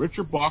held,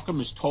 Richard Bauckham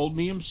has told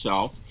me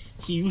himself,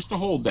 he used to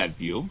hold that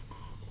view.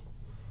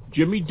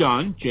 Jimmy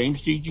Dunn, James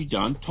D.G.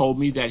 Dunn, told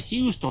me that he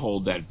used to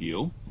hold that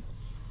view,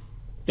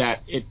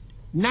 that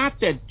not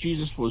that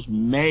Jesus was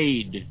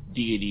made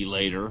deity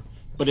later,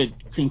 but it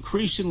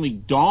increasingly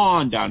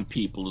dawned on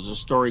people as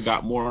the story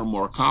got more and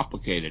more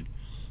complicated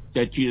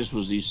that Jesus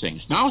was these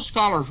things. Now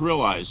scholars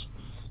realize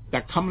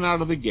that coming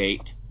out of the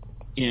gate,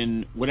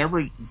 in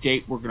whatever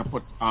date we're going to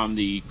put on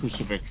the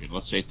crucifixion,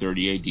 let's say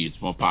 30 A.D.,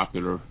 it's most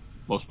popular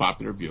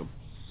view.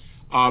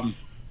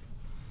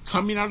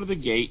 Coming out of the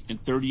gate in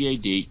 30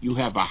 A.D., you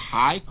have a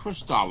high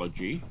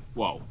Christology.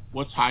 Whoa,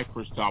 what's high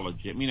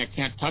Christology? I mean, I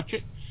can't touch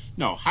it?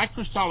 No, high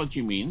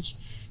Christology means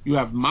you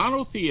have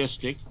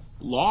monotheistic,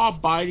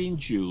 law-abiding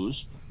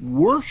Jews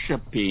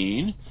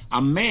worshiping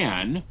a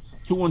man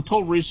who,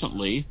 until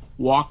recently,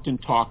 walked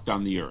and talked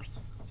on the earth.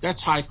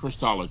 That's high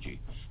Christology.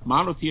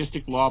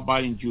 monotheistic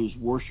law-abiding Jews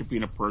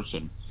worshiping a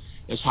person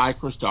as high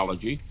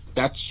Christology.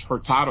 That's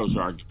Hurtado's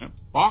argument.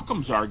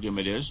 Occam's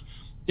argument is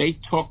they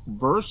took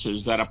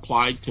verses that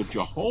applied to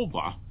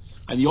Jehovah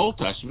and the Old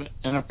Testament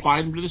and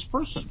applied them to this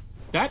person.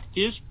 That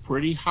is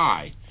pretty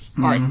high.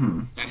 All right,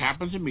 that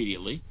happens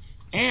immediately.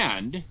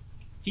 And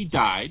he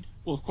died.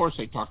 Well, of course,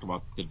 they talked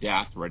about the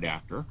death right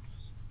after.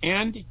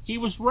 And he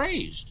was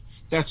raised.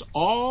 That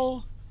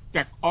all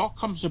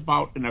comes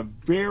about in a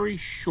very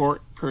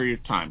short period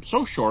of time.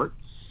 So short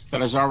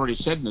that, as I already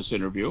said in this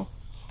interview,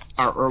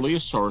 our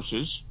earliest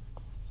sources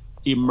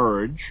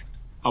emerge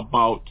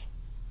about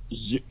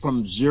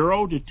from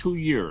 0 to 2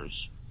 years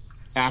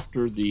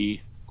after the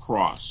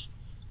cross.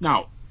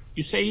 Now,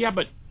 you say, yeah,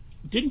 but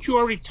didn't you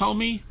already tell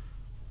me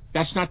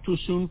that's not too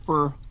soon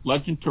for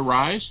legend to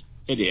rise?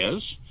 It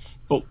is,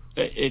 but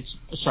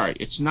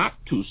it's not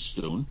too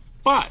soon.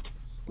 But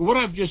what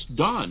I've just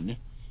done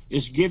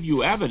is give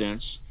you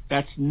evidence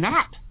that's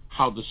not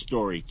how the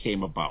story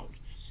came about.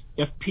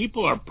 If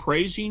people are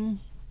praising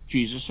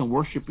Jesus and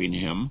worshiping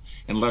him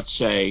in, let's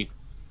say,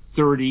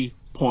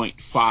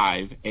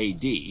 30.5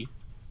 AD,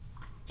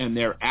 and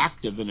they're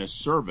active in his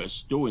service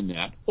doing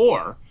that,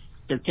 or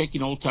they're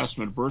taking Old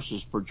Testament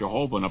verses for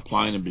Jehovah and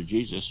applying them to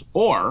Jesus,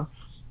 or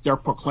they're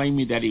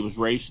proclaiming that he was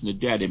raised from the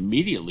dead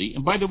immediately.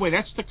 And by the way,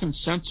 that's the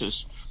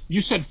consensus.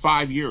 You said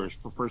 5 years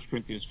for 1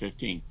 Corinthians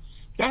 15.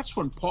 That's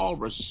when Paul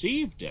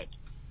received it.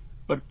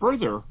 But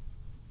further,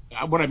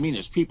 what I mean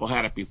is people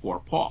had it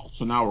before Paul,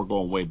 so now we're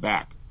going way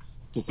back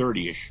to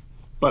 30-ish.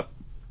 But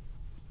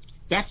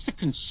that's the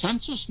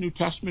consensus New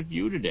Testament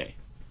view today.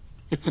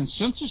 The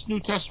consensus New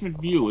Testament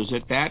view is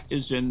that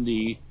is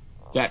in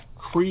that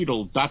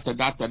creedal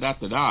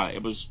da-da-da-da-da-da-da.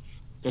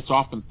 It's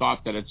often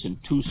thought that it's in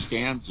 2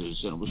 stanzas,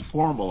 and it was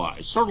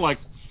formalized. Sort of like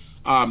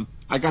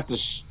I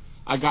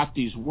got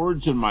these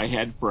words in my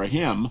head for a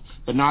hymn,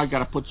 but now I got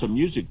to put some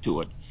music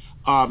to it.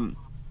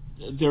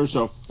 There's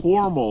a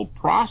formal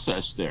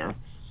process there,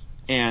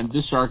 and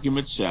this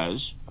argument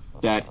says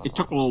that it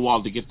took a little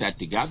while to get that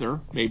together,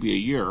 maybe a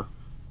year,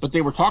 but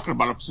they were talking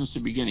about it since the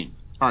beginning.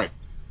 All right,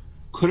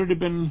 could it have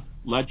been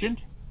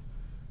legend?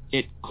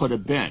 It could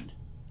have been.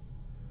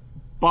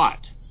 But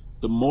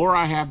the more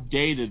I have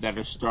data that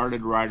has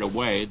started right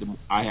away, the more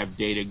I have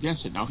data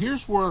against it. Now,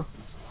 here's where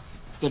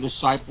the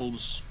disciples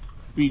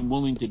being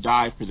willing to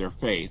die for their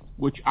faith,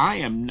 which I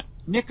am.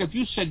 Nick, if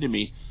you said to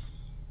me,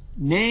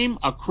 name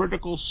a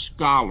critical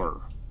scholar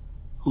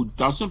who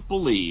doesn't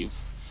believe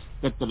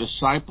that the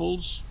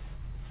disciples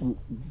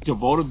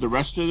devoted the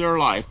rest of their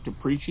life to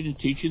preaching and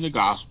teaching the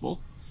gospel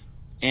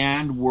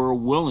and were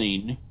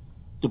willing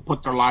to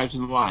put their lives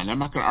in the line. I'm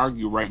not going to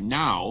argue right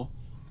now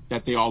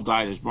that they all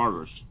died as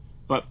martyrs,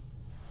 but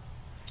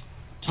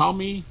tell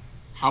me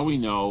how we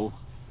know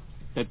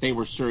that they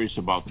were serious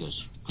about this,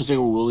 because they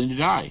were willing to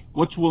die.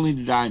 What's willing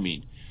to die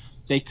mean?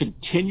 They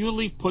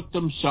continually put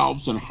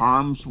themselves in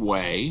harm's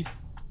way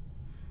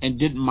and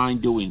didn't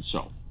mind doing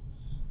so.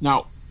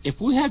 Now,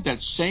 if we had that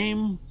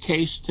same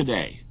case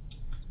today,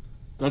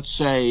 let's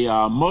say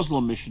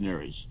Muslim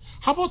missionaries,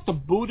 how about the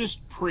Buddhist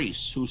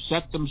priests who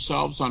set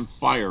themselves on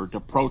fire to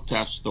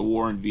protest the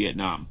war in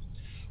Vietnam?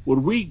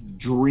 Would we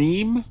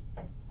dream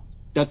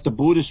that the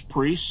Buddhist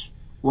priests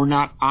were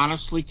not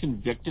honestly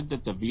convicted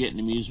that the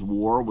Vietnamese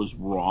war was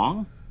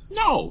wrong?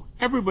 No,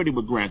 everybody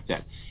would grant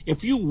that.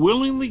 If you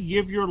willingly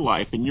give your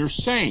life and you're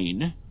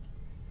sane,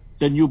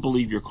 then you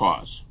believe your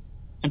cause.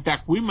 In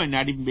fact, we might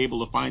not even be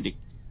able to find a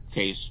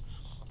case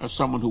of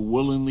someone who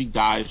willingly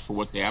dies for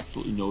what they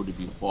absolutely know to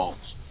be false,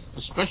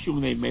 especially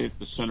when they made it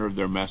the center of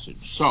their message.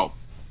 So,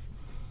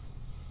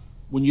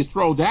 when you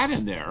throw that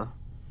in there,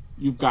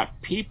 you've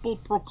got people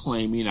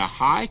proclaiming a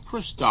high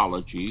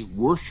Christology,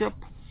 worship,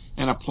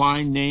 and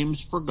applying names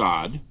for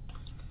God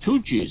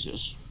to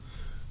Jesus,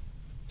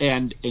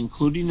 and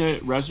including the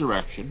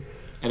resurrection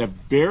at a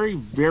very,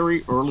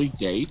 very early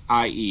date,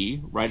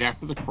 i.e., right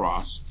after the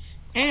cross.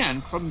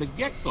 And from the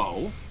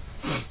get-go,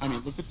 I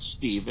mean, look at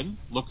Stephen,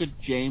 look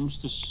at James,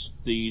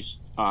 the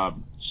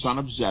son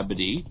of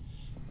Zebedee.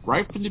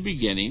 Right from the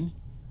beginning,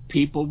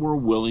 people were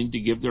willing to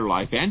give their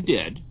life, and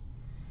did.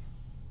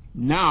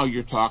 Now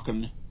you're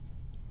talking,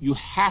 you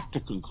have to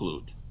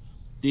conclude,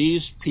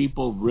 these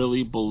people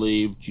really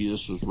believe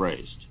Jesus was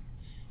raised.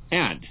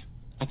 And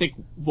I think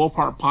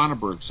Wolfhart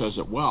Pannenberg says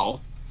it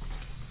well.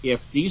 If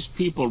these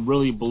people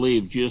really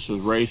believe Jesus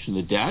was raised from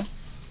the dead,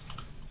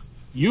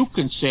 you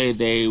can't say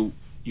they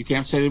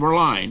were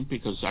lying,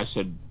 because I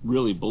said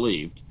really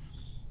believed.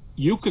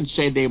 You can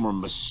say they were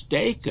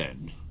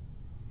mistaken,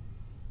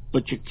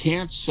 but you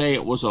can't say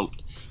it was a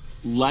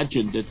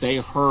legend that they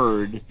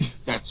heard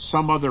that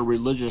some other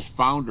religious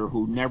founder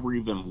who never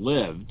even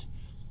lived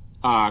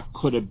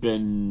could have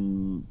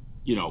been,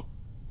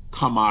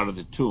 come out of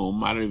the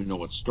tomb. I don't even know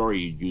what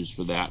story you'd use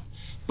for that.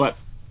 But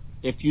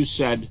if you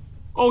said,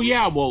 oh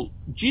yeah, well,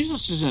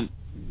 Jesus isn't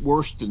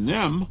worse than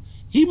them,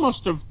 he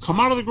must have come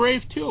out of the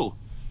grave too.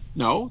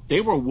 No,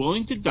 they were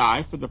willing to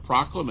die for the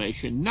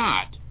proclamation,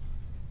 not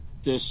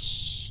this,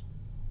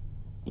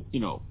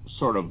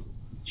 sort of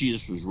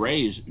Jesus was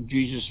raised,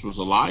 Jesus was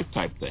alive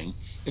type thing.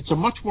 It's a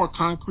much more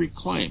concrete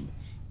claim.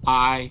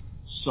 I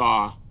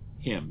saw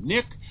him.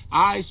 Nick,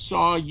 I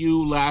saw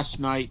you last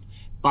night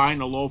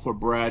buying a loaf of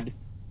bread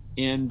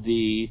in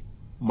the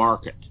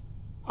market.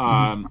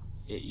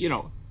 You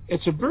know,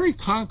 it's a very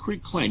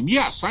concrete claim.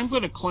 Yes, I'm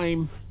going to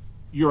claim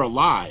you're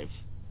alive,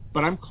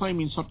 but I'm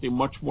claiming something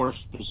much more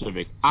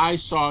specific. I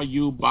saw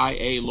you buy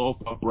a loaf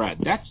of bread.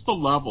 That's the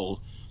level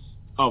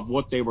of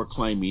what they were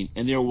claiming,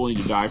 and they were willing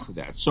to die for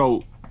that.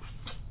 So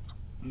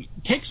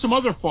take some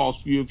other false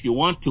view if you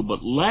want to,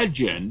 but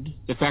legend,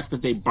 the fact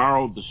that they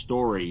borrowed the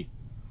story,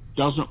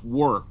 doesn't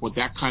work with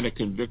that kind of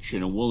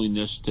conviction and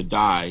willingness to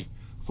die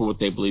for what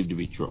they believe to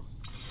be true.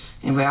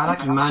 Anyway, I'd like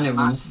to remind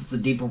everyone, this is the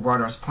Deeper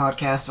Waters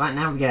podcast. Right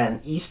now we got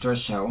an Easter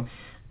show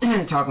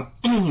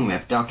talking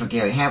with Dr.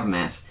 Gary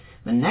Habermas.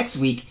 But next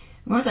week,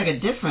 we're going to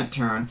take a different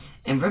turn,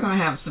 and we're going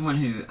to have someone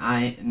who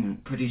I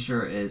am pretty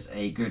sure is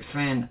a good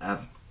friend of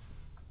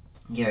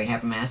Gary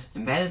Habermas,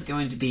 and that is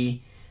going to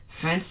be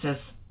Francis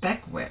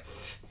Beckwith.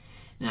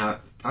 Now,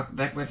 Dr.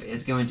 Beckwith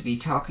is going to be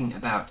talking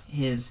about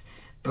his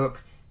book,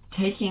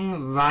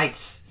 Taking Rights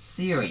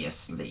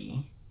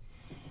Seriously.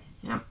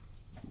 Now,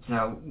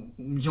 so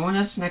join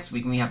us next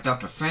week when we have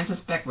Dr. Francis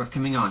Beckwith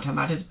coming on, talking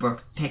about his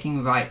book,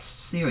 Taking Rights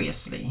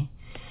Seriously.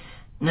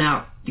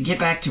 Now, to get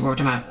back to what we're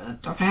talking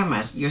about, Dr.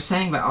 Habermas, you're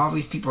saying that all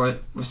these people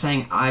were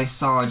saying, I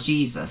saw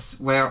Jesus.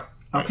 Well,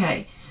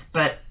 okay,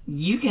 but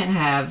you can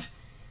have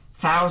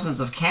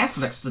thousands of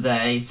Catholics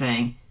today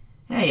saying,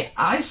 hey,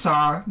 I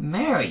saw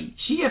Mary.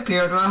 She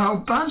appeared to a whole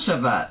bunch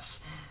of us.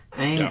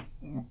 I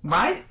mean,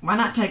 why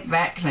not take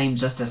that claim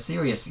just as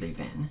seriously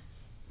then?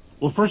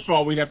 Well, first of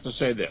all, we'd have to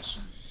say this.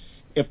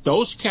 If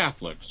those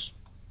Catholics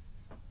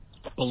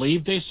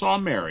believed they saw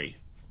Mary,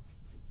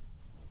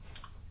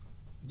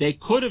 they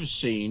could have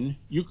seen,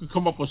 you could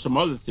come up with some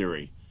other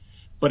theory,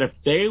 but if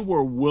they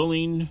were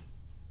willing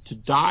to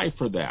die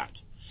for that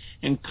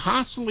and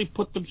constantly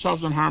put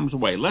themselves in harm's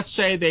way, let's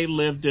say they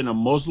lived in a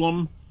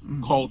Muslim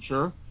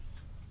culture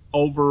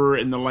over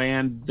in the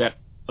land that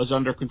was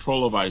under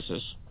control of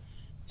ISIS,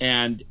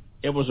 and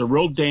it was a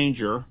real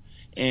danger,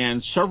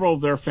 and several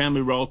of their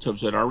family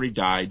relatives had already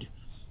died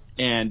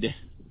and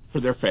for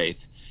their faith,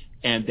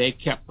 and they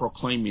kept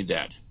proclaiming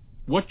that.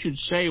 What you'd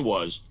say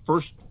was,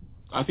 first,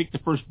 I think the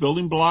first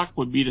building block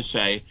would be to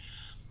say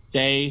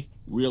they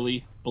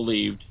really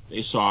believed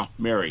they saw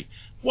Mary.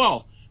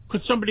 Well,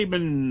 could somebody have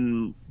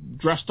been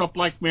dressed up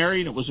like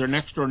Mary and it was their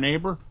next door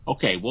neighbor?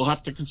 Okay, we'll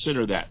have to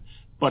consider that.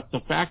 But the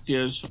fact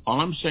is,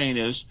 all I'm saying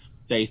is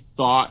they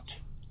thought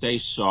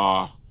they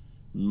saw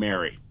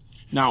Mary.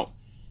 Now,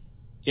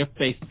 if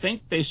they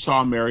think they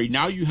saw Mary,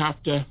 now you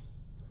have to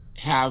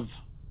have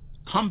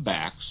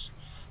comebacks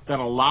that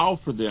allow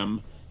for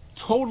them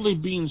totally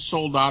being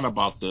sold out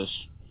about this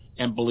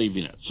and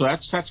believing it. So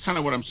that's kind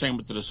of what I'm saying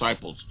with the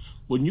disciples.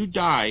 When you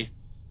die,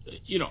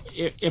 you know,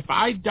 if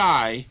I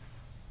die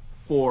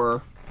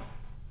for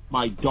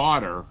my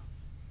daughter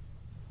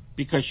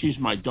because she's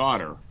my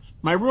daughter,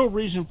 my real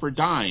reason for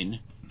dying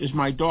is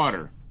my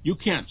daughter. You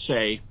can't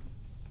say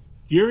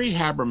Gary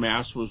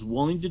Habermas was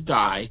willing to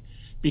die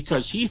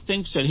because he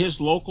thinks that his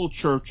local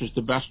church is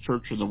the best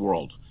church in the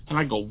world. And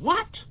I go,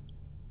 what?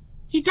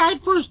 He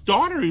died for his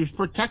daughter. He was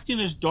protecting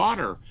his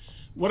daughter.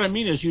 What I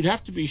mean is you'd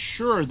have to be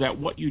sure that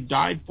what you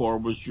died for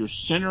was your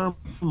sinner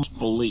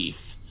belief.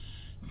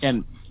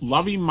 And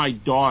loving my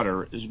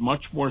daughter is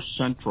much more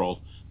central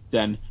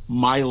than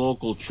my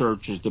local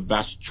church is the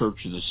best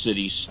church of the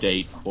city,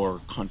 state, or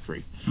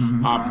country.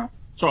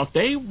 So if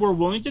they were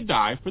willing to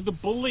die for the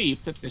belief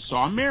that they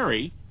saw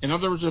Mary, in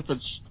other words, if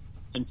it's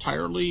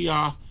entirely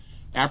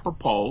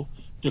apropos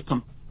to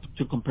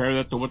compare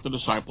that to what the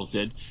disciples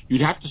did,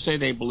 you'd have to say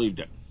they believed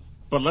it.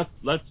 But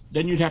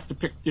then you'd have to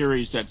pick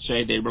theories that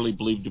say they really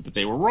believed it, but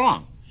they were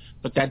wrong.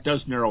 But that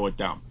does narrow it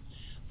down.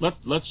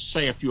 Let's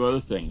say a few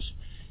other things.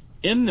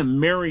 In the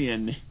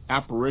Marian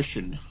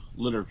apparition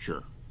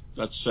literature,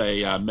 let's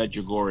say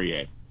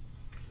Medjugorje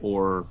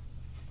or,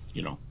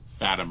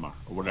 Fatima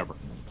or whatever,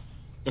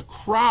 the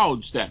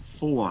crowds that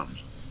formed,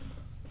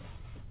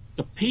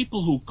 the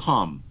people who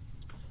come,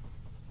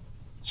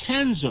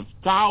 tens of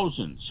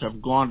thousands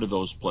have gone to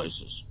those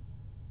places,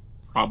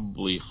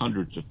 probably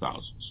hundreds of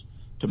thousands,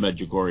 to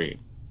Medjugorje.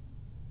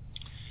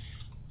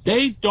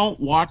 They don't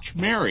watch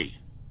Mary.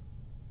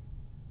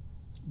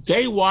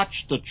 They watch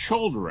the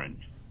children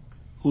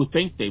who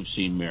think they've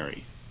seen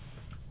Mary.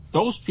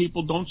 Those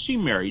people don't see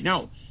Mary.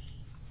 Now,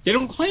 they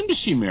don't claim to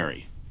see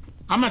Mary.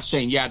 I'm not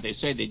saying, they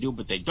say they do,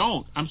 but they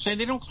don't. I'm saying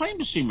they don't claim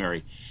to see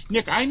Mary.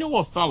 Nick, I know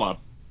a fella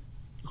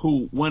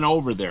who went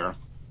over there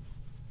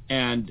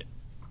and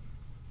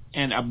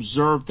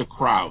observed the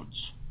crowds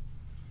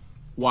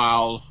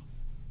while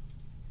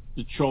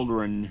the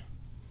children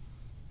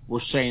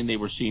were saying they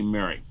were seeing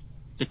Mary.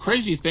 The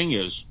crazy thing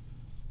is,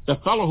 the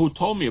fellow who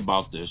told me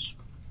about this,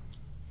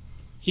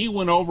 he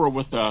went over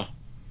with a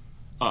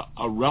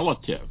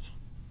relative,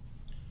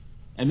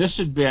 and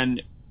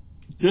the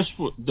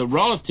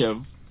relative,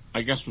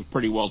 I guess, was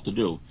pretty well to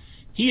do.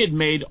 He had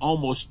made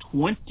almost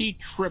 20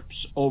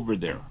 trips over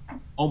there,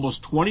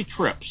 almost 20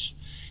 trips,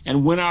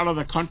 and went out on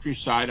the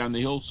countryside, on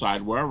the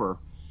hillside, wherever,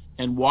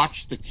 and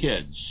watched the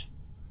kids.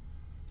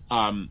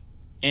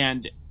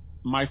 And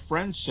my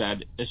friend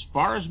said, as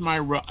far as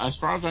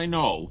I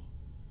know,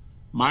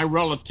 my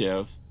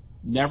relative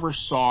never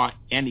saw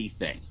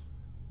anything.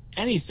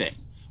 Anything.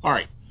 All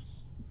right.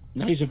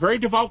 Now, he's a very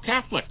devout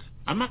Catholic.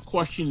 I'm not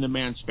questioning the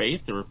man's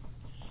faith,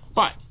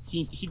 but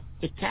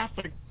the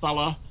Catholic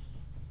fella,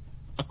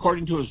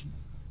 according to his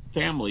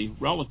family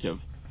relative,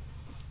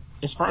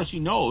 as far as he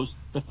knows,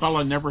 the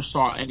fella never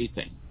saw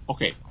anything.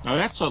 Okay, now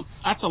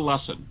that's a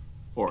lesson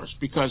for us,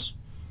 because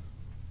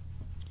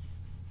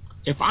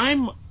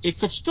it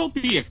could still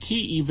be a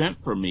key event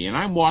for me, and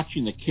I'm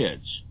watching the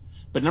kids.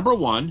 But number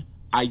one,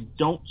 I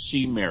don't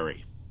see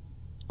Mary.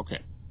 Okay.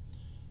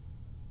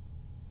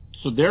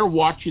 So they're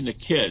watching the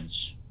kids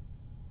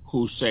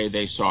who say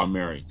they saw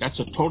Mary. That's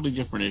a totally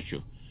different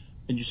issue.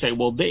 And you say,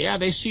 well,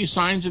 they see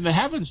signs in the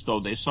heavens, though.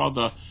 They saw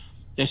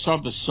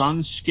the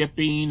sun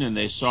skipping, and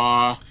they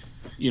saw,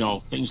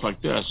 things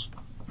like this.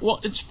 Well,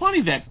 it's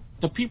funny that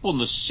the people in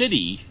the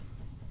city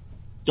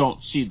don't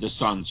see the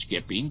sun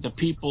skipping. The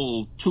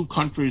people 2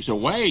 countries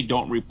away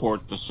don't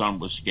report the sun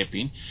was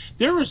skipping.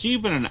 There is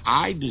even an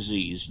eye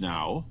disease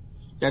now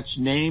that's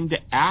named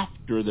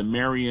after the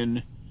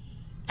Marian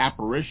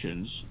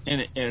apparitions,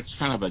 and it's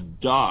kind of a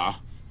duh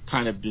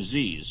kind of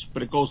disease,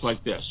 but it goes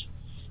like this.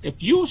 If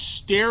you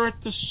stare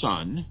at the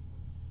sun,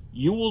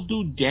 you will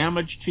do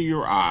damage to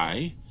your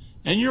eye,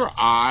 and your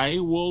eye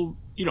will,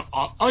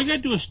 all you got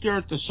to do is stare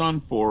at the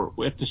sun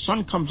if the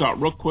sun comes out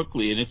real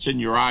quickly and it's in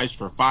your eyes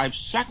for 5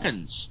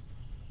 seconds,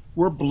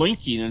 we're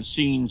blinking and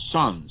seeing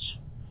suns.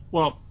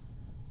 Well,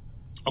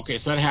 okay,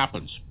 so that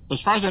happens. As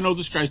far as I know,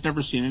 this guy's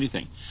never seen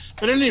anything.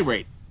 But at any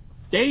rate,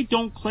 they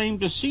don't claim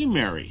to see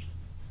Mary.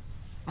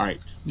 All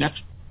right,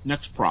 next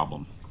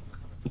problem.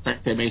 In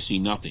fact, they may see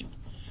nothing.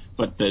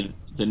 But the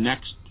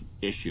next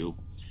issue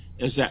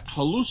is that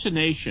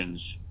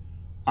hallucinations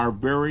are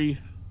very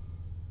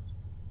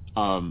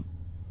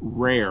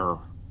rare,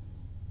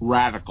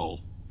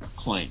 radical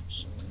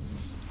claims.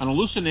 An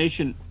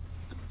hallucination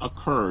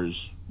occurs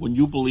when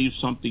you believe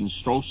something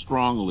so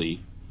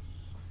strongly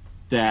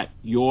that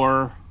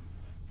your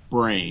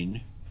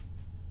brain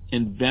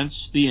invents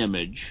the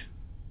image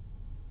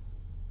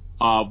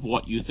of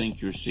what you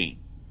think you're seeing.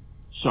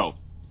 So,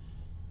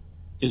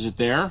 is it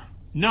there?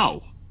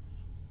 No.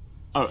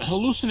 A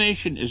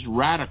hallucination is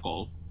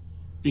radical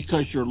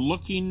because you're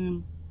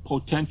looking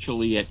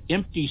potentially at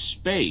empty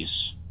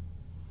space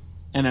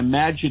and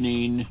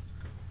imagining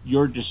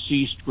your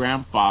deceased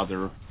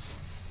grandfather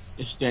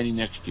is standing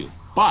next to you.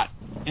 But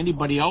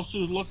anybody else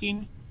who's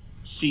looking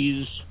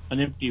sees an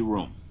empty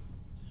room.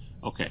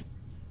 Okay.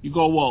 You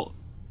go, well,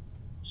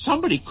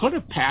 somebody could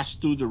have passed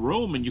through the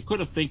room and you could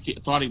have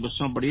thought he was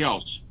somebody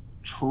else.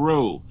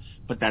 True.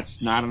 But that's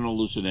not an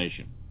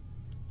hallucination.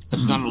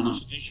 That's not an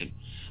hallucination.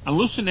 An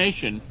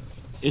hallucination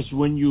is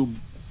when you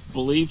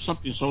believe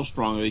something so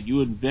strongly that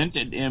you invent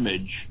an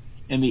image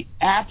in the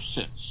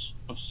absence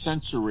of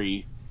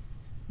sensory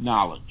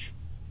knowledge.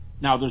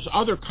 Now, there's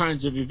other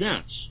kinds of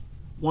events.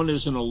 One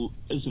is an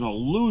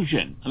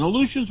illusion. An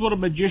illusion is what a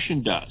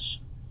magician does.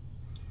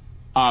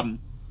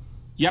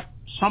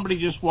 Somebody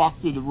just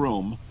walked through the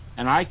room,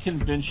 and I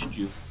convinced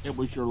you it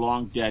was your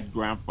long-dead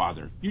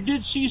grandfather. You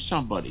did see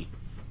somebody.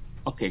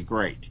 Okay,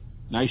 great.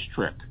 Nice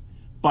trick.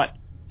 But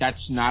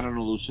that's not an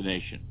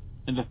hallucination.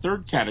 And the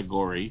third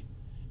category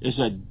is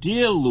a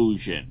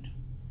delusion.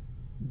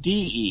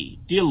 D-E,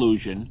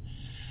 delusion.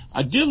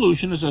 A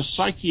delusion is a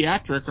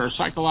psychiatric or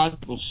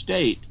psychological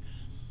state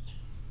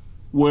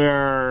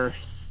where,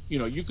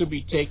 you could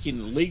be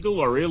taking legal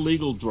or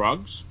illegal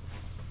drugs,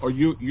 or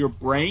your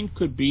brain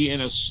could be in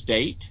a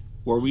state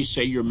where we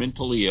say you're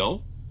mentally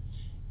ill,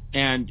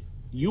 and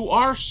you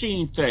are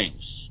seeing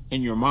things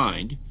in your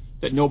mind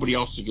that nobody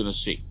else is going to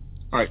see.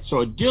 All right, so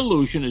a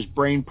delusion is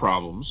brain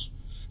problems.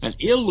 An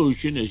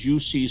illusion is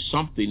you see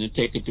something and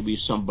take it to be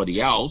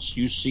somebody else.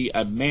 You see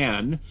a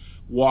man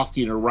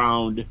walking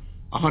around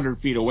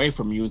 100 feet away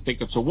from you and think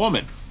it's a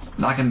woman.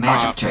 Like a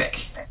magic trick.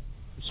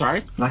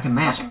 Sorry? Like a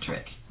magic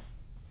trick.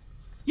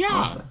 Yeah.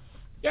 Also.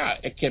 Yeah,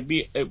 it can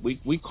be.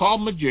 We call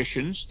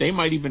magicians. They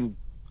might even,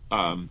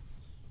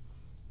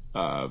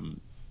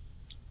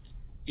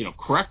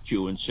 correct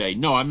you and say,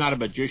 no, I'm not a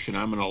magician.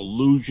 I'm an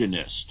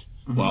illusionist.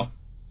 Mm-hmm. Well,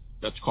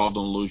 that's called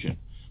an illusion.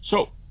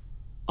 So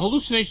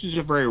hallucinations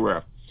are very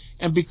rare.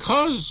 And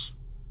because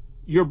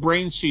your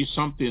brain sees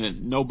something that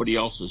nobody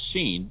else has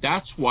seen,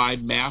 that's why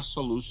mass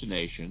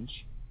hallucinations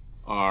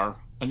are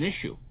an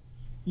issue.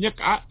 Nick,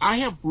 I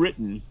have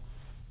written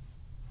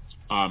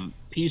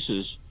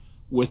pieces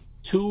with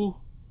two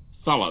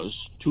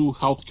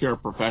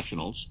healthcare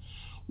professionals.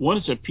 One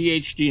is a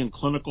PhD in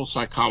clinical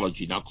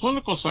psychology. Now,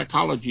 clinical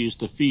psychology is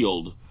the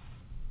field.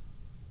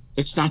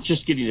 It's not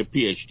just getting a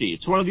PhD.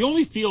 It's one of the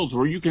only fields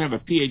where you can have a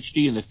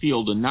PhD in the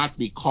field and not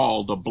be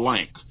called a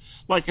blank.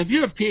 Like, if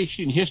you have a PhD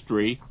in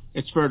history,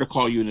 it's fair to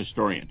call you an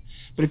historian.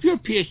 But if you have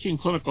a PhD in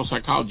clinical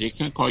psychology, I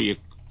can't call you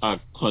a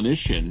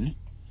clinician.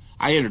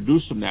 I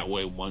introduced him that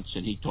way once,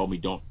 and he told me,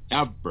 don't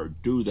ever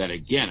do that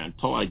again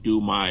until I do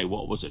my,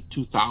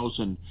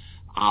 2,000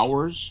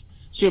 hours.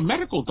 See, a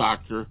medical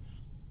doctor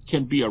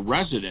can be a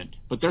resident,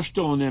 but they're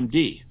still an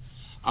MD.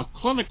 A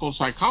clinical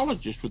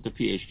psychologist with a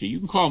PhD, you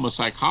can call them a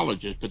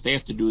psychologist, but they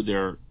have to do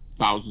their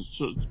a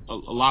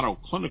lot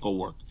of clinical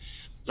work.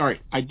 All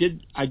right, I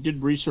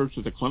did research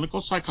with a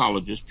clinical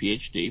psychologist,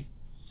 PhD,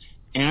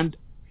 and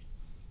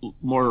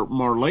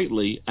more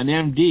lately, an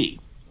MD.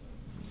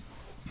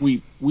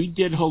 We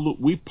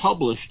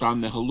published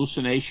on the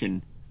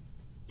hallucination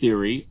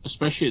theory,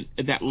 especially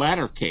in that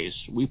latter case.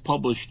 We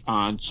published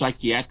on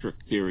psychiatric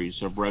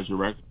theories of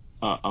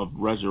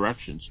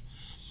resurrections.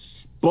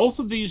 Both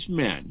of these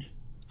men,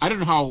 I don't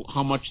know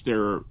how much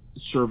their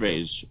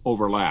surveys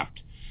overlapped,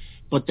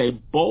 but they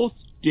both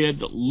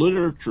did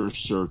literature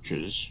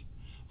searches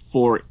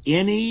for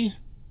any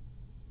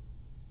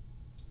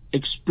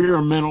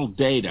experimental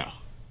data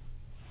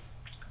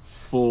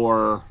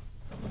for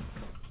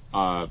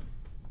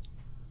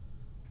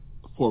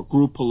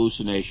group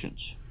hallucinations.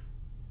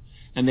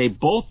 And they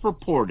both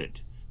reported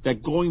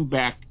that going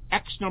back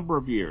X number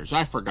of years,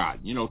 I forgot,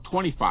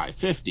 25,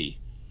 50,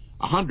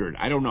 100,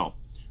 I don't know,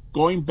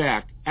 going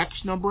back X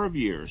number of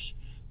years,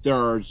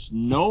 there's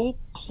no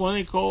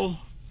clinical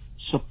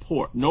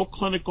support, no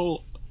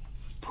clinical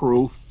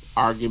proof,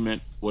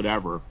 argument,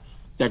 whatever,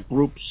 that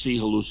groups see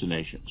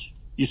hallucinations.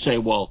 You say,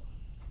 well,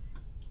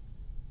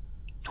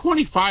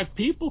 25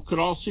 people could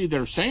all see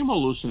their same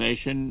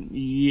hallucination.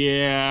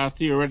 Yeah,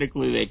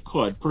 theoretically they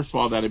could. First of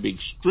all, that would be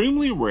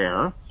extremely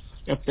rare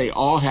if they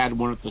all had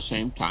one at the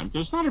same time,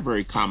 because it's not a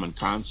very common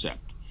concept.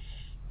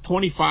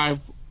 25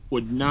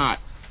 would not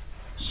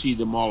see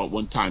them all at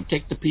one time.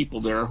 Take the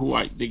people there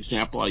the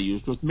example I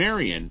used with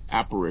Marian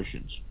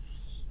apparitions.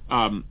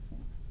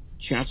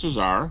 Chances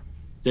are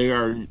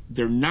they're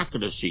not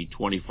going to see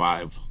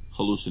 25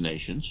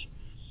 hallucinations.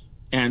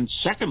 And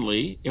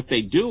secondly, if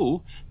they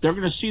do, they're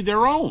going to see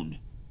their own.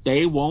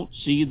 They won't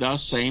see the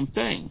same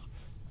thing.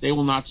 They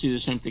will not see the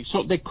same thing.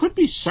 So they could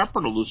be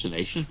separate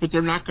hallucinations, but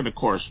they're not going to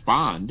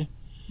correspond.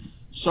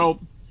 So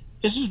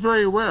this is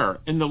very rare.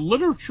 And the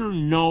literature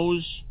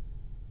knows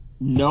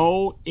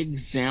no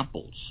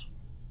examples,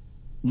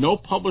 no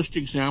published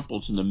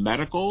examples in the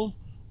medical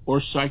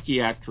or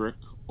psychiatric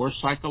or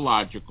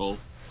psychological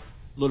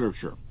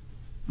literature.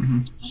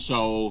 Mm-hmm.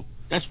 So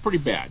that's pretty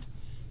bad.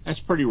 That's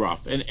pretty rough.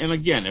 And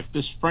again, if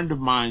this friend of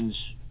mine's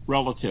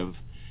relative,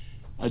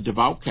 a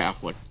devout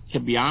Catholic,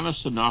 can be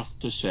honest enough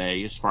to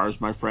say, as far as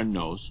my friend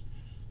knows,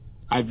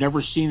 I've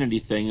never seen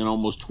anything in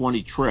almost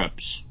 20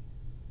 trips,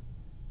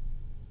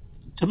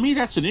 to me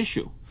that's an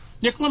issue.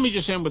 Nick, let me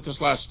just end with this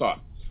last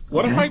thought.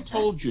 What if I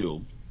told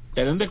you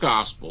that in the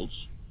Gospels,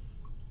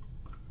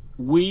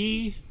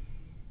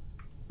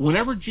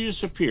 whenever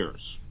Jesus appears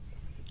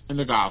in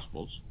the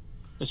Gospels,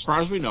 as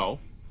far as we know,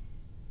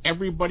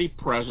 everybody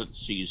present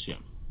sees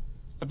him.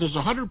 If there's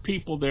 100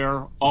 people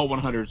there, all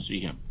 100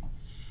 see him.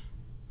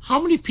 How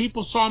many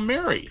people saw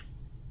Mary?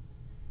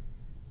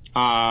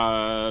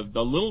 The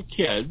little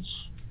kids.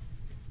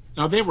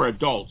 Now, they were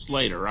adults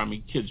later. I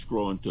mean, kids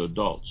grow into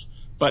adults.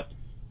 But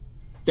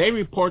they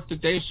report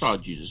that they saw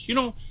Jesus.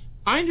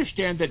 I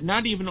understand that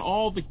not even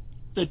all the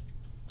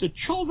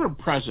children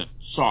present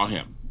saw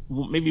him.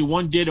 Maybe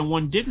one did and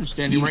one didn't,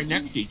 standing right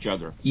next to each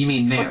other. You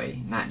mean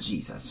Mary, not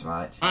Jesus,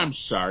 right? I'm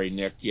sorry,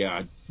 Nick.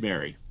 Yeah,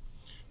 Mary.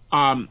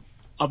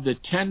 Of the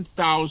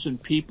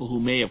 10,000 people who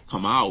may have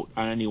come out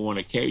on any one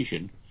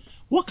occasion,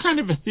 what kind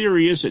of a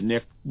theory is it,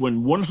 Nick,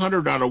 when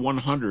 100 out of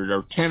 100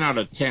 or 10 out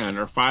of 10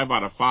 or 5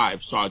 out of 5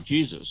 saw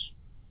Jesus,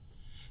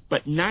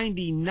 but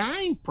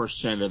 99%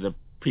 of the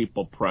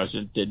people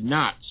present did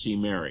not see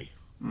Mary?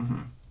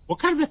 Mm-hmm. What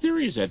kind of a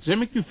theory is that? Does that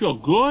make you feel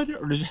good,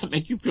 or does that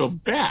make you feel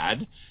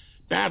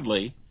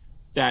badly,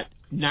 that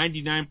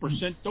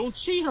 99% don't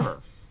see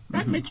her?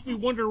 That makes me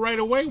wonder right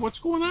away what's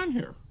going on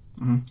here.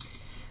 Mm-hmm.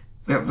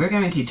 We're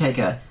going to take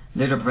a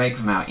little break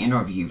from our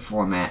interview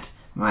format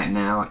right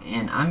now,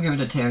 and I'm going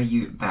to tell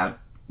you about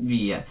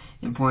the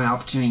important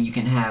opportunity you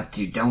can have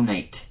to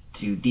donate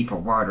to Deeper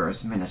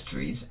Waters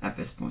Ministries at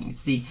this point. You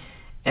see,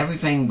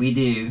 everything we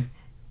do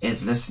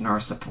is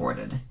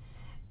listener-supported,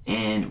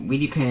 and we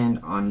depend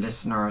on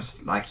listeners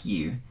like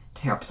you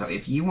to help. So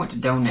if you want to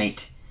donate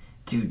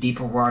to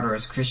Deeper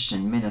Waters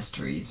Christian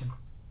Ministries,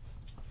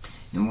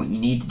 and what you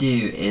need to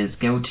do is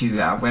go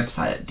to our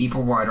website at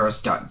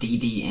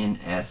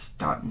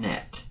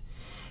deeperwaters.ddns.net,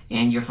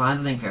 and you'll find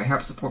a link there,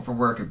 Help Support for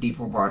Work of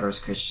Deeper Waters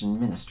Christian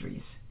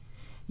Ministries.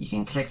 You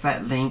can click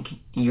that link,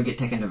 and you'll get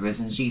taken to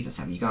Risen Jesus.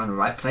 Have you gone to the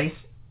right place?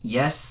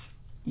 Yes,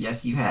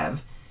 you have.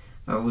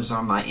 Those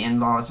are my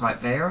in-laws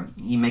right there.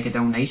 You make a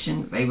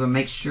donation, they will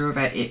make sure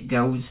that it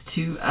goes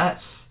to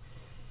us.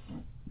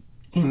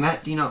 And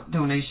that,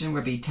 donation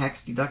will be tax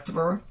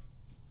deductible.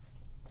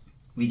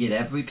 We get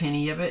every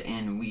penny of it,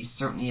 and we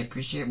certainly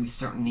appreciate it. We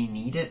certainly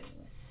need it.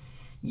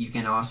 You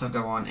can also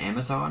go on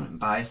Amazon and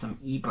buy some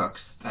ebooks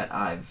that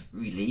I've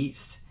released,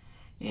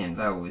 and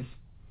those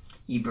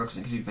ebooks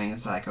include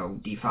things like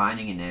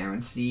Defining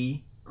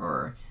Inerrancy,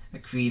 or A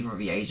Creed for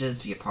the Ages,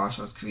 the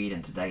Apostles' Creed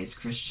in Today's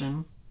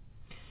Christian.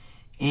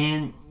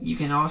 And you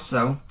can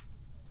also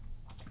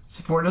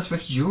support us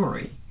with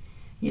jewelry.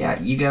 Yeah,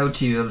 you go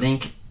to a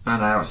link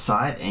on our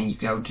site, and you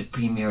go to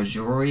Premier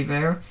Jewelry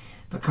there.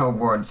 The code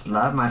word's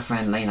love. My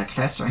friend Lena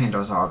Klesser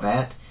handles all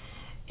that.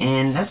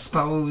 And let's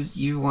suppose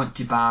you want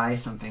to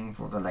buy something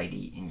for the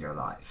lady in your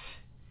life.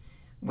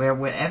 Well,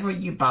 whatever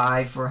you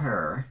buy for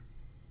her,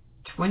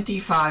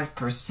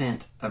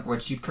 25% of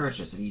what you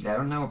purchase, if you let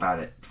her know about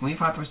it,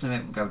 25% of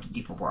it will go to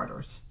Deeper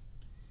Waters.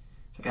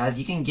 So guys,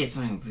 you can get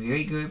something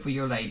very good for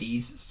your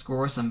ladies,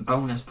 score some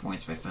bonus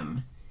points with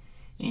them,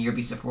 and you'll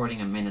be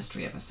supporting a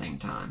ministry at the same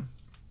time.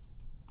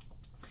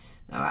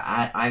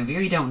 I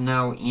really don't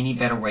know any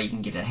better way you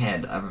can get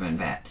ahead other than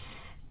that.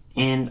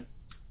 And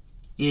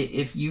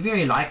if you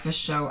really like this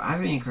show, I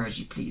really encourage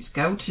you, please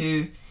go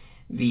to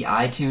the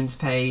iTunes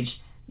page,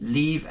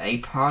 leave a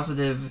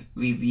positive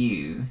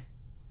review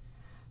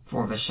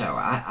for the show.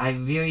 I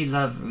really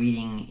love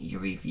reading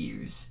your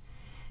reviews.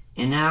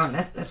 And now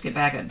let's get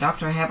back.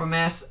 Dr.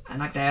 Habermas, I'd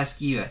like to ask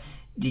you,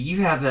 do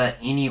you have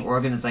any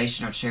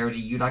organization or charity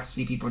you'd like to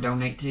see people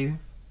donate to?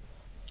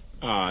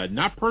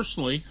 Not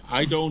personally.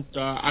 I don't.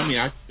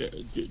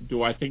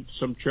 Do I think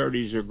some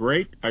charities are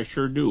great? I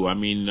sure do. I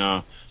mean,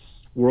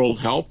 World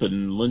Help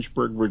in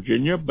Lynchburg,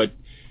 Virginia, but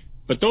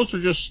those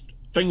are just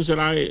things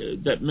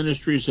that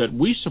ministries that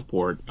we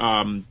support.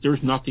 There's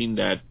nothing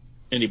that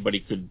anybody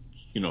could,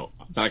 that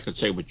I could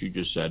say what you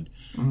just said,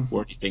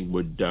 or anything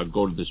would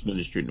go to this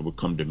ministry and it would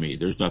come to me.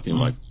 There's nothing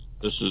like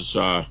this.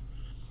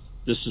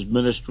 This is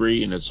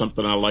ministry, and it's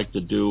something I like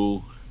to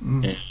do,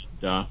 and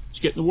it's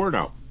getting the word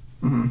out.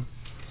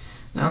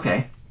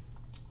 Okay.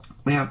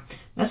 Well,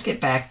 let's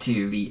get back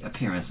to the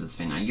appearances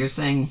thing. Now, you're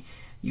saying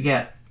you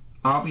got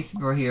all these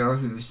people here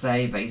who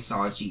say they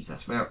saw Jesus.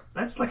 Well,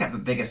 let's look at the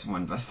biggest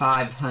one, the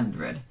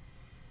 500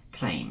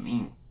 claim. I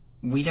mean,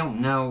 we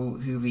don't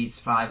know who these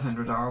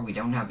 500 are. We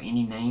don't have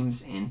any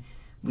names, and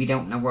we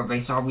don't know what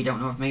they saw. We don't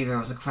know if maybe there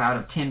was a crowd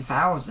of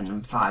 10,000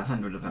 and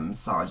 500 of them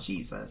saw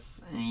Jesus.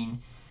 I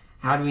mean,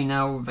 how do we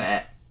know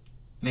that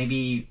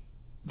maybe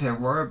there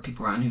were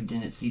people around who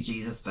didn't see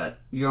Jesus, but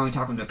you're only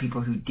talking to people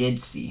who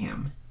did see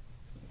him?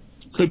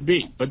 Could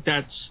be, but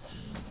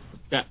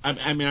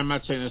I mean, I'm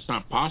not saying it's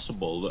not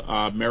possible.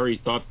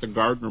 Mary thought the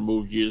gardener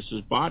moved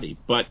Jesus' body,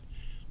 but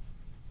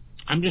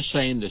I'm just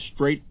saying the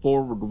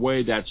straightforward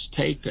way that's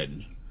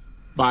taken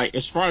by,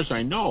 as far as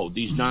I know,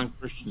 these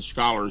non-Christian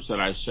scholars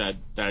that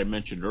I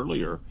mentioned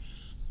earlier,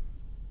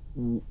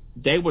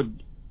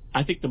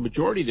 I think the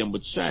majority of them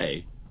would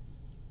say,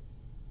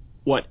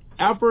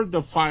 whatever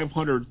the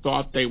 500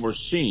 thought they were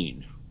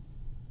seeing,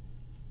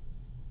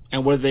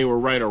 and whether they were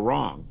right or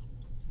wrong,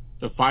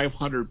 the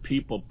 500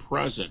 people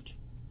present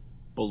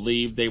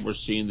believed they were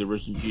seeing the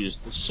risen Jesus.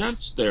 The sense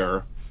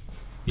there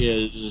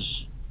is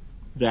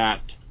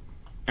that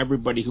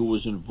everybody who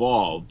was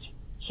involved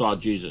saw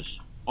Jesus.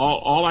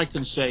 All I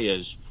can say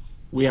is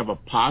we have a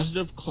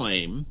positive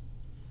claim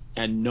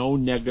and no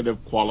negative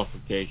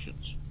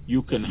qualifications.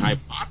 You can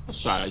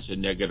hypothesize a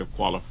negative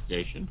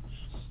qualification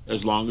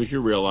as long as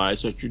you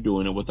realize that you're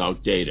doing it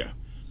without data.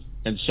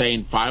 And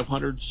saying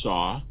 500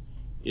 saw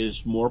is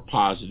more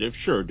positive.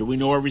 Sure. Do we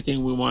know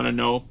everything we want to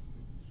know?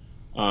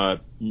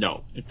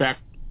 No. In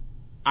fact,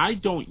 I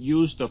don't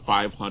use the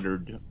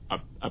 500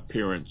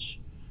 appearance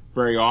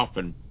very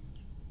often,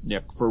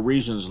 Nick, for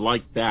reasons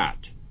like that.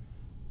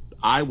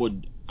 I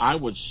would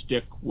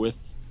stick with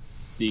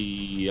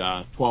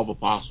the 12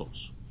 apostles,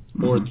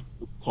 or the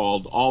group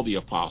called all the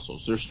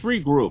apostles. There's three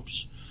group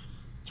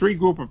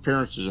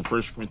appearances in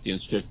 1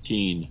 Corinthians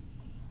 15,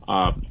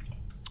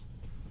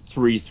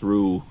 3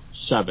 through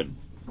 7.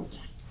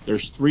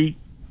 There's three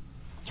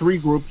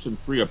groups and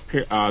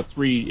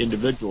three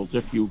individuals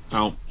if you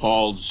count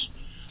Paul's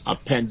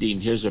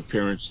appending his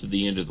appearance to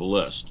the end of the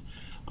list.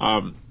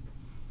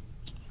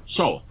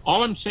 So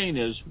all I'm saying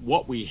is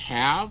what we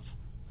have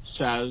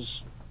says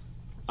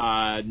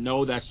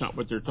no, that's not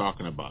what they're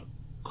talking about.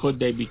 Could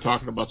they be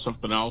talking about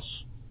something else?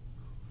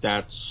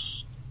 I'm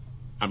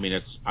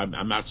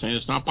not saying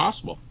it's not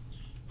possible.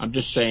 I'm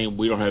just saying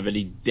we don't have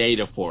any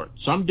data for it.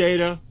 Some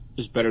data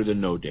is better than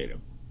no data.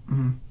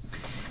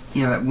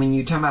 When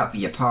you talk about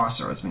the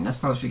apostles, I mean, I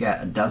suppose we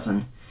got a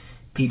dozen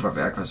people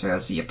there, because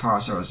there's the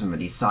apostles and the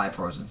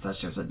disciples and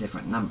such. There's a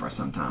different number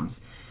sometimes.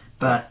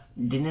 But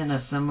didn't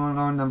a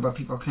similar number of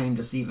people claim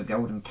to see the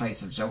golden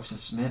plates of Joseph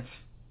Smith?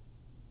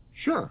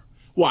 Sure.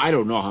 Well, I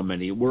don't know how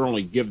many. We're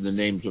only given the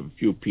names of a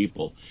few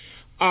people.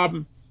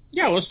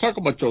 Let's talk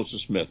about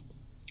Joseph Smith.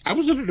 I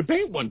was in a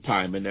debate one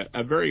time, and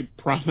a very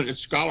prominent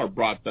scholar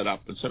brought that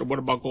up and said, what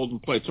about golden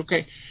plates?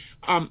 Okay,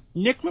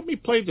 Nick, let me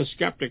play the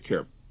skeptic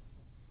here.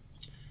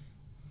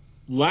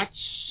 Let's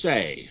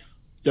say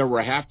there were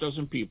a half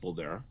dozen people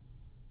there,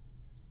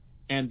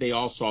 and they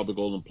all saw the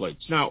golden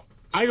plates. Now,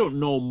 I don't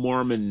know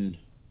Mormon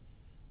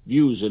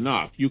views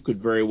enough. You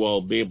could very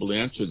well be able to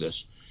answer this.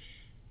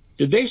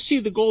 Did they see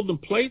the golden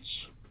plates,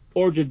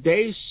 or did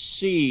they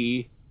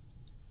see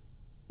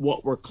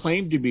what were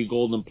claimed to be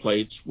golden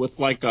plates with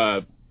like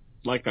a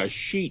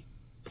sheet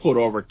put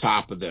over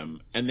top of them,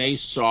 and they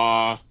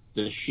saw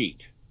the sheet?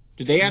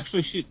 Did they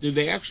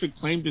actually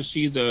claim to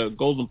see the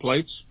golden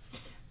plates?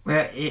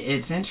 Well,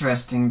 it's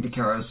interesting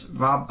because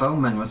Rob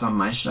Bowman was on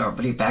my show, I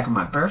believe, back on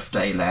my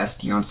birthday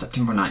last year on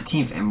September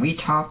 19th, and we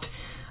talked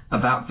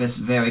about this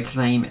very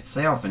claim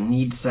itself, and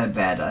he said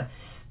that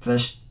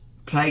the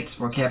plates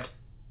were kept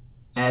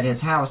at his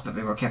house, but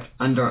they were kept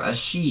under a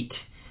sheet,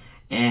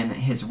 and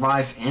his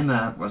wife,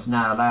 Emma, was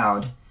not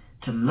allowed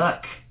to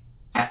look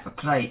at the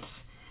plates,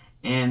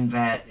 and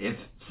that if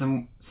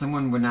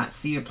someone would not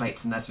see the plates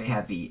unless they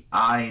had the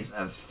eyes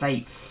of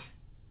faith,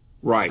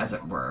 right, as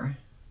it were.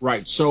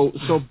 Right. So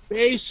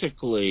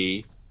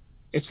basically,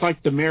 it's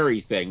like the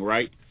Mary thing,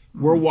 right?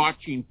 Mm-hmm. We're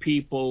watching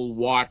people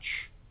watch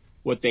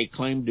what they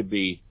claim to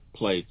be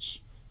plates.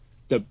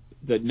 The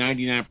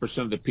 99%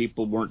 of the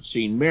people weren't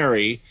seeing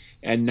Mary,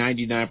 and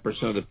 99%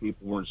 of the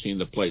people weren't seeing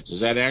the plates.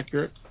 Is that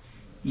accurate?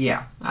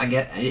 Yeah, I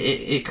get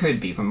it. Could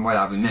be from what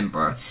I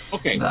remember.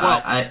 Okay. But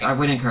well, I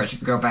would encourage you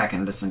to go back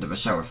and listen to the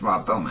show with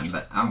Rob Bowman.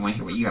 But I want to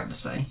hear what you have to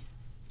say.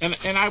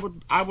 And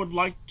I would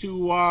like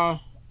to.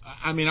 I'll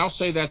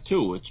say that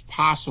too. It's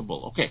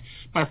possible. Okay.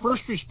 My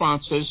first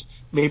response is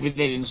maybe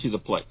they didn't see the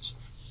plates.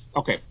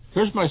 Okay.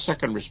 Here's my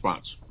second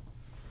response.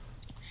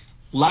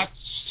 Let's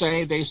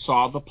say they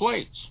saw the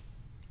plates.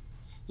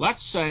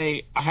 Let's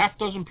say a half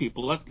dozen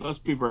people, let's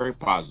be very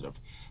positive.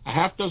 A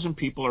half dozen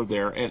people are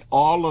there and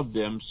all of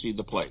them see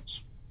the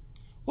plates.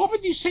 What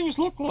would these things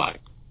look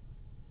like?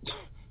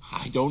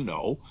 I don't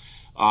know.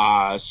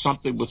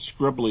 Something with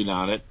scribbling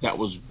on it that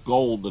was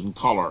gold in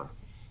color.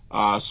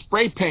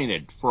 Spray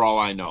painted, for all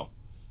I know.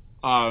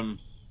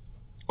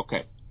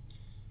 Okay.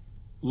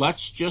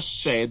 Let's just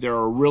say there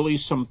are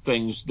really some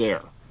things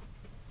there.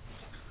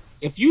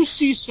 If you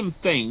see some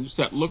things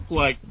that look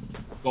like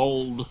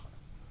gold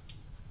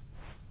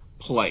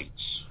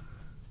plates,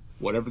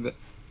 whatever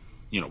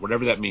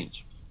that means,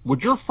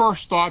 would your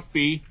first thought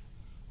be,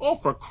 oh,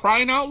 for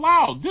crying out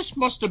loud, this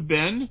must have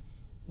been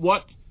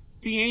what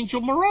the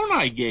angel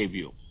Moroni gave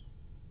you?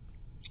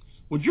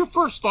 Would your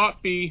first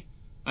thought be,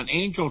 an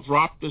angel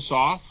dropped this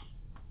off?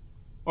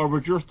 Or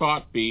would your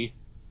thought be,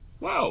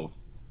 whoa,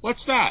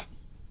 what's that?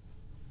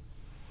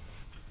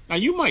 Now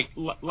you might,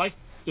 like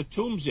the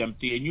tomb's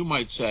empty, and you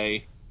might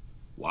say,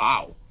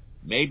 wow,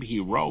 maybe he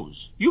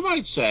rose. You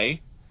might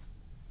say,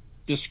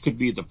 this could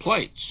be the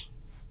plates,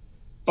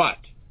 but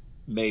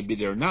maybe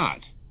they're not.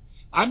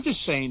 I'm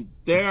just saying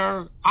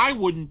I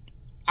wouldn't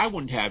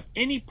have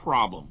any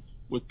problem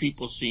with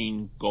people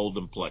seeing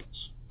golden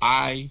plates.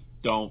 I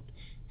don't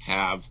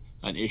have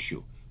an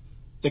issue.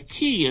 The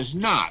key is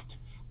not,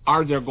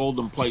 are there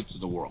golden plates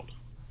in the world?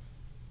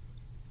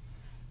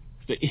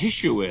 The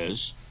issue is,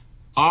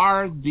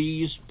 are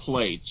these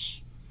plates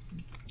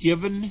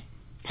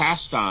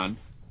passed on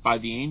by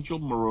the angel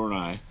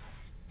Moroni,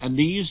 and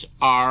these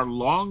are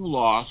long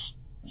lost,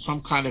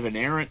 some kind of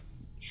inerrant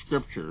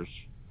scriptures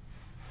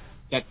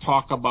that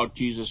talk about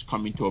Jesus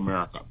coming to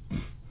America.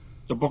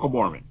 The Book of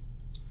Mormon.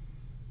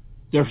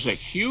 There's a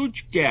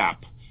huge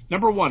gap.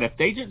 Number one, if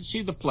they didn't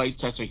see the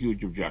plates, that's a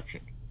huge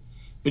objection.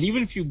 But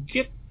even if you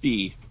get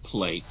the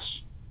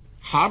plates,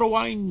 how do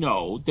I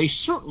know? They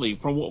certainly,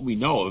 from what we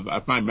know,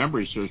 if my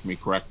memory serves me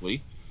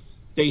correctly,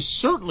 they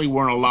certainly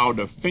weren't allowed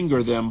to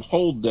finger them,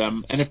 hold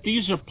them. And if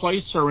these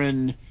plates are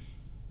in,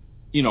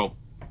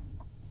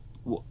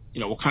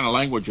 what kind of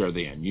language are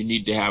they in? Do you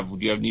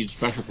need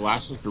special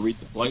glasses to read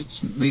the plates?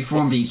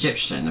 Reformed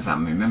Egyptian, if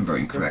I'm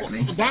remembering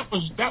correctly.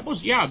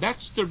 That's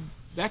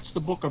the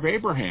Book of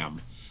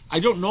Abraham. I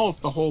don't know if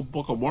the whole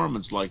Book of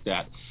Mormon's like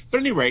that. But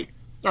at any rate,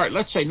 all right,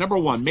 let's say, number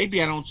one,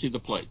 maybe I don't see the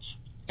plates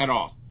at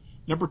all.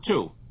 Number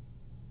two,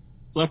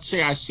 let's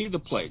say I see the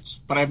plates,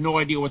 but I have no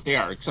idea what they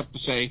are, except to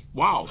say,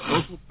 wow,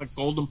 those look like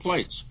golden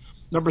plates.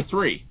 Number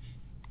three,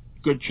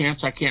 good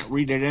chance I can't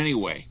read it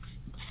anyway.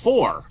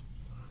 4,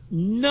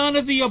 none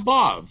of the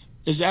above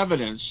is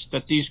evidence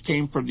that these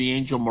came from the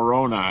angel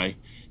Moroni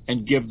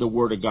and give the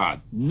word of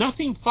God.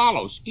 Nothing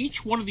follows. Each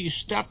one of these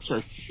steps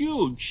are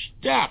huge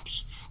steps.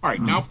 All right,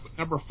 now put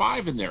number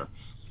 5 in there.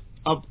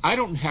 I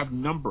don't have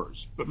numbers,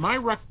 but my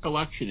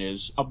recollection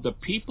is of the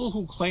people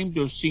who claim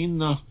to have seen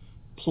the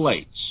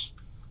plates,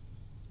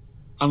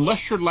 unless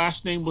your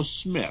last name was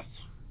Smith,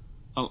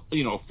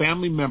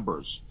 family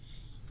members,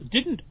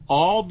 didn't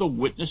all the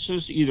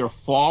witnesses either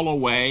fall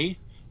away,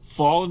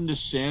 fall into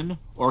sin,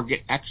 or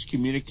get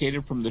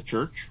excommunicated from the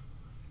church?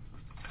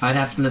 I'd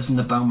have to listen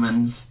to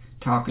Bowman's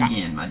talk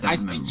again. I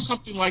think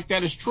something like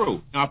that is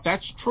true. Now, if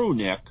that's true,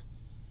 Nick,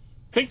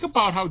 think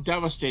about how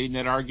devastating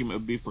that argument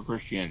would be for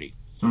Christianity.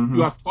 Mm-hmm.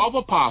 You have 12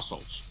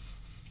 apostles,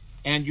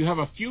 and you have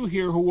a few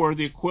here who are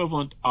the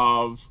equivalent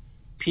of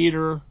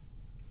Peter,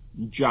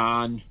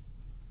 John,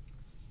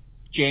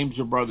 James,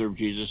 the brother of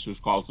Jesus, who's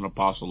called an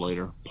apostle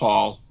later,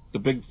 Paul, the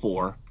big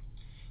 4.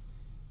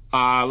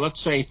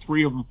 Let's say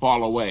 3 of them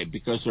fall away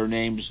because their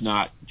name's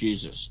not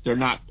Jesus. They're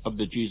not of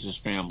the Jesus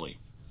family.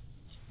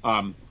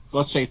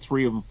 Let's say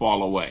 3 of them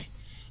fall away.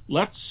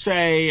 Let's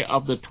say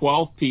of the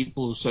 12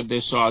 people who said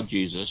they saw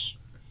Jesus,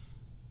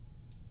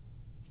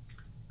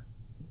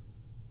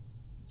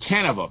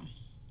 10 of them,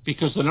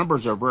 because the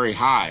numbers are very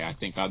high, I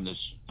think, on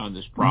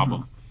this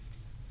problem.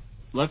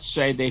 Mm-hmm. Let's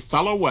say they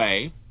fell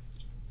away,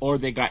 or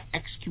they got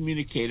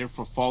excommunicated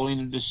for falling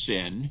into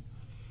sin,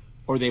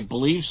 or they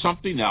believed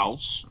something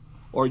else,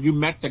 or you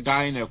met the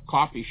guy in a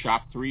coffee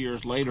shop 3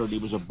 years later and he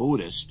was a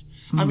Buddhist.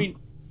 I mean,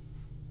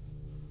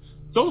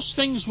 those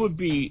things would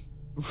be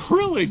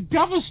really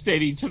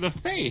devastating to the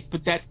faith,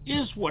 but that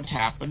is what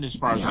happened as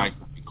far as I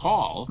can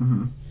recall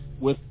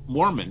with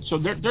Mormons. So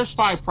there's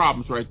 5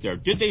 problems right there.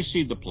 Did they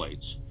see the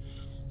plates?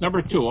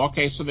 Number 2,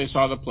 okay, so they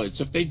saw the plates.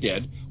 If they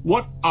did,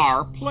 what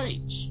are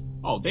plates?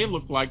 Oh, they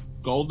look like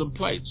golden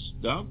plates.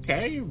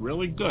 Okay,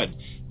 really good.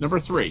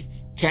 Number 3,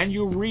 can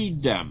you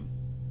read them?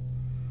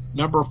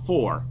 Number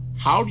 4,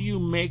 how do you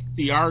make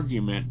the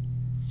argument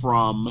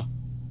from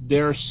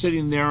they're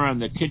sitting there on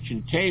the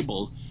kitchen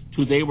table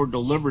to they were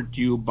delivered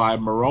to you by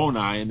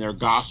Moroni and their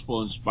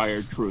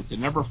gospel-inspired truth?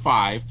 And number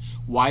 5,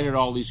 why did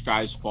all these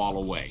guys fall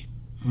away?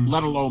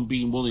 Let alone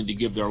being willing to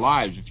give their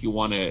lives, if you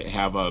want to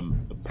have a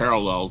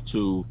parallel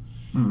to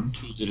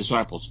the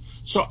disciples.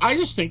 So I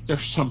just think there's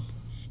some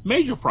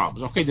major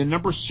problems. Okay, then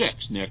number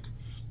 6, Nick,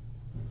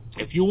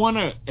 if you want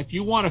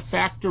to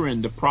factor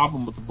in the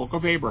problem with the Book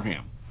of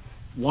Abraham,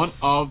 one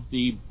of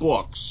the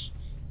books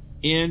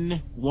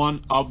in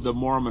one of the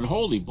Mormon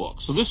holy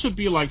books. So this would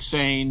be like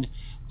saying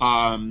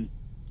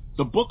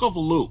the Book of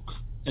Luke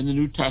in the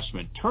New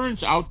Testament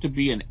turns out to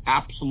be an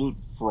absolute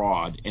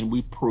fraud, and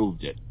we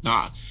proved it.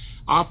 Now,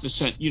 I'll have to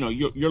send,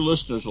 your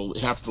listeners will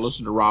have to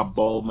listen to Rob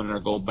Bowman or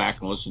go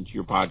back and listen to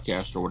your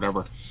podcast or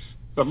whatever.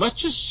 But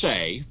let's just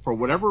say, for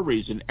whatever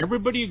reason,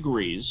 everybody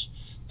agrees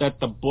that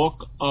the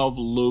Book of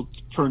Luke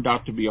turned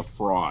out to be a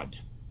fraud.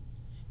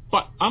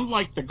 But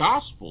unlike the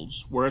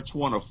Gospels, where it's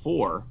one of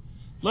 4,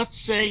 let's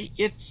say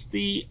it's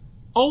the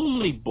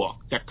only book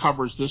that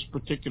covers this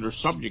particular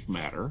subject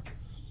matter,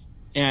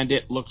 and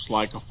it looks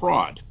like a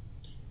fraud.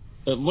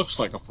 It looks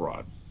like a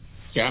fraud.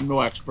 Okay, I'm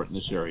no expert in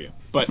this area,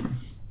 but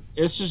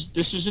this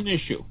is an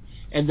issue.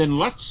 And then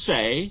let's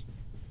say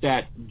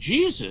that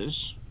Jesus,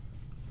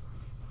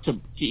 to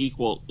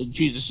equal,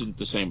 Jesus isn't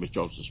the same as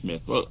Joseph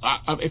Smith. Well,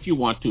 if you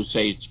want to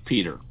say it's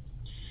Peter.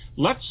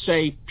 Let's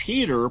say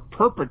Peter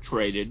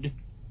perpetrated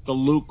the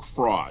Luke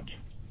fraud,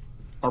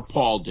 or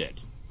Paul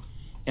did.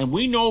 And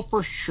we know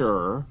for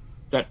sure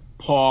that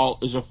Paul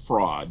is a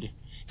fraud,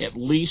 at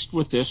least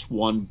with this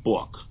one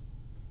book.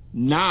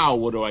 Now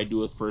what do I do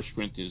with 1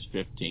 Corinthians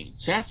 15?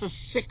 So that's a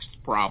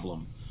 6th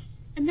problem.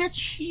 And that's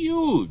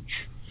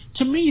huge.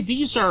 To me,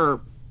 these are,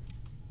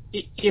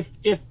 if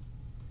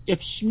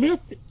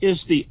Smith is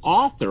the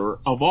author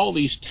of all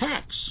these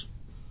texts,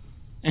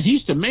 and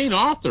he's the main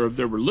author of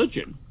their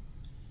religion,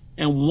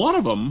 and one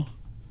of them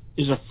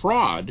is a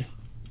fraud,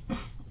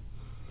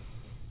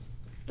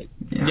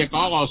 Nick,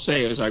 all I'll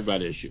say is I've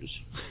got issues.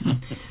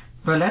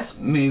 But let's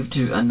move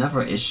to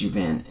another issue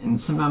then.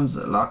 And sometimes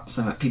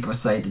some people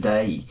say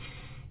today,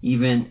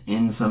 even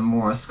in some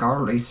more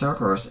scholarly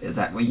circles, is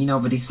that,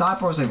 well, the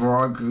disciples, they were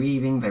all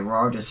grieving, they were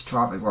all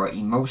distraught, they were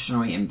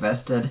emotionally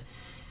invested.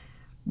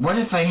 What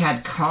if they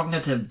had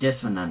cognitive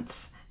dissonance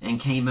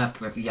and came up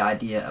with the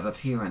idea of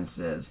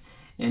appearances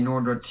in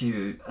order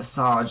to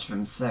assuage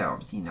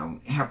themselves,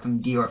 help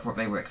them deal with what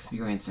they were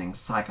experiencing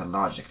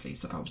psychologically,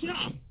 supposedly?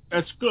 Yeah,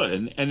 that's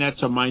good, and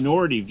that's a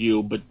minority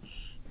view,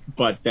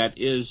 but that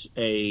is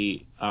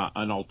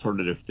an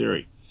alternative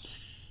theory.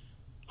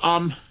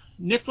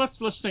 Nick,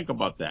 let's think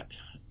about that,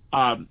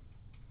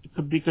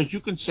 because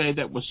you can say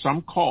that with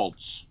some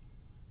cults,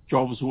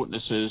 Jehovah's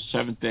Witnesses,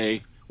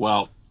 Seventh-day,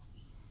 well,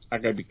 I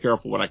got to be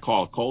careful what I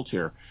call a cult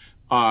here.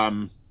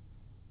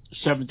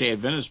 Seventh-day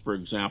Adventists, for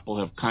example,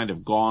 have kind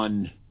of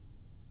gone.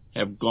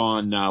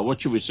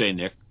 What should we say,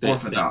 Nick?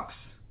 Orthodox.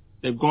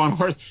 They've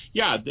gone.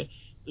 Yeah, the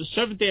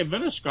Seventh-day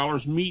Adventist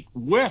scholars meet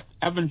with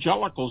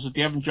evangelicals at the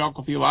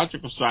Evangelical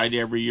Theological Society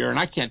every year, and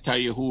I can't tell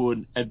you who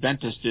an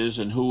Adventist is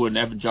and who an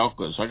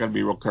evangelical is. So I got to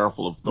be real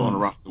careful of throwing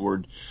around the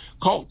word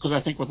cult, because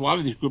I think with a lot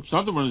of these groups,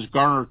 another one is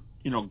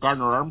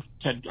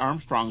Ted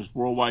Armstrong's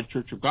Worldwide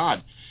Church of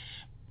God.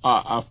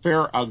 A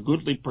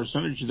goodly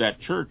percentage of that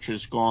church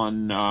has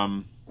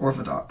gone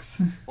Orthodox.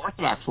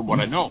 Orthodox, from what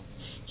I know.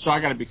 So I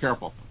got to be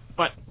careful.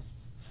 But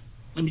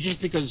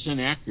just because it's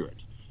inaccurate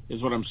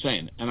is what I'm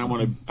saying, and I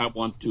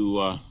want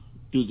to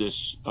do this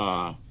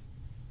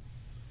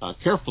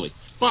carefully.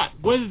 But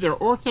whether they're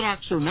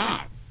Orthodox or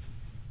not,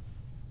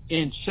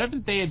 in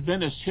Seventh-day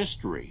Adventist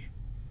history,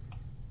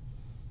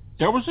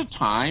 there was a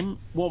time,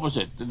 what was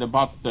it,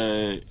 about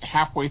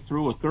halfway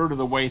through, a third of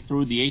the way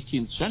through the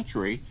 18th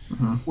century,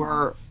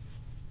 where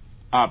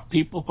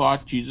people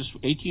thought Jesus,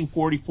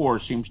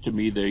 1844 seems to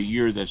me the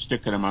year that's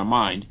sticking in my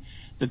mind,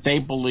 that they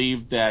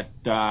believed that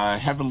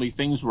heavenly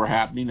things were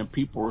happening and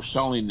people were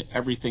selling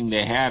everything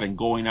they had and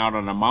going out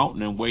on a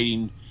mountain and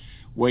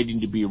waiting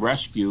to be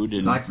rescued,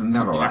 and like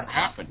that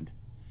happened.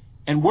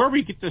 And where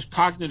we get this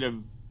cognitive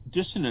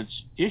dissonance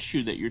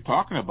issue that you're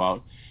talking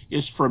about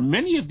is for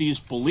many of these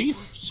belief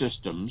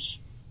systems,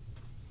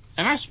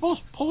 and I suppose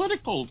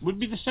political would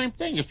be the same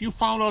thing. If you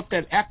found out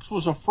that X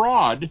was a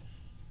fraud,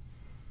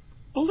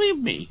 believe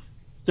me,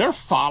 their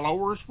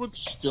followers would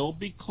still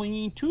be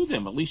clinging to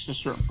them, at least a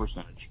certain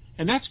percentage.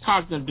 And that's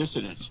cognitive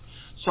dissonance.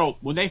 So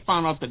when they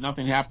found out that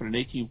nothing happened in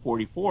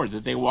 1844,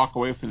 did they walk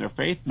away from their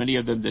faith? Many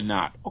of them did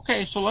not.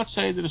 Okay, so let's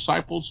say the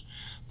disciples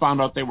found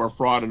out they were a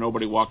fraud and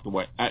nobody walked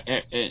away,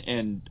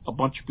 and a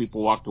bunch of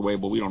people walked away,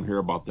 but we don't hear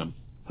about them.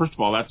 First of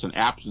all, that's an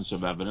absence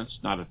of evidence,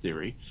 not a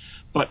theory.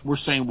 But we're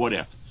saying what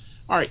if.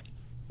 All right,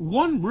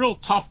 one real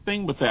tough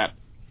thing with that,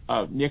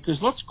 Nick, is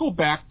let's go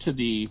back to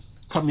the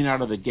coming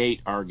out of the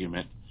gate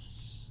argument.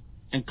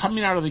 And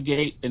coming out of the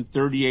gate in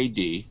 30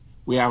 A.D.,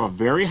 we have a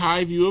very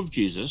high view of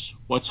Jesus.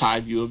 What's high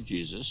view of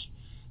Jesus?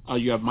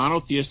 You have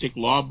monotheistic,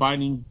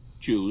 law-abiding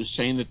Jews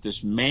saying that this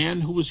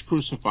man who was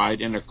crucified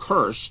and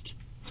accursed,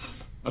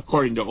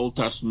 according to Old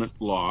Testament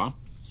law,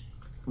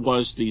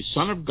 was the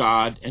Son of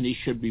God, and he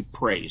should be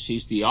praised.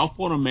 He's the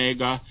Alpha and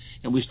Omega,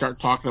 and we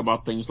start talking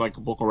about things like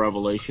the book of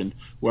Revelation,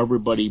 where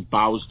everybody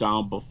bows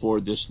down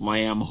before this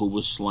Lamb who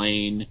was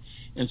slain,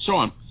 and so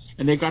on.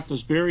 And they got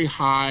this very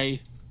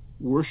high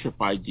worship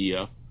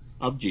idea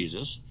of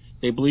Jesus.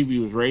 They believe he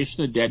was raised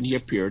from the dead and he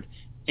appeared,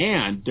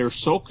 and they're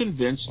so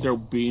convinced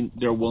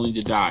they're willing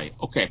to die.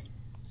 Okay,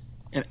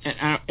 and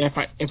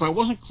if I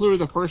wasn't clear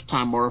the first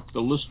time, or if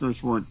the listeners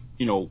weren't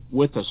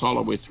with us all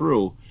the way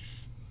through,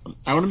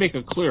 I want to make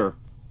it clear.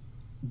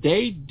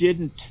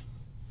 The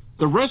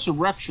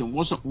resurrection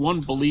wasn't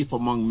one belief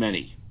among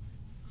many.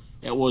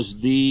 It was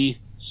the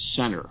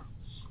center.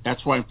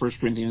 That's why in 1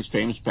 Corinthians,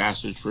 famous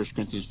passage, 1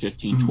 Corinthians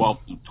 15, 12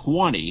 to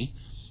 20,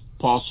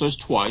 Paul says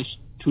twice,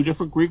 two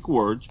different Greek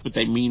words, but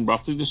they mean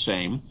roughly the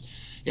same.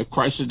 If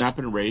Christ has not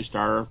been raised,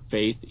 our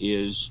faith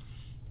is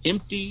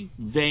empty,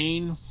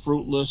 vain,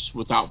 fruitless,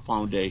 without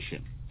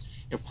foundation.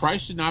 If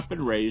Christ has not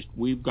been raised,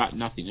 we've got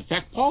nothing. In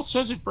fact, Paul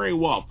says it very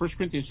well, 1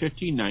 Corinthians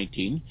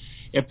 15:19.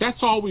 If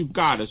that's all we've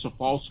got is a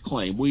false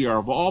claim, we are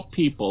of all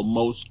people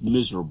most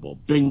miserable.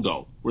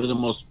 Bingo. We're the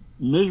most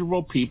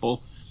miserable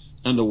people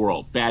in the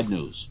world. Bad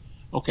news.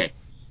 Okay.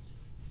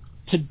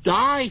 To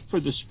die for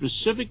the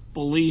specific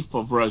belief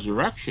of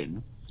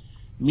resurrection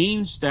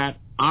means that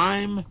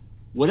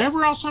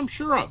whatever else I'm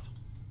sure of,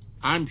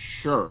 I'm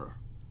sure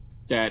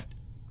that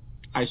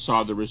I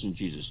saw the risen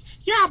Jesus.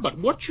 Yeah, but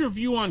what's your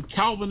view on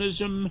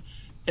Calvinism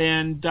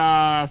and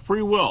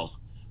free will?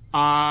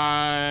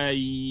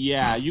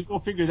 Yeah, you go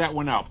figure that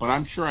one out, but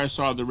I'm sure I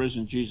saw the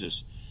risen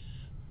Jesus.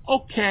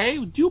 Okay,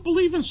 do you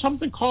believe in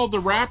something called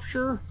the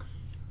rapture?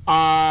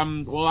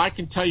 Well, I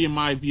can tell you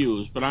my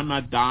views, but I'm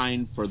not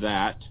dying for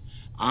that.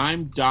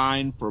 I'm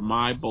dying for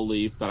my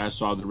belief that I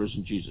saw the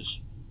risen Jesus.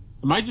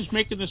 Am I just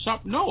making this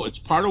up? No, it's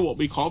part of what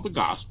we call the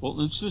gospel,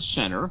 and it's the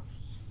center.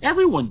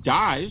 Everyone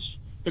dies.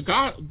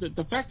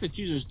 The fact that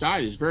Jesus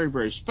died is very,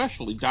 very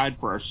special. He died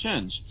for our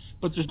sins.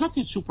 But there's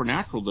nothing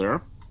supernatural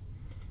there,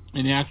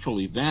 an actual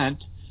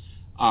event.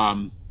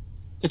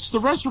 It's the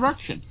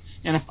resurrection.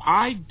 And if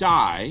I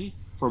die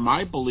for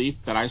my belief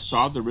that I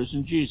saw the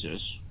risen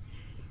Jesus,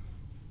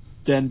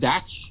 then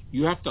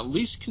you have to at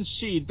least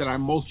concede that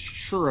I'm most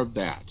sure of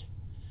that.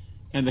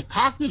 And the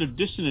cognitive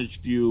dissonance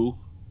view,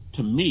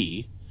 to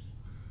me,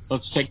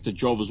 let's take the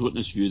Jehovah's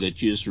Witness view that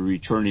Jesus is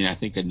returning, I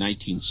think, in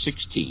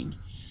 1916,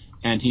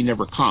 and he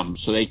never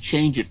comes. So they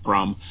change it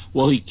from,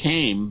 well, he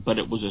came, but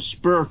it was a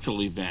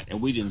spiritual event,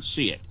 and we didn't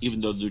see it,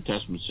 even though the New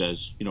Testament says,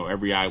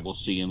 every eye will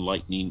see in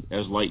lightning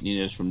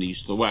is from the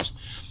east to the west.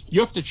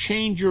 You have to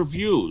change your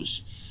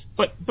views.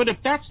 But if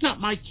that's not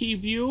my key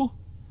view,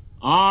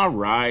 all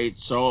right,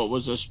 so it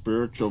was a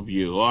spiritual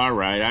view. All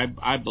right,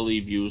 I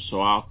believe you, so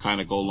I'll kind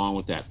of go along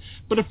with that.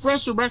 But if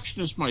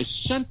resurrection is my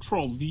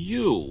central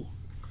view,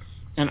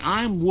 and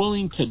I'm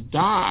willing to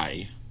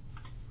die,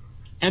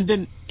 and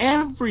then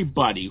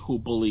everybody who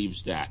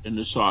believes that and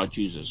who saw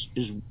Jesus,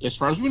 is, as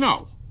far as we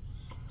know,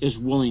 is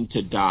willing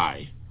to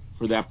die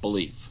for that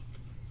belief.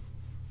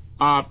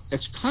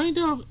 It's kind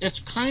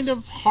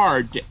of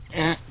hard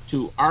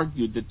to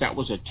argue that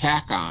was a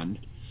tack on,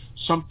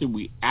 something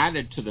we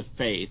added to the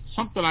faith,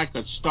 something I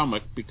could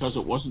stomach because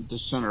it wasn't the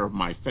center of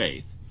my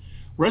faith.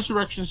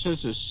 Resurrection says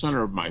it's the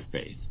center of my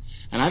faith.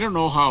 And I don't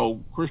know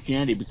how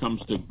Christianity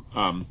becomes the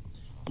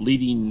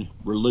leading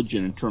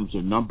religion in terms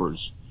of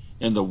numbers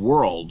in the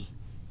world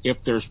if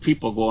there's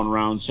people going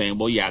around saying,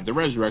 well, yeah, the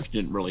resurrection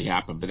didn't really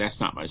happen, but that's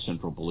not my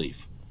central belief.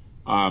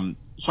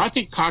 So I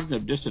think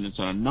cognitive dissonance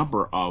on a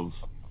number of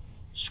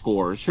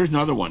scores. Here's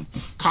another one.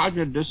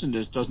 Cognitive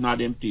dissonance does not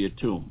empty a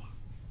tomb.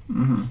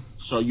 Mm-hmm.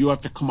 So you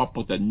have to come up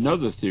with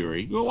another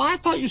theory. Well, I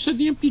thought you said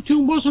the empty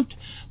tomb wasn't.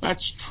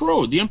 That's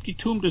true. The empty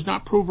tomb does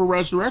not prove a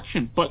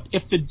resurrection. But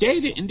if the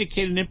data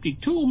indicate an empty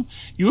tomb,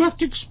 you have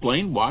to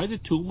explain why the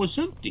tomb was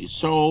empty.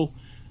 So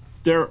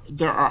there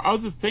are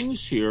other things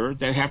here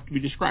that have to be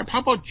described. How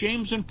about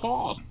James and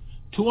Paul?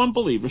 Two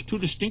unbelievers, two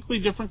distinctly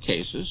different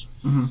cases.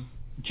 Mm-hmm.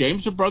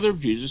 James, the brother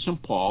of Jesus,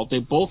 and Paul, they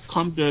both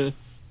come to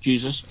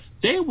Jesus.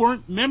 They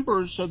weren't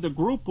members of the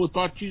group who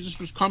thought Jesus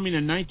was coming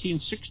in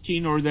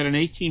 1916 or that in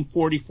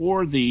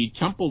 1844 the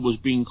temple was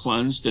being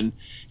cleansed and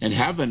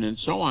heaven and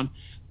so on.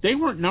 They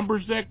weren't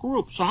members of that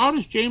group. So how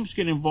does James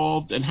get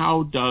involved and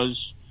how does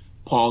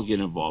Paul get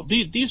involved?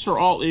 These are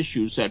all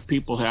issues that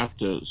people have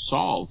to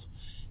solve,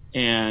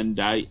 and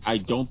I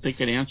don't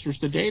think it answers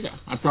the data.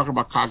 I'm talking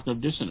about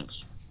cognitive dissonance.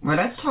 Well,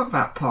 let's talk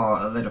about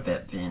Paul a little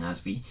bit then as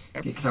we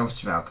get close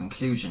to our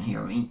conclusion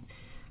here. I mean,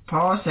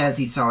 Paul says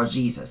he saw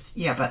Jesus.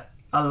 Yeah, but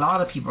a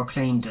lot of people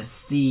claim to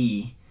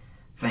see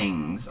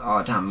things all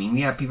the time. I mean,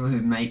 we have people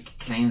who make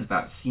claims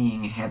about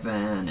seeing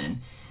heaven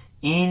and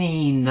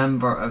any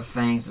number of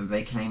things that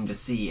they claim to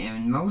see.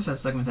 And most of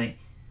us look and say,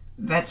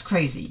 that's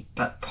crazy.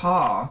 But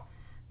Paul,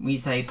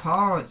 we say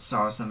Paul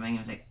saw something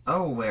and say,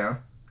 oh, well,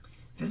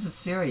 this is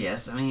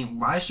serious. I mean,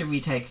 why should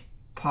we take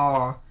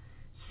Paul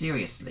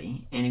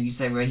seriously? And if you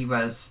say, well,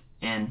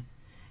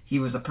 he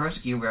was a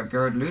persecutor, where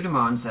Gerd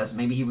Ludemann says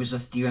maybe he was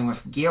just dealing with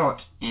guilt,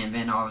 and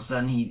then all of a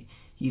sudden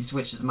he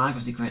switched his mind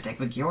because he couldn't take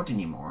the guilt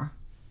anymore.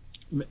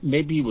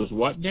 Maybe he was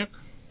what, Nick?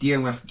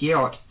 Dealing with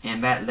guilt,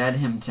 and that led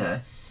him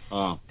to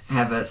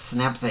have a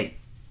snap, say,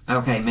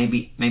 okay,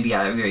 maybe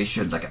I really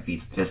should look at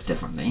this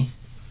differently.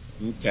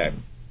 Okay.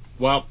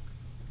 Well,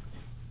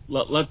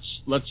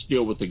 let's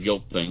deal with the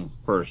guilt thing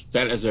first.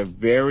 That is a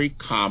very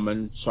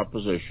common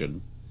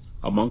supposition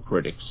among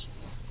critics.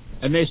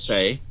 And they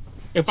say,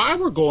 if I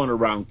were going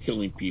around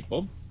killing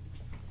people,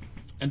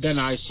 and then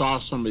I saw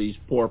some of these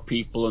poor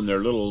people and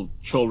their little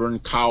children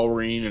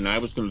cowering, and I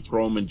was going to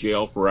throw them in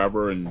jail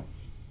forever and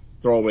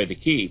throw away the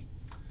key,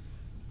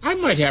 I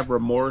might have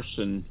remorse.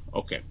 And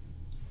okay,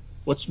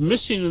 what's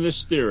missing in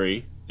this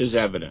theory is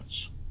evidence.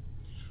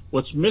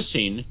 What's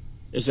missing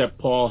is that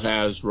Paul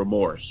has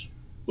remorse.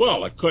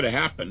 Well, it could have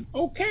happened.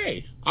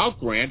 Okay, I'll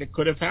grant it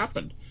could have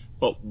happened.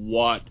 But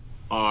what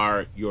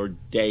are your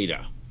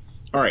data?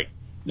 All right,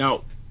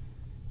 now,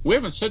 we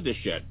haven't said this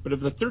yet, but of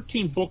the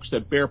 13 books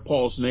that bear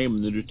Paul's name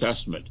in the New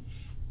Testament,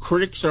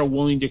 critics are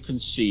willing to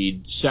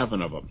concede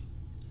 7 of them.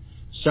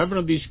 7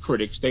 of these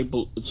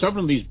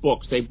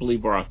books they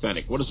believe are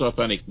authentic. What does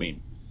authentic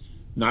mean?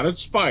 Not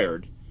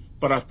inspired,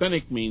 but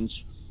authentic means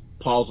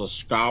Paul's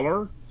a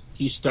scholar.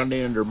 He's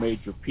studying under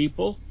major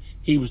people.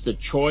 He was the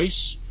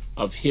choice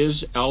of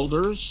his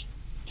elders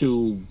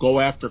to go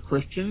after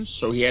Christians,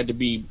 so he had to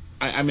be.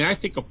 I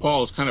think of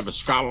Paul as kind of a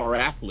scholar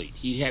athlete.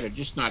 He had to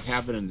just not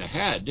have it in the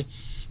head,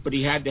 but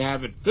he had to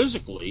have it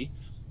physically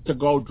to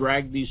go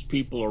drag these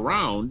people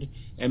around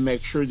and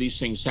make sure these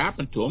things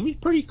happen to him. He's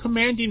a pretty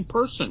commanding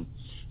person.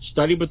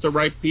 Studied with the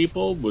right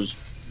people.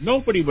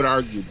 Nobody would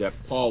argue that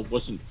Paul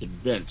wasn't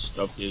convinced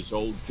of his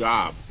old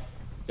job,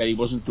 that he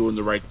wasn't doing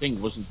the right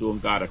thing, wasn't doing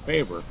God a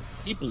favor.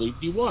 He believed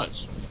he was.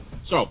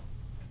 So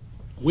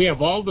we have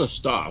all this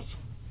stuff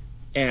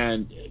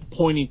and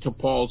pointing to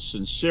Paul's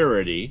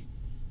sincerity,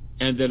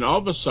 and then all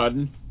of a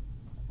sudden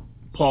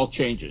Paul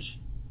changes.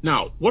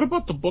 Now, what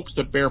about the books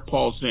that bear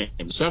Paul's name?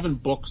 7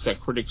 books that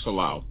critics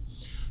allow.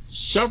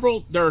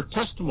 There are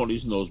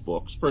testimonies in those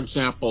books. For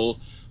example,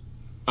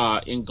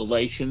 in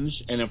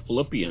Galatians and in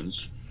Philippians,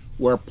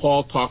 where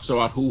Paul talks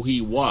about who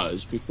he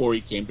was before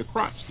he came to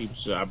Christ. He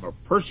said, I'm a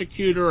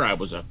persecutor, I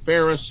was a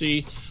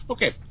Pharisee.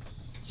 Okay,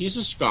 he's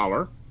a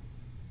scholar,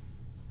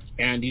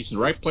 and he's in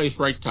the right place,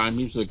 right time.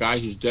 He's the guy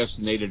who's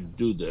designated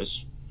to do this.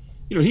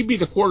 He'd be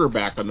the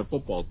quarterback on the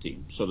football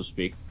team, so to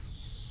speak.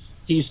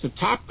 He's the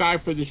top guy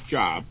for this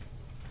job,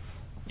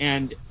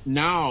 and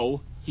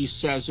now he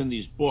says in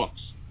these books,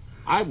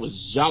 I was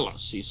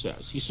zealous, he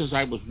says. He says,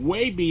 I was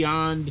way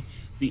beyond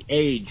the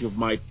age of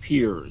my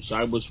peers.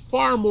 I was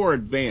far more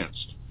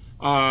advanced.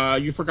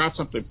 You forgot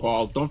something,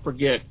 Paul. Don't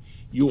forget,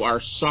 you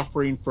are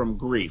suffering from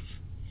grief.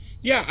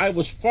 Yeah, I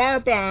was far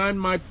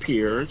beyond my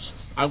peers.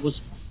 I was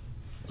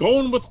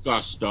going with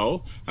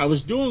gusto. I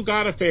was doing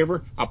God a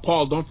favor.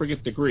 Paul, don't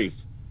forget the grief.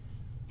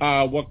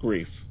 What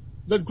grief?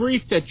 The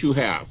grief that you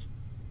have.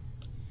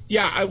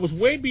 Yeah, I was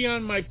way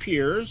beyond my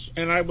peers,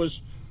 and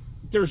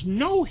there's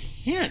no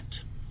hint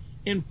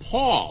in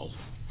Paul.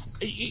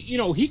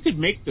 He could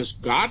make this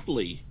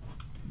godly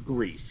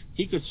grief.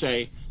 He could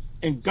say,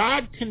 and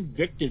God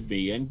convicted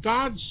me, and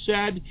God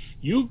said,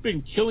 you've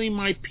been killing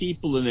my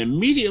people, and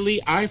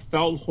immediately I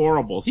felt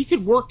horrible. He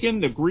could work in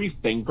the grief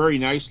thing very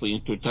nicely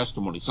into a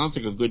testimony. Sounds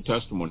like a good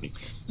testimony.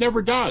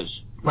 Never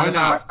does. Why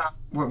not?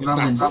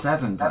 Romans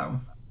 7, though.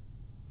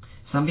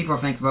 Some people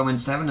think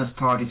Romans 7 is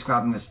Paul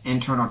describing this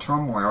internal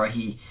turmoil where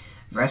he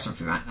wrestled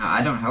through that. Now,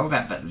 I don't know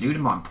that, but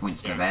Ludemann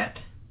points to that.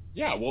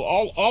 Yeah, well,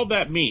 all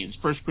that means,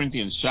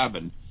 Romans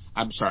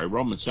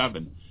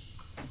 7,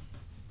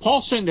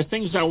 Paul's saying the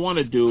things I want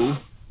to do,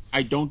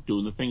 I don't do,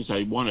 and the things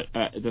I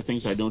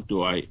don't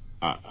do, I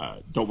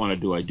don't want to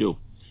do, I do.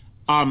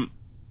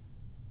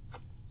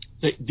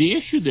 The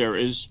issue there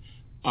is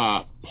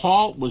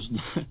Paul was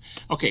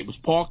was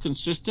Paul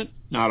consistent?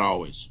 Not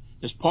always.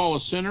 Is Paul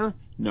a sinner?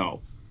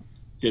 No.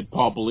 Did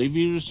Paul believe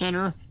he was a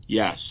sinner?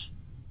 Yes.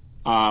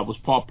 Was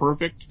Paul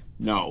perfect?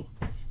 No.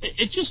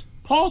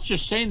 Paul's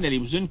just saying that he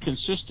was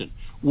inconsistent.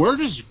 Where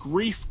does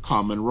grief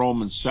come in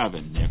Romans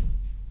 7, Nick?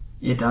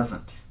 It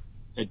doesn't.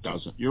 It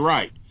doesn't. You're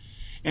right.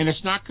 And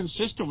it's not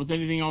consistent with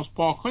anything else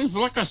Paul claims. But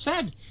like I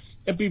said,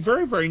 it'd be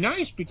very, very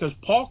nice because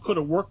Paul could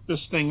have worked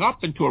this thing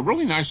up into a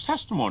really nice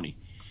testimony.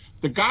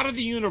 The God of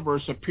the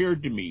universe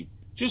appeared to me,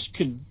 just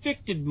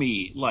convicted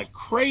me like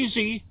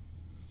crazy,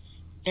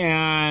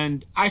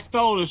 and I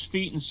fell at his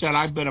feet and said,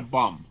 I've been a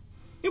bum.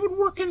 It would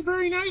work in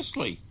very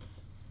nicely.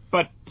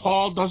 But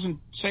Paul doesn't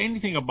say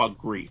anything about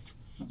grief.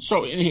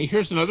 So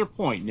here's another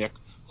point, Nick.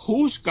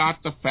 Who's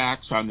got the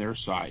facts on their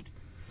side?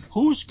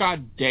 Who's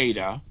got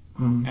data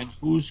and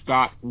who's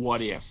got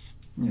what if?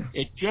 Yeah.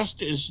 It just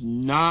is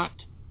not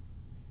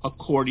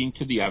according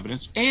to the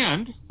evidence.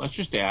 And, let's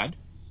just add,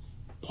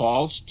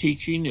 Paul's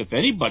teaching, if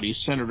anybody's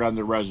centered on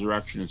the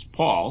resurrection, it's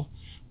Paul.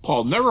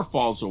 Paul never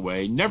falls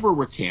away, never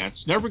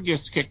recants, never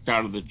gets kicked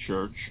out of the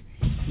church,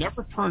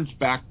 never turns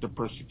back to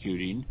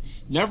persecuting,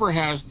 never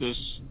has this,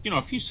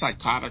 if he's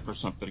psychotic or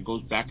something, it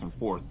goes back and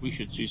forth. We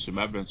should see some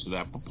evidence of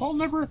that. But Paul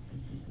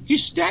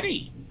he's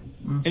steady,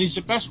 and he's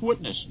the best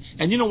witness.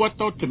 And you know what,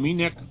 though, to me,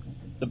 Nick,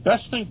 the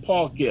best thing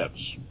Paul gives,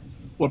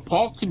 what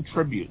Paul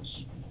contributes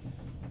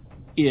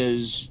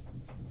is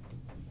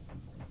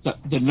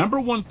the number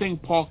one thing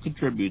Paul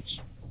contributes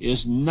is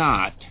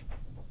not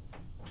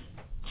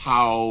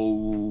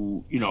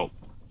how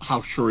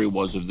sure he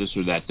was of this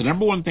or that. The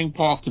number one thing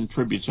Paul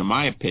contributes, in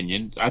my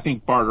opinion, I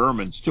think Bart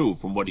Ehrman's too,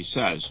 from what he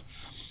says,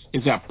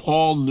 is that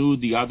Paul knew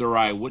the other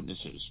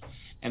eyewitnesses.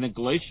 And in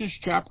Galatians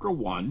chapter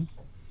 1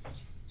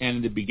 and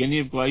in the beginning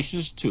of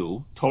Galatians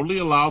 2, totally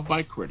allowed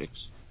by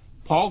critics,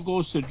 Paul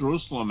goes to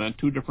Jerusalem on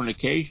two different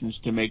occasions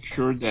to make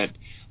sure that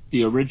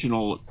the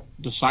original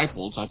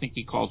disciples, I think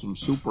he calls them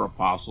super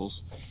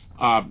apostles,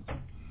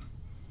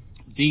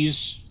 these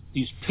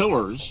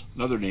pillars,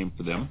 another name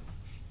for them,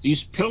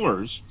 these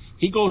pillars,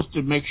 he goes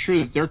to make sure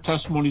that their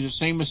testimony is the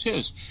same as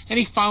his. And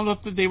he found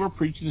out that they were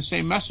preaching the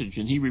same message,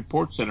 and he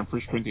reports that in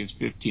 1 Corinthians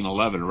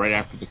 15:11, right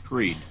after the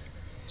Creed.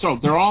 So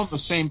they're all on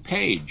the same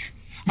page.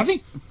 I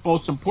think the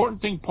most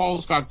important thing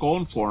Paul's got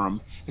going for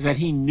him is that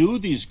he knew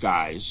these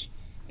guys,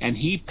 and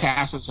he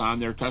passes on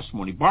their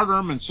testimony. Bart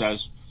Ehrman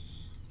says,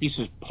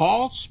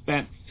 Paul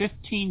spent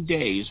 15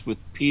 days with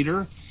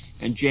Peter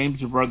and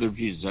James, the brother of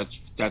Jesus.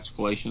 That's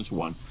Galatians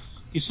 1.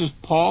 He says,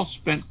 Paul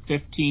spent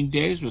 15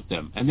 days with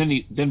them. And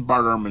then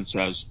Bart Ehrman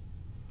says,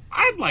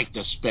 I'd like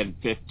to spend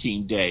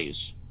 15 days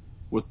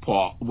with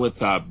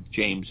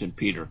James and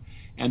Peter.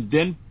 And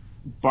then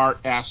Bart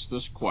asks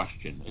this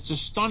question. It's a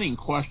stunning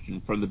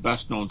question from the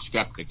best-known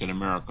skeptic in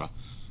America.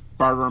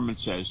 Bart Ehrman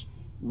says,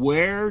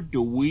 where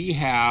do we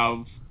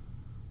have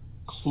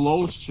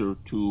closer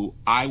to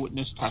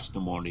eyewitness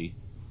testimony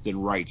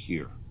than right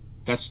here?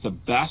 That's the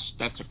best,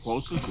 that's the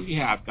closest we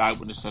have to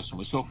eyewitness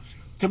testimony. So,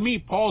 to me,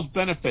 Paul's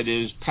benefit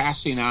is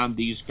passing on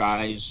these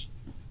guys'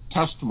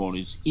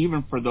 testimonies,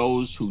 even for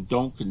those who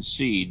don't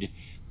concede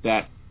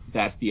that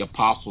the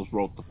apostles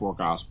wrote the four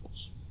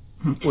Gospels.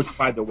 Which,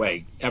 by the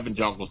way,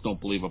 evangelicals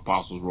don't believe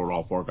apostles wrote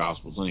all four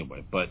Gospels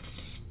anyway. But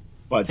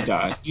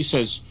he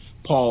says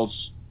Paul's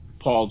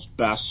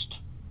best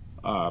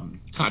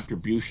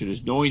contribution is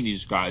knowing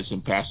these guys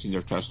and passing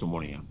their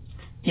testimony on.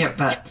 Yeah,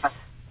 but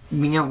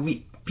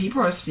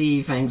people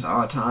see things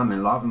all the time, and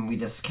a lot of them we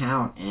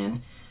discount.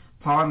 And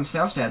Paul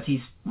himself says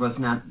he was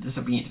not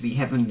disobedient to the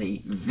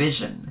heavenly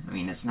vision. I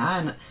mean, it's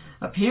not an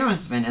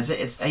appearance of it,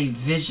 it's a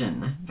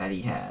vision that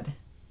he had.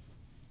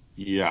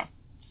 Yeah.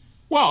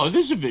 Well, it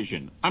is a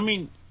vision. I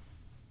mean,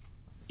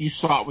 you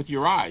saw it with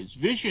your eyes.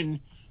 Vision,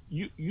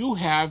 you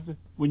have,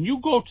 when you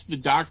go to the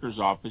doctor's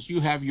office,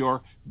 you have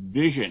your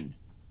vision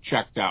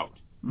checked out.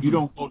 Mm-hmm. You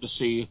don't go to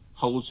see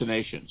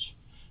hallucinations.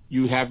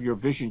 You have your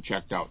vision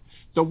checked out.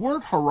 The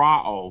word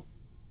horao,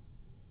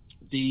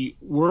 the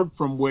word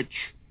from which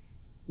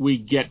we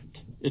get,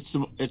 it's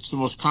the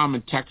most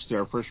common text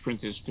there, 1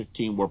 Corinthians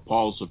 15, where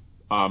Paul's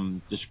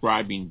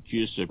describing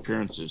Jesus'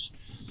 appearances.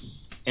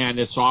 And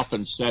it's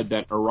often said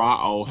that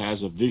horao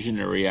has a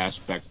visionary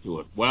aspect to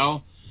it.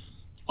 Well,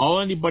 all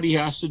anybody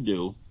has to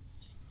do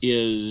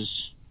is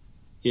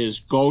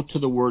go to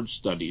the word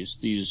studies,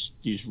 these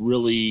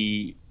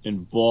really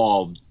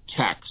involved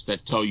texts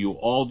that tell you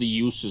all the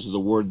uses of the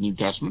word in the New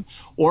Testament,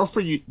 or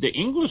for you, the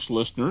English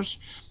listeners,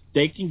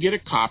 they can get a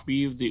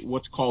copy of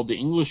what's called the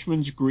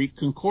Englishman's Greek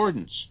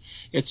Concordance.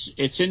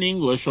 It's in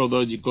English,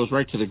 although it goes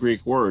right to the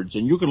Greek words,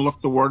 and you can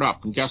look the word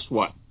up, and guess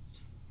what?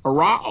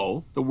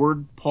 Horao, the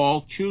word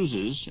Paul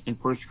chooses in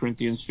 1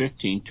 Corinthians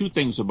 15, two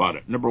things about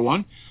it. Number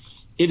one,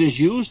 it is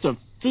used of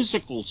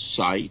physical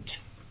sight.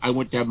 I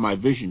went to have my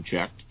vision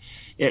checked.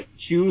 It's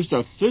used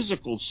of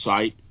physical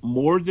sight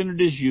more than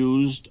it is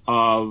used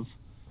of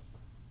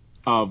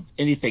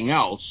anything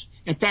else.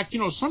 In fact,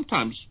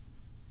 sometimes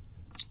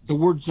the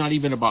word's not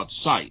even about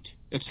sight.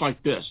 It's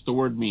like this. The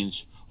word means,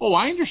 oh,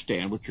 I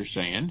understand what you're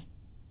saying.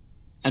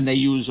 And they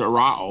use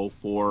horao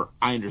for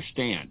I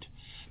understand.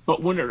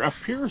 But when it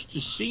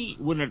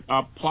when it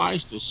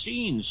applies to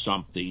seeing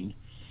something,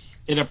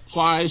 it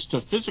applies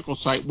to physical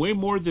sight way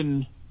more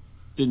than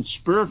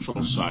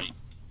spiritual sight.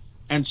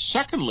 And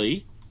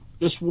secondly,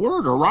 this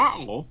word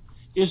horao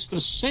is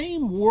the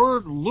same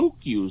word Luke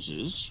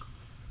uses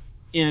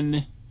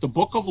in the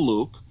book of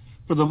Luke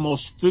for the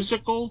most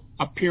physical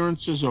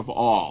appearances of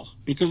all.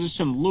 Because it's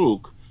in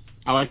Luke,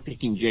 I like the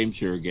King James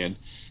here again,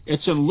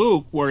 it's in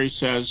Luke where he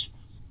says,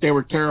 they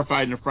were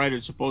terrified and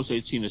affrighted, suppose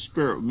they'd seen a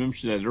spirit. We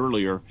mentioned that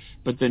earlier.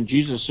 But then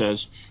Jesus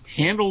says,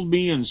 handle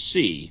me and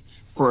see,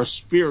 for a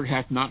spirit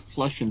hath not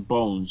flesh and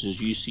bones as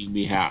ye see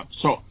me have.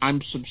 So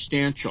I'm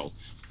substantial.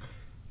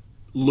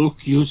 Luke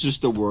uses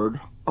the word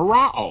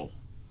arao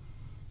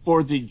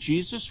for the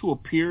Jesus who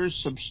appears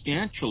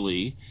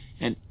substantially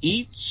and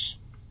eats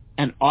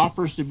and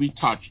offers to be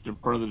touched in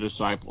front of the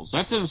disciples.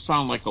 That doesn't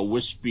sound like a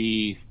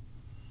wispy,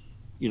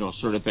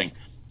 sort of thing.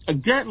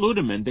 Garrett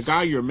Ludeman, the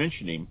guy you're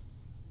mentioning,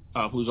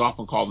 who's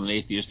often called an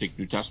atheistic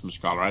New Testament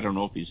scholar, I don't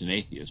know if he's an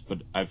atheist, but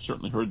I've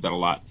certainly heard that a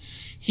lot.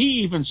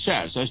 He even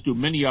says, as do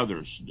many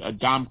others,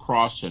 Dom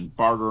Cross and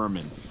Bart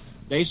Ehrman,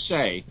 they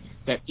say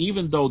that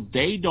even though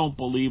they don't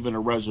believe in a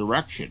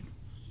resurrection,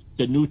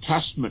 the New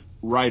Testament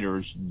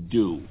writers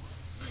do.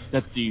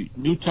 That the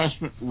New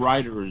Testament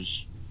writers'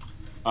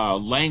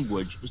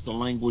 language is the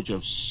language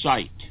of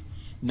sight,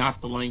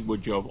 not the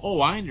language of, oh,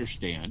 I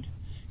understand.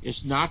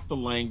 It's not the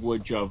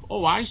language of,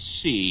 oh, I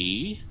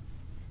see.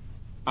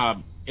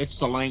 It's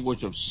the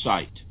language of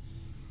sight.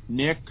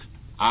 Nick,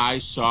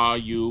 I saw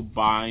you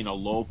buying a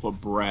loaf of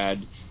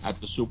bread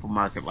at the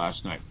supermarket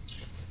last night.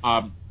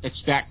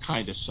 It's that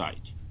kind of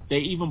sight. They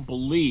even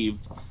believe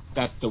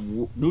that the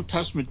New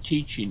Testament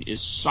teaching is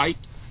sight,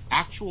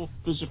 actual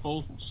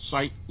physical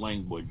sight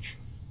language,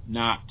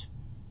 not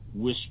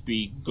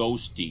wispy,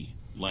 ghosty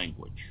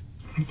language.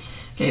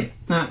 Okay,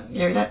 now,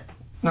 Gary, that's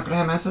not going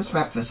to have us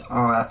wrap this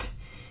all up.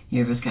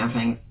 This kind of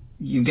thing.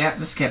 You got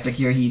the skeptic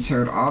here. He's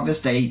heard all this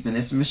data. He's been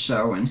listening to the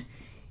show, and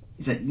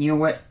he said, you know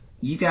what?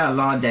 You got a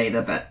lot of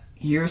data, but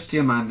here's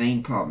still my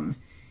main problem.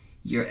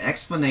 Your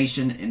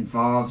explanation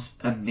involves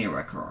a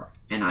miracle,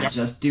 and I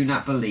just do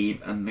not believe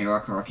a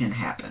miracle can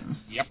happen.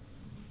 Yep.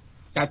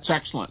 That's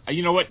excellent.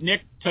 You know what,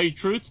 Nick, tell you the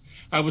truth,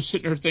 I was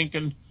sitting there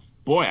thinking,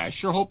 boy, I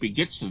sure hope he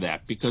gets to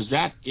that, because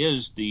that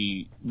is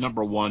the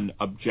number one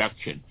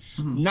objection.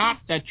 Mm-hmm. Not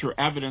that your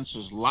evidence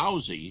is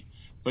lousy,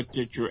 but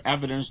that your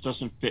evidence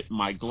doesn't fit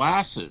my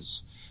glasses.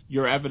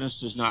 Your evidence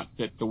does not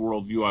fit the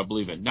worldview I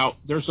believe in. Now,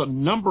 there's a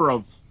number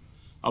of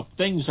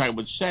things I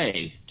would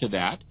say to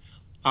that.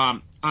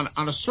 On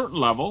a certain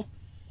level,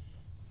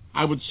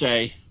 I would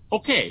say,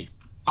 okay,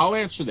 I'll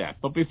answer that.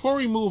 But before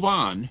we move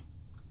on,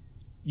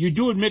 you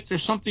do admit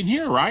there's something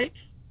here, right?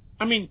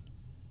 I mean,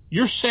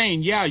 you're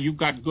saying, yeah, you've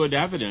got good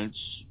evidence,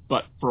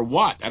 but for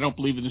what? I don't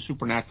believe in the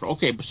supernatural.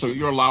 Okay, so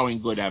you're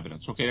allowing good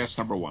evidence. Okay, that's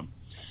number one.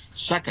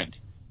 Second,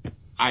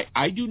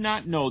 I do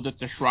not know that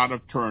the Shroud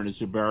of Turin is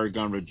a burial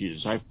garment of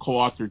Jesus. I've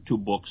co-authored 2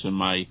 books, and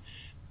my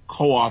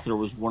co-author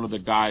was one of the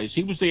guys.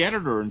 He was the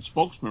editor and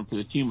spokesman for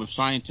the team of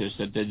scientists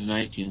that did the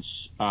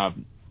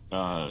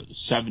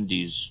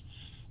 1970s.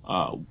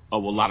 A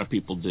lot of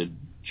people did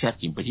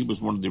checking, but he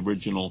was one of the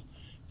original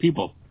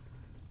people.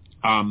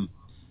 And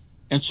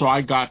so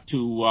I got to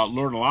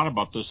learn a lot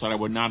about this that I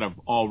would not have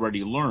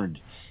already learned.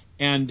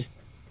 And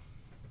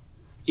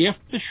if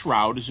the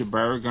shroud is a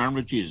burial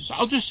garment of Jesus,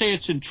 I'll just say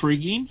it's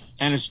intriguing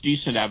and it's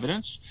decent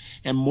evidence.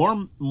 And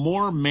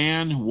more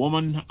man,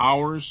 woman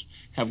hours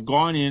have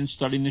gone in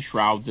studying the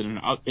shroud than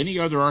any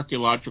other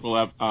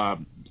archaeological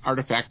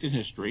artifact in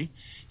history.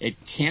 It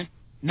can't.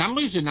 Not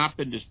only has it not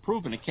been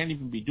disproven, it can't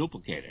even be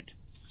duplicated,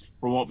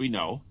 from what we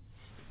know.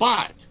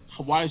 But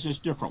why is this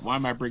different? Why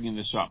am I bringing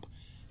this up?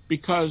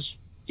 Because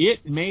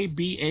it may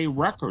be a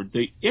record.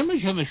 The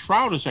image on the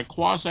shroud is a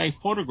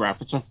quasi-photograph.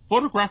 It's a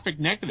photographic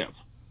negative.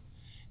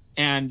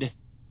 And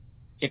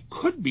it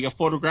could be a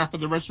photograph of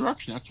the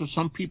resurrection. That's what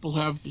some people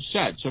have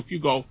said. So if you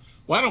go,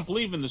 well, I don't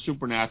believe in the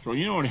supernatural.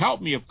 It would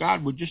help me if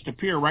God would just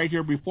appear right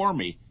here before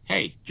me.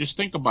 Hey, just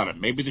think about it.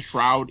 Maybe the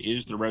shroud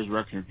is the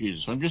resurrection of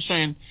Jesus. So I'm just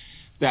saying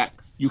that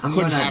I'm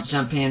going to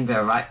jump in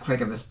there right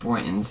quick at this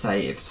point and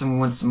say, if someone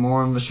wants some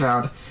more on the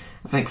shroud,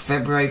 I think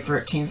February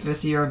 13th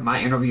this year,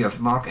 my interview with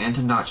Mark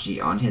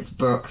Antonacci on his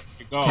book,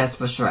 Test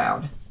the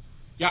Shroud.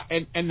 Yeah,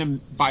 and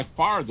by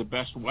far the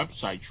best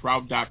website,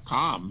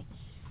 shroud.com,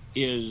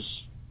 is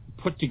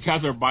put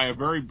together by a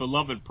very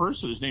beloved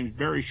person. His name is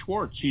Barry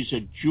Schwartz. He's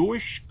a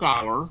Jewish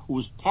scholar who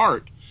was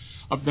part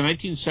of the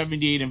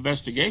 1978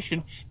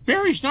 investigation.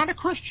 Barry's not a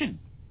Christian,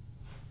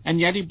 and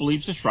yet he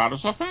believes the shroud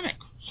is authentic.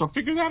 So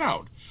figure that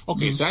out.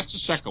 Okay, so that's the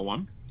second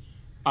one.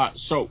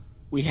 So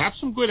we have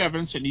some good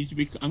evidence that needs to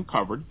be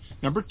uncovered.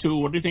 Number 2,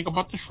 what do you think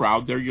about the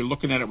shroud? There, you're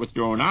looking at it with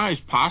your own eyes,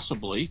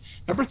 possibly.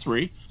 Number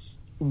 3,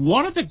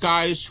 one of the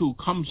guys who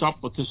comes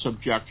up with this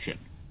objection,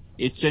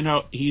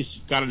 he's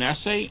got an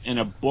essay in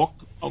a book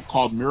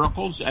called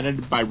Miracles,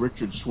 edited by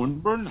Richard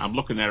Swinburne. I'm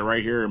looking at it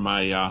right here in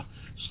my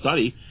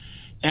study.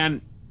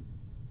 And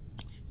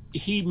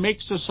he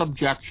makes this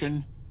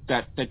objection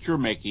that you're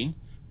making,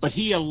 but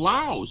he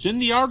allows, in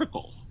the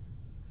article,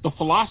 the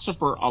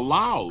philosopher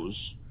allows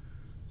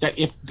that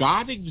if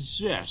God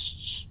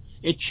exists,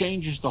 it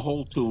changes the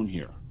whole tune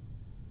here.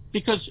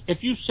 Because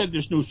if you said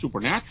there's no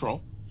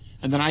supernatural,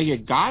 and then I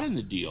get God in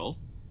the deal,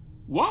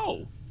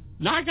 whoa,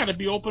 now I got to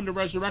be open to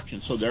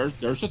resurrection. So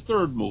there's a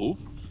third move.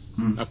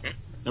 Okay.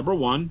 Number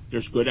 1,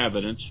 there's good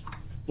evidence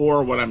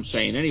for what I'm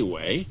saying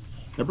anyway.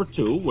 Number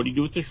 2, what do you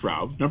do with the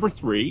shroud? Number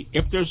 3,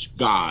 if there's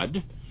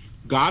God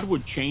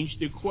would change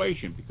the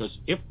equation, because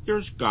if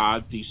there's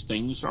God, these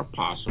things are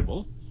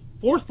possible.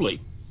 Fourthly,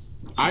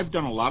 I've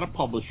done a lot of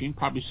publishing,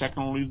 probably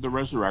second only to the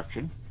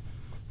resurrection,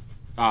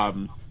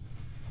 a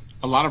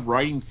lot of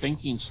writing,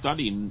 thinking,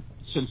 studying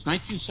since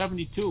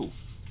 1972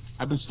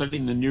 I've been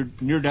studying the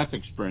near-death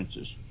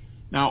experiences.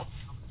 Now,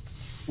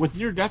 with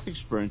near-death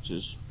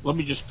experiences, let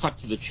me just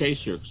cut to the chase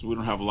here because we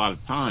don't have a lot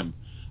of time.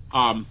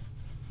 I'm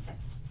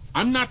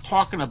not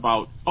talking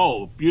about,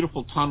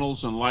 beautiful tunnels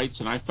and lights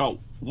and I felt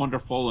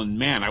wonderful and,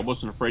 man, I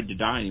wasn't afraid to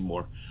die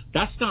anymore.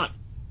 That's not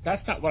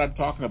what I'm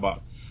talking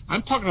about.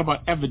 I'm talking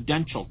about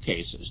evidential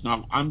cases.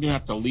 Now, I'm going to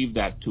have to leave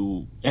that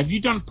to... Have you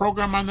done a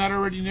program on that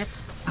already, Nick?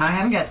 I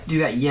haven't got to do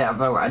that yet,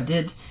 although I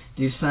did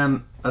do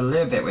a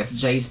little bit with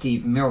J.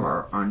 Steve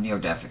Miller on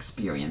near-death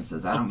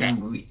experiences. I don't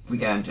remember we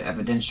got into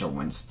evidential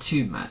ones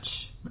too much.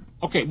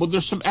 Okay, well,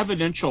 there's some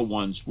evidential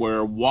ones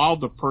where while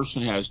the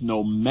person has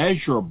no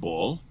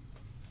measurable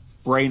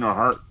brain or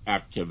heart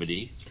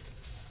activity,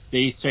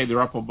 they say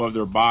they're up above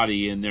their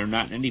body and they're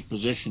not in any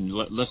position.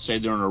 Let's say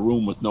they're in a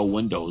room with no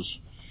windows,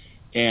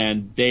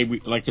 and they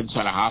like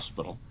inside a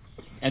hospital,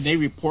 and they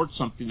report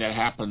something that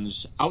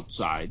happens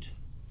outside,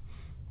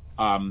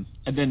 and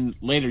then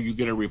later you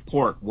get a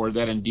report where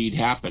that indeed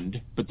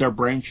happened, but their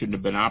brain shouldn't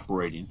have been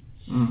operating.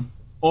 Mm.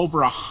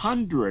 Over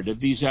 100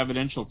 of these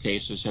evidential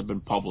cases have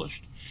been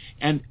published,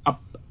 and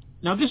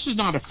now this is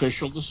not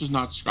official, this is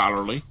not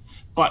scholarly,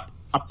 but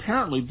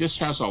apparently this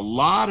has a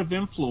lot of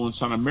influence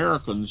on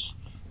Americans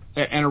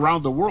and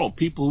around the world,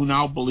 people who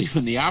now believe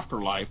in the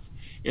afterlife.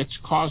 It's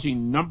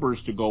causing numbers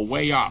to go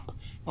way up.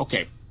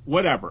 Okay,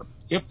 whatever.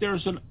 If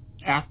there's an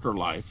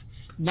afterlife,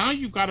 now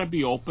you've got to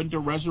be open to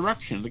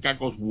resurrection. The guy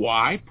goes,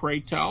 why, pray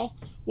tell?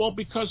 Well,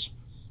 because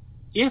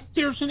if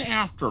there's an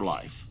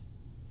afterlife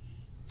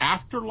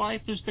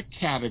is the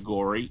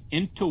category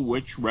into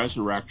which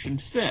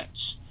resurrection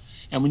fits.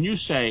 And when you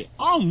say,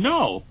 oh,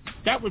 no,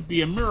 that would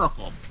be a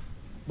miracle.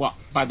 Well,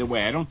 by the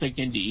way, I don't think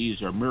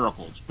NDEs are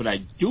miracles, but I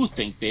do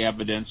think they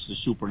evidence the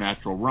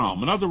supernatural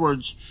realm. In other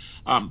words,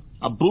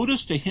 a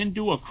Buddhist, a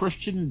Hindu, a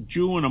Christian, a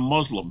Jew, and a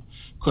Muslim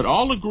could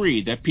all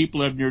agree that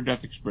people have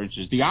near-death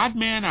experiences. The odd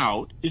man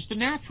out is the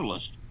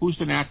naturalist. Who's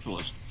the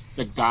naturalist?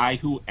 The guy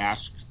who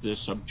asks this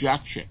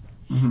objection.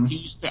 Mm-hmm.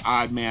 He's the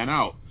odd man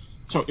out.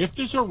 So if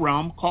there's a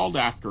realm called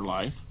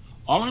afterlife,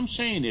 all I'm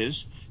saying is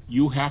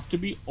you have to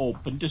be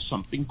open to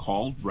something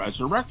called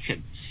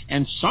resurrection.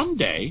 And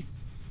someday,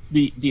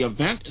 the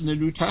event in the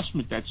New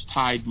Testament that's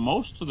tied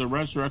most to the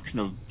resurrection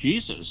of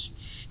Jesus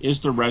is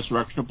the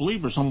resurrection of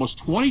believers. Almost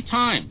 20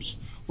 times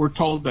we're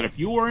told that if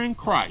you are in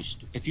Christ,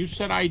 if you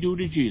said I do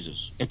to Jesus,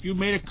 if you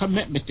made a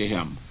commitment to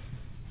him,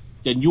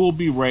 then you will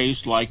be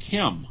raised like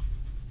him.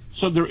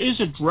 So there is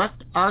a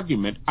direct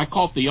argument. I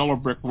call it the yellow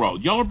brick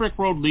road. Yellow brick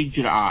road leads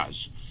you to Oz.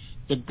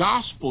 The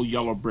gospel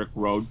yellow brick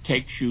road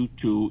takes you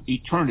to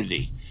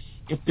eternity.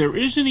 If there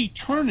is an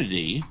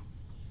eternity,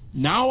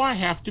 now I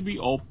have to be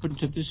open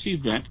to this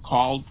event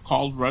called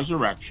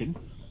resurrection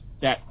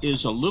that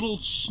is a little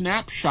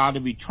snapshot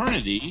of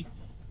eternity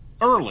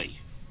early.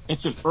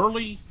 It's an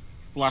early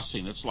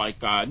blessing. It's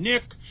like,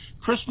 Nick,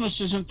 Christmas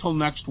isn't till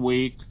next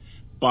week,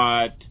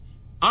 but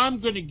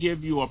I'm going to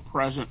give you a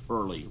present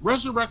early.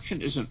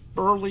 Resurrection is an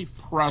early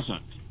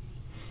present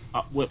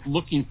with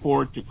looking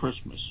forward to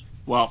Christmas.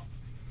 Well,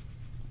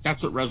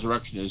 that's what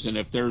resurrection is. And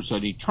if there's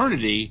an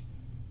eternity,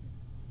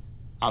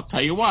 I'll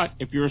tell you what,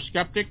 if you're a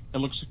skeptic, it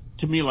looks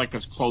to me like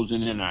it's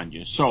closing in on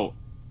you. So,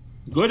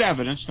 good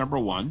evidence, number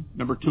one.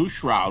 Number two,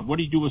 shroud. What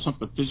do you do with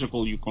something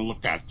physical you can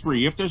look at?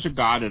 Three, if there's a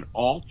God, it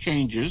all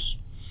changes.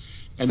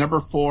 And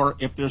number four,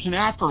 if there's an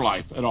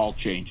afterlife, it all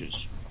changes.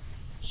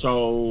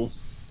 So,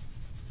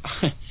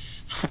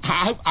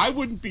 I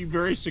wouldn't be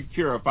very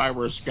secure if I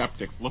were a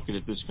skeptic looking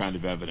at this kind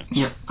of evidence.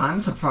 Yeah,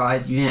 I'm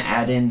surprised you didn't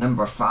add in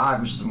number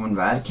 5, which is the one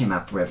that I came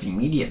up with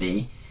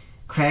immediately.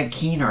 Craig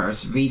Keener's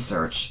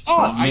research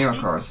on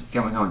miracles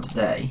going on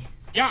today.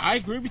 Yeah, I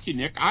agree with you,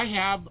 Nick. I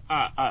have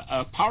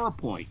a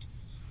PowerPoint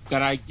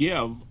that I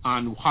give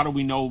on how do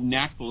we know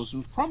naturalism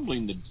is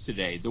crumbling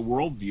today. The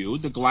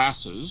worldview, the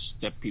glasses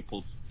that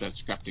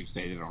skeptics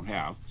say they don't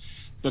have,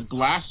 the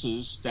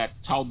glasses that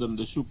tell them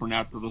the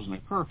supernatural doesn't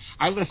occur.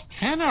 I list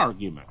 10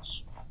 arguments.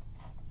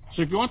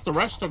 So if you want the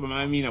rest of them,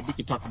 I mean, we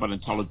can talk about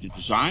intelligent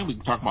design, we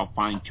can talk about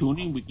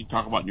fine-tuning, we can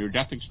talk about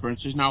near-death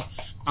experiences. Now,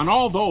 on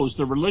all those,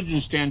 the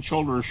religions stand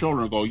shoulder to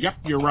shoulder and go, yep,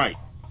 you're right.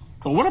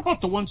 But what about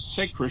the ones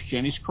that say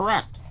Christianity's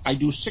correct? I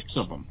do 6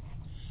 of them.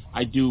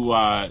 I do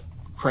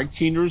Craig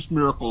Keener's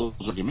miracles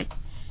argument,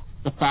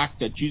 the fact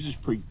that Jesus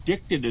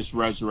predicted his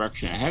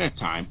resurrection ahead of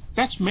time.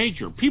 That's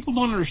major. People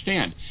don't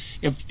understand.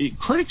 If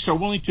critics are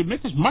willing to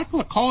admit this,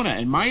 Michael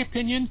Licona, in my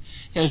opinion,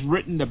 has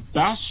written the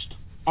best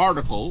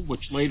article,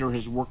 which later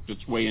has worked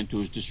its way into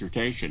his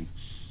dissertation,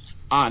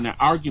 on an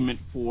argument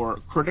for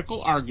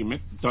critical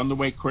argument, done the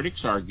way critics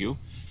argue,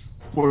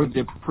 for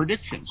the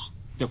predictions.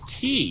 The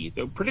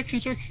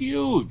predictions are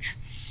huge.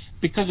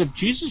 Because if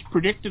Jesus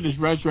predicted his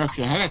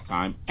resurrection ahead of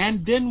time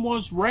and then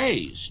was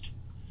raised,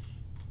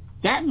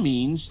 that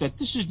means that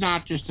this is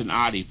not just an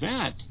odd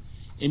event.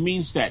 It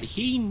means that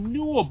he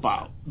knew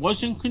about, was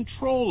in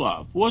control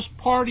of, was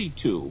party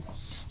to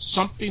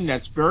something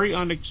that's very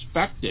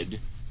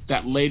unexpected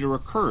that later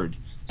occurred.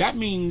 That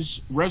means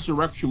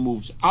resurrection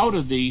moves out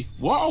of the,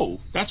 whoa,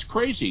 that's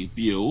crazy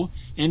view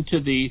into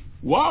the,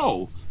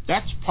 whoa,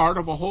 that's part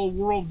of a whole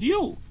world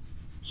view.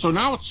 So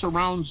now it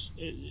surrounds,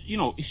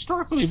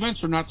 historical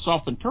events are not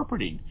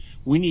self-interpreting.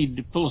 We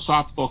need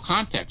philosophical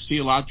context,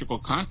 theological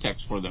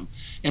context for them.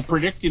 And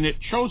predicting it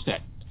shows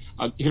that.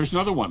 Here's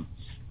another one.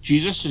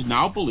 Jesus is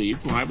now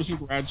believed, when I was in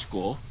grad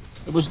school,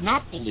 it was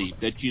not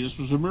believed that Jesus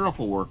was a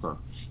miracle worker.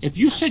 If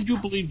you said you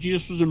believed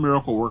Jesus was a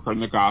miracle worker in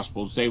the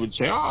Gospels, they would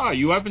say, are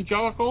you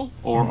evangelical?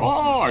 Or,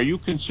 are you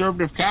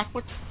conservative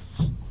Catholic?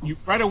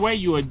 Right away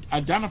you had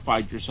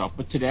identified yourself.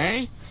 But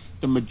today,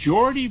 the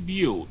majority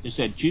view is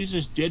that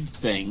Jesus did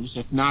things,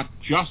 if not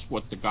just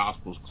what the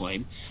Gospels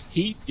claim.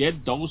 He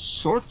did those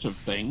sorts of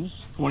things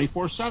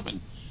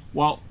 24/7.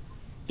 Well,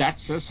 that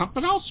says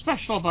something else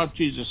special about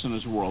Jesus and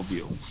his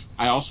worldview.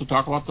 I also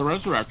talk about the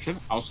resurrection.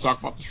 I also talk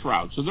about the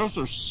shroud. So those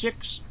are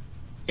 6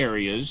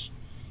 areas.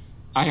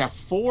 I have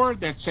 4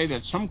 that say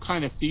that some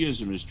kind of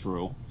theism is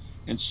true,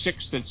 and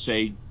 6 that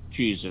say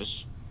Jesus,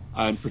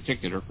 in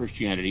particular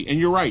Christianity. And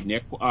you're right,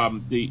 Nick.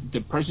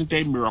 The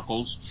present-day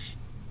miracles,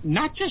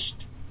 not just,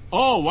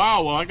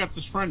 I got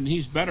this friend and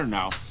he's better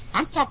now.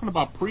 I'm talking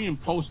about pre- and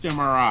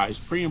post-MRIs,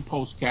 pre- and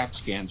post-CAT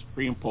scans,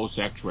 pre- and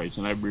post-X-rays.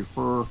 And I'm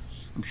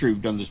sure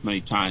you've done this many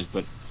times,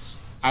 but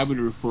I would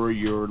refer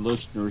your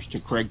listeners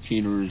to Craig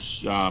Keener's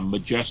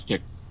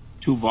majestic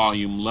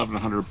 2-volume,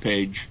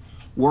 1,100-page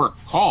work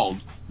called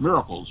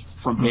Miracles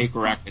from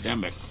Baker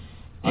Academic.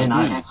 And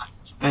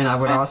I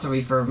would also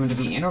refer them to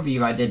the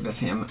interview I did with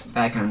him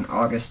back on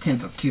August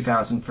 10th of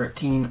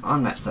 2013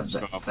 on that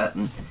subject.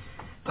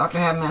 Dr.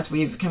 Habermas,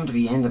 we've come to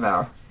the end of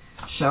our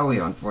show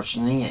here,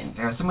 unfortunately, and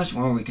there's so much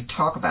more we could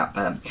talk about.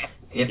 But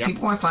if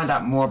people want to find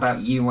out more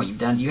about you and what you've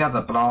done, do you have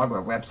a blog or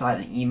a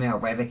website, an email,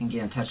 where they can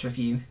get in touch with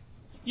you?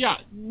 Yeah,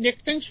 Nick,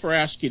 thanks for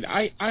asking.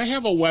 I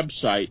have a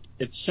website.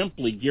 It's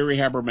simply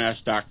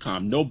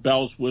GaryHabermas.com. No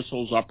bells,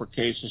 whistles,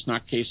 uppercase. It's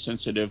not case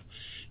sensitive.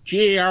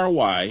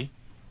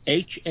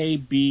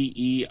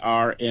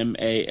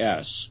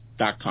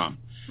 GaryHabermas.com.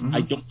 Mm-hmm.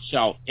 I don't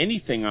sell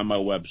anything on my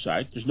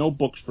website. There's no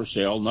books for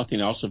sale, nothing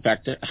else. In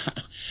fact,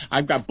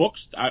 I've got books.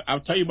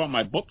 I'll tell you about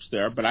my books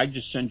there, but I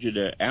just send you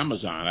to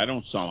Amazon. I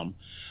don't sell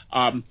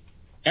them.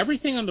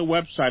 Everything on the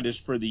website is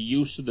for the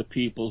use of the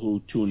people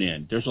who tune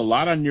in. There's a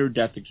lot on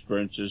near-death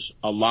experiences,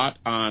 a lot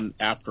on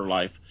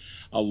afterlife,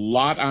 a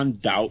lot on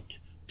doubt.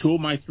 2 of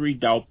my 3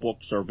 doubt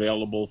books are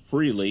available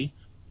freely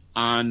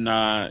on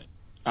the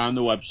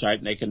website,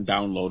 and they can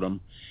download them.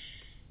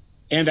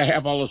 And I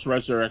have all this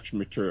resurrection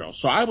material.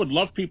 So I would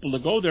love people to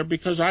go there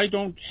because I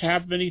don't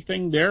have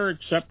anything there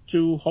except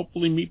to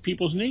hopefully meet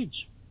people's needs.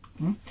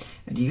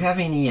 Mm-hmm. Do you have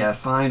any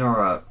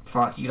final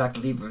thoughts you'd like to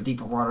leave with the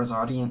Deeper Waters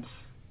audience?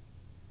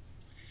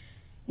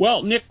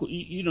 Well, Nick,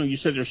 you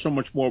said there's so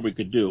much more we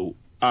could do.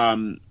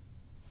 I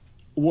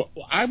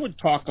would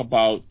talk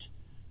about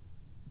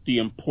the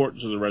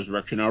importance of the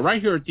resurrection. Now,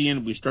 right here at the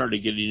end, we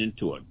started getting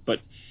into it. But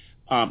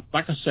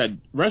like I said,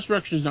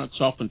 resurrection is not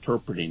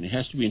self-interpreting. It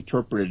has to be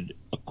interpreted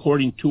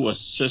according to a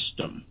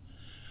system.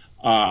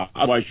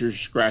 Otherwise, you're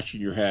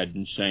scratching your head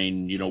and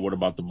saying, what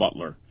about the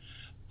butler?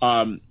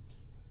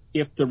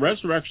 If the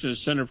resurrection is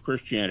the center of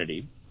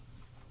Christianity,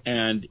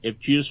 and if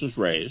Jesus was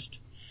raised,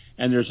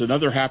 and there's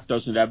another half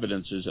dozen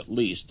evidences at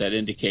least that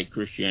indicate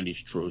Christianity's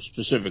true,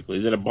 specifically,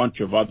 then a bunch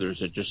of others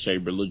that just say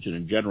religion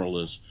in general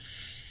is.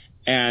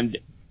 And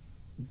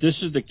this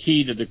is the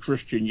key to the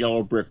Christian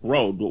yellow brick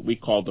road, what we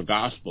call the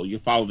gospel. You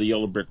follow the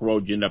yellow brick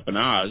road, you end up in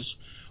Oz,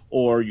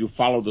 or you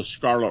follow the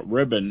scarlet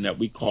ribbon that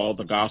we call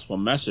the gospel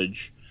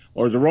message,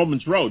 or the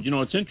Romans road.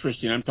 It's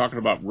interesting. I'm talking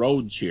about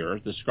roads here,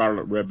 the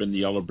scarlet ribbon, the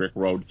yellow brick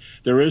road.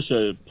 There is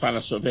a plan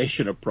of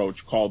salvation approach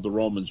called the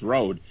Romans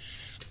road.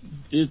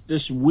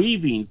 This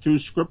weaving through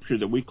Scripture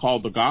that we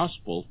call the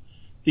gospel,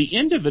 the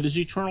end of it is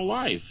eternal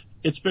life.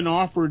 It's been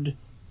offered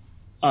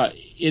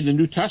in the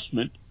New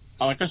Testament,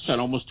 like I said,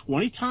 almost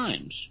 20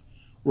 times.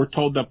 We're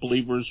told that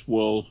believers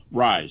will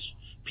rise.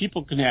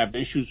 People can have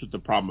issues with the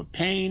problem of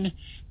pain.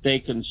 They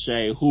can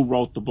say, who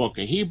wrote the book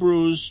of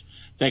Hebrews?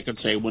 They could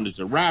say, when does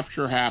the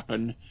rapture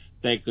happen?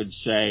 They could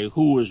say,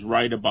 who is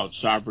right about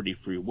sovereignty,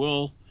 free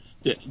will?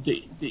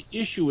 The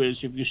issue is,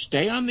 if you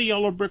stay on the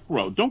yellow brick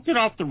road, don't get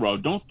off the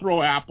road. Don't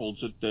throw apples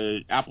at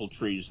the apple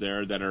trees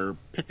there that are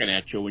picking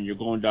at you when you're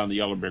going down the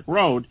yellow brick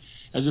road,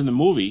 as in the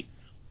movie.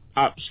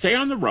 Stay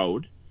on the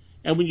road,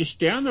 and when you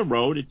stay on the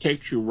road, it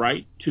takes you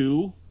right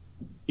to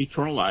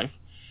eternal life.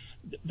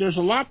 There's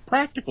a lot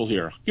practical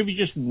here. I'll give you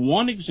just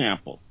one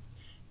example.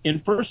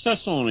 In 1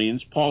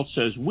 Thessalonians, Paul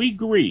says, we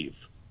grieve.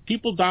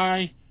 People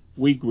die,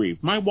 we grieve.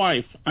 My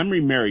wife, I'm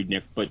remarried,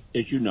 Nick, but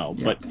as you know,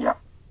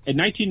 in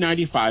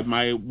 1995,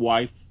 my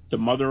wife, the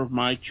mother of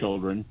my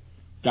children,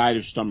 died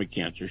of stomach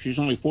cancer. She's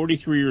only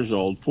 43 years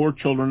old, 4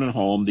 children at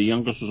home. The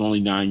youngest was only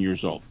 9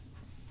 years old.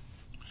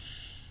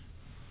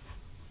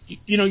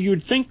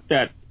 You'd think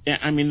that,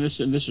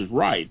 this is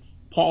right.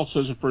 Paul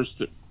says in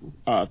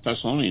 1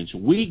 Thessalonians,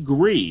 we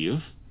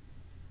grieve,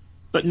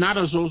 but not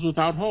as those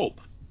without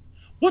hope.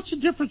 What's the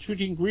difference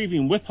between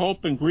grieving with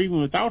hope and grieving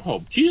without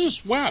hope? Jesus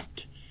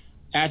wept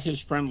at his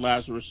friend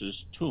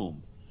Lazarus'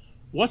 tomb.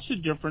 What's the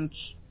difference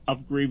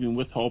of grieving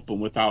with hope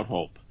and without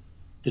hope?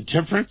 The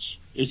difference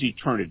is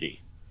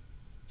eternity.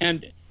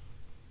 And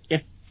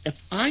if if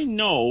I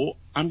know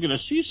I'm going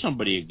to see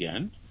somebody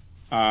again,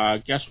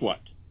 guess what?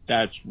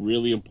 That's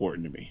really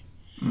important to me.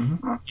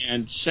 Mm-hmm.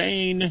 And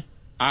saying,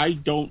 I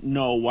don't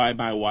know why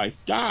my wife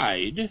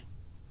died,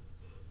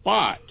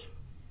 but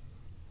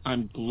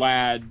I'm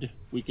glad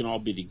we can all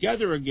be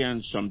together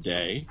again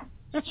someday,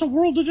 that's a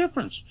world of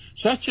difference.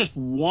 So that's just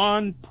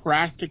one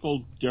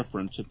practical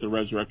difference that the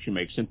resurrection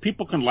makes. And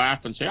people can laugh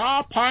and say,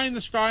 pie in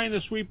the sky and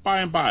the sweet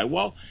by and by.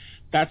 Well,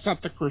 that's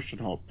not the Christian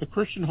hope. The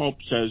Christian hope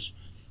says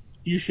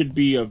you should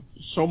be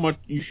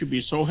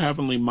so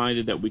heavenly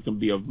minded that we can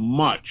be of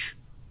much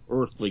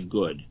earthly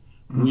good.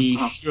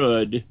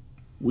 Mm-hmm.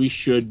 We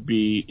should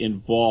be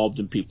involved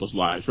in people's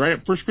lives. Right?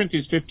 At 1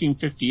 Corinthians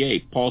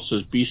 15:58, Paul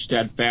says, be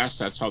steadfast.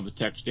 That's how the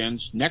text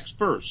ends. Next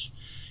verse.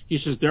 He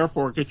says,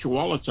 therefore, get your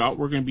wallets out.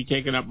 We're going to be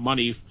taking up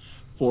money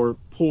for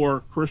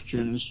poor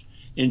Christians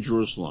in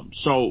Jerusalem.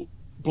 So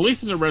belief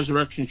in the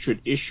resurrection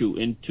should issue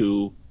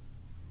into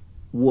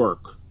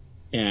work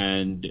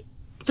and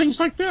things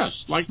like this,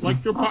 like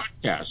your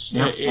podcast.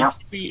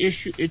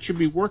 It should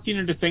be working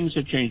into things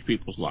that change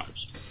people's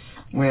lives.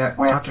 Well,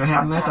 Dr.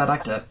 Habermas, I'd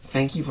like to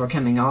thank you for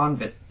coming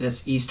on this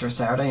Easter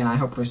Saturday, and I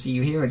hope we'll see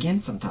you here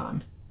again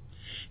sometime.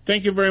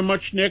 Thank you very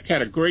much, Nick.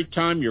 Had a great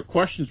time. Your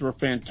questions were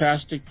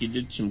fantastic. You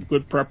did some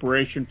good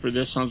preparation for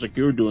this. Sounds like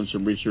you were doing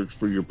some research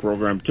for your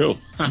program, too.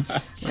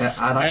 Yeah,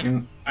 I'd like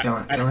to go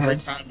ahead. A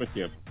great time with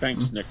you.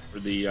 Thanks, Nick, for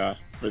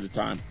the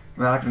time.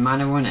 Well, I'd like to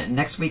remind everyone that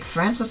next week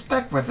Francis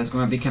Beckwith is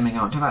going to be coming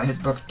on, talking about his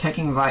book,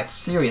 Taking Life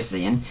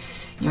Seriously. And,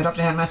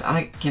 Dr. Habermas,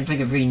 I can think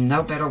of really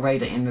no better way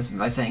to end this than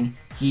by saying,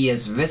 he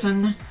is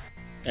risen.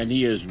 And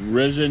he is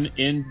risen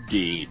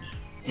indeed.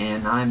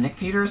 And I'm Nick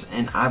Peters,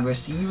 and I will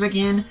see you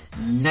again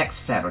next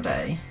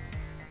Saturday.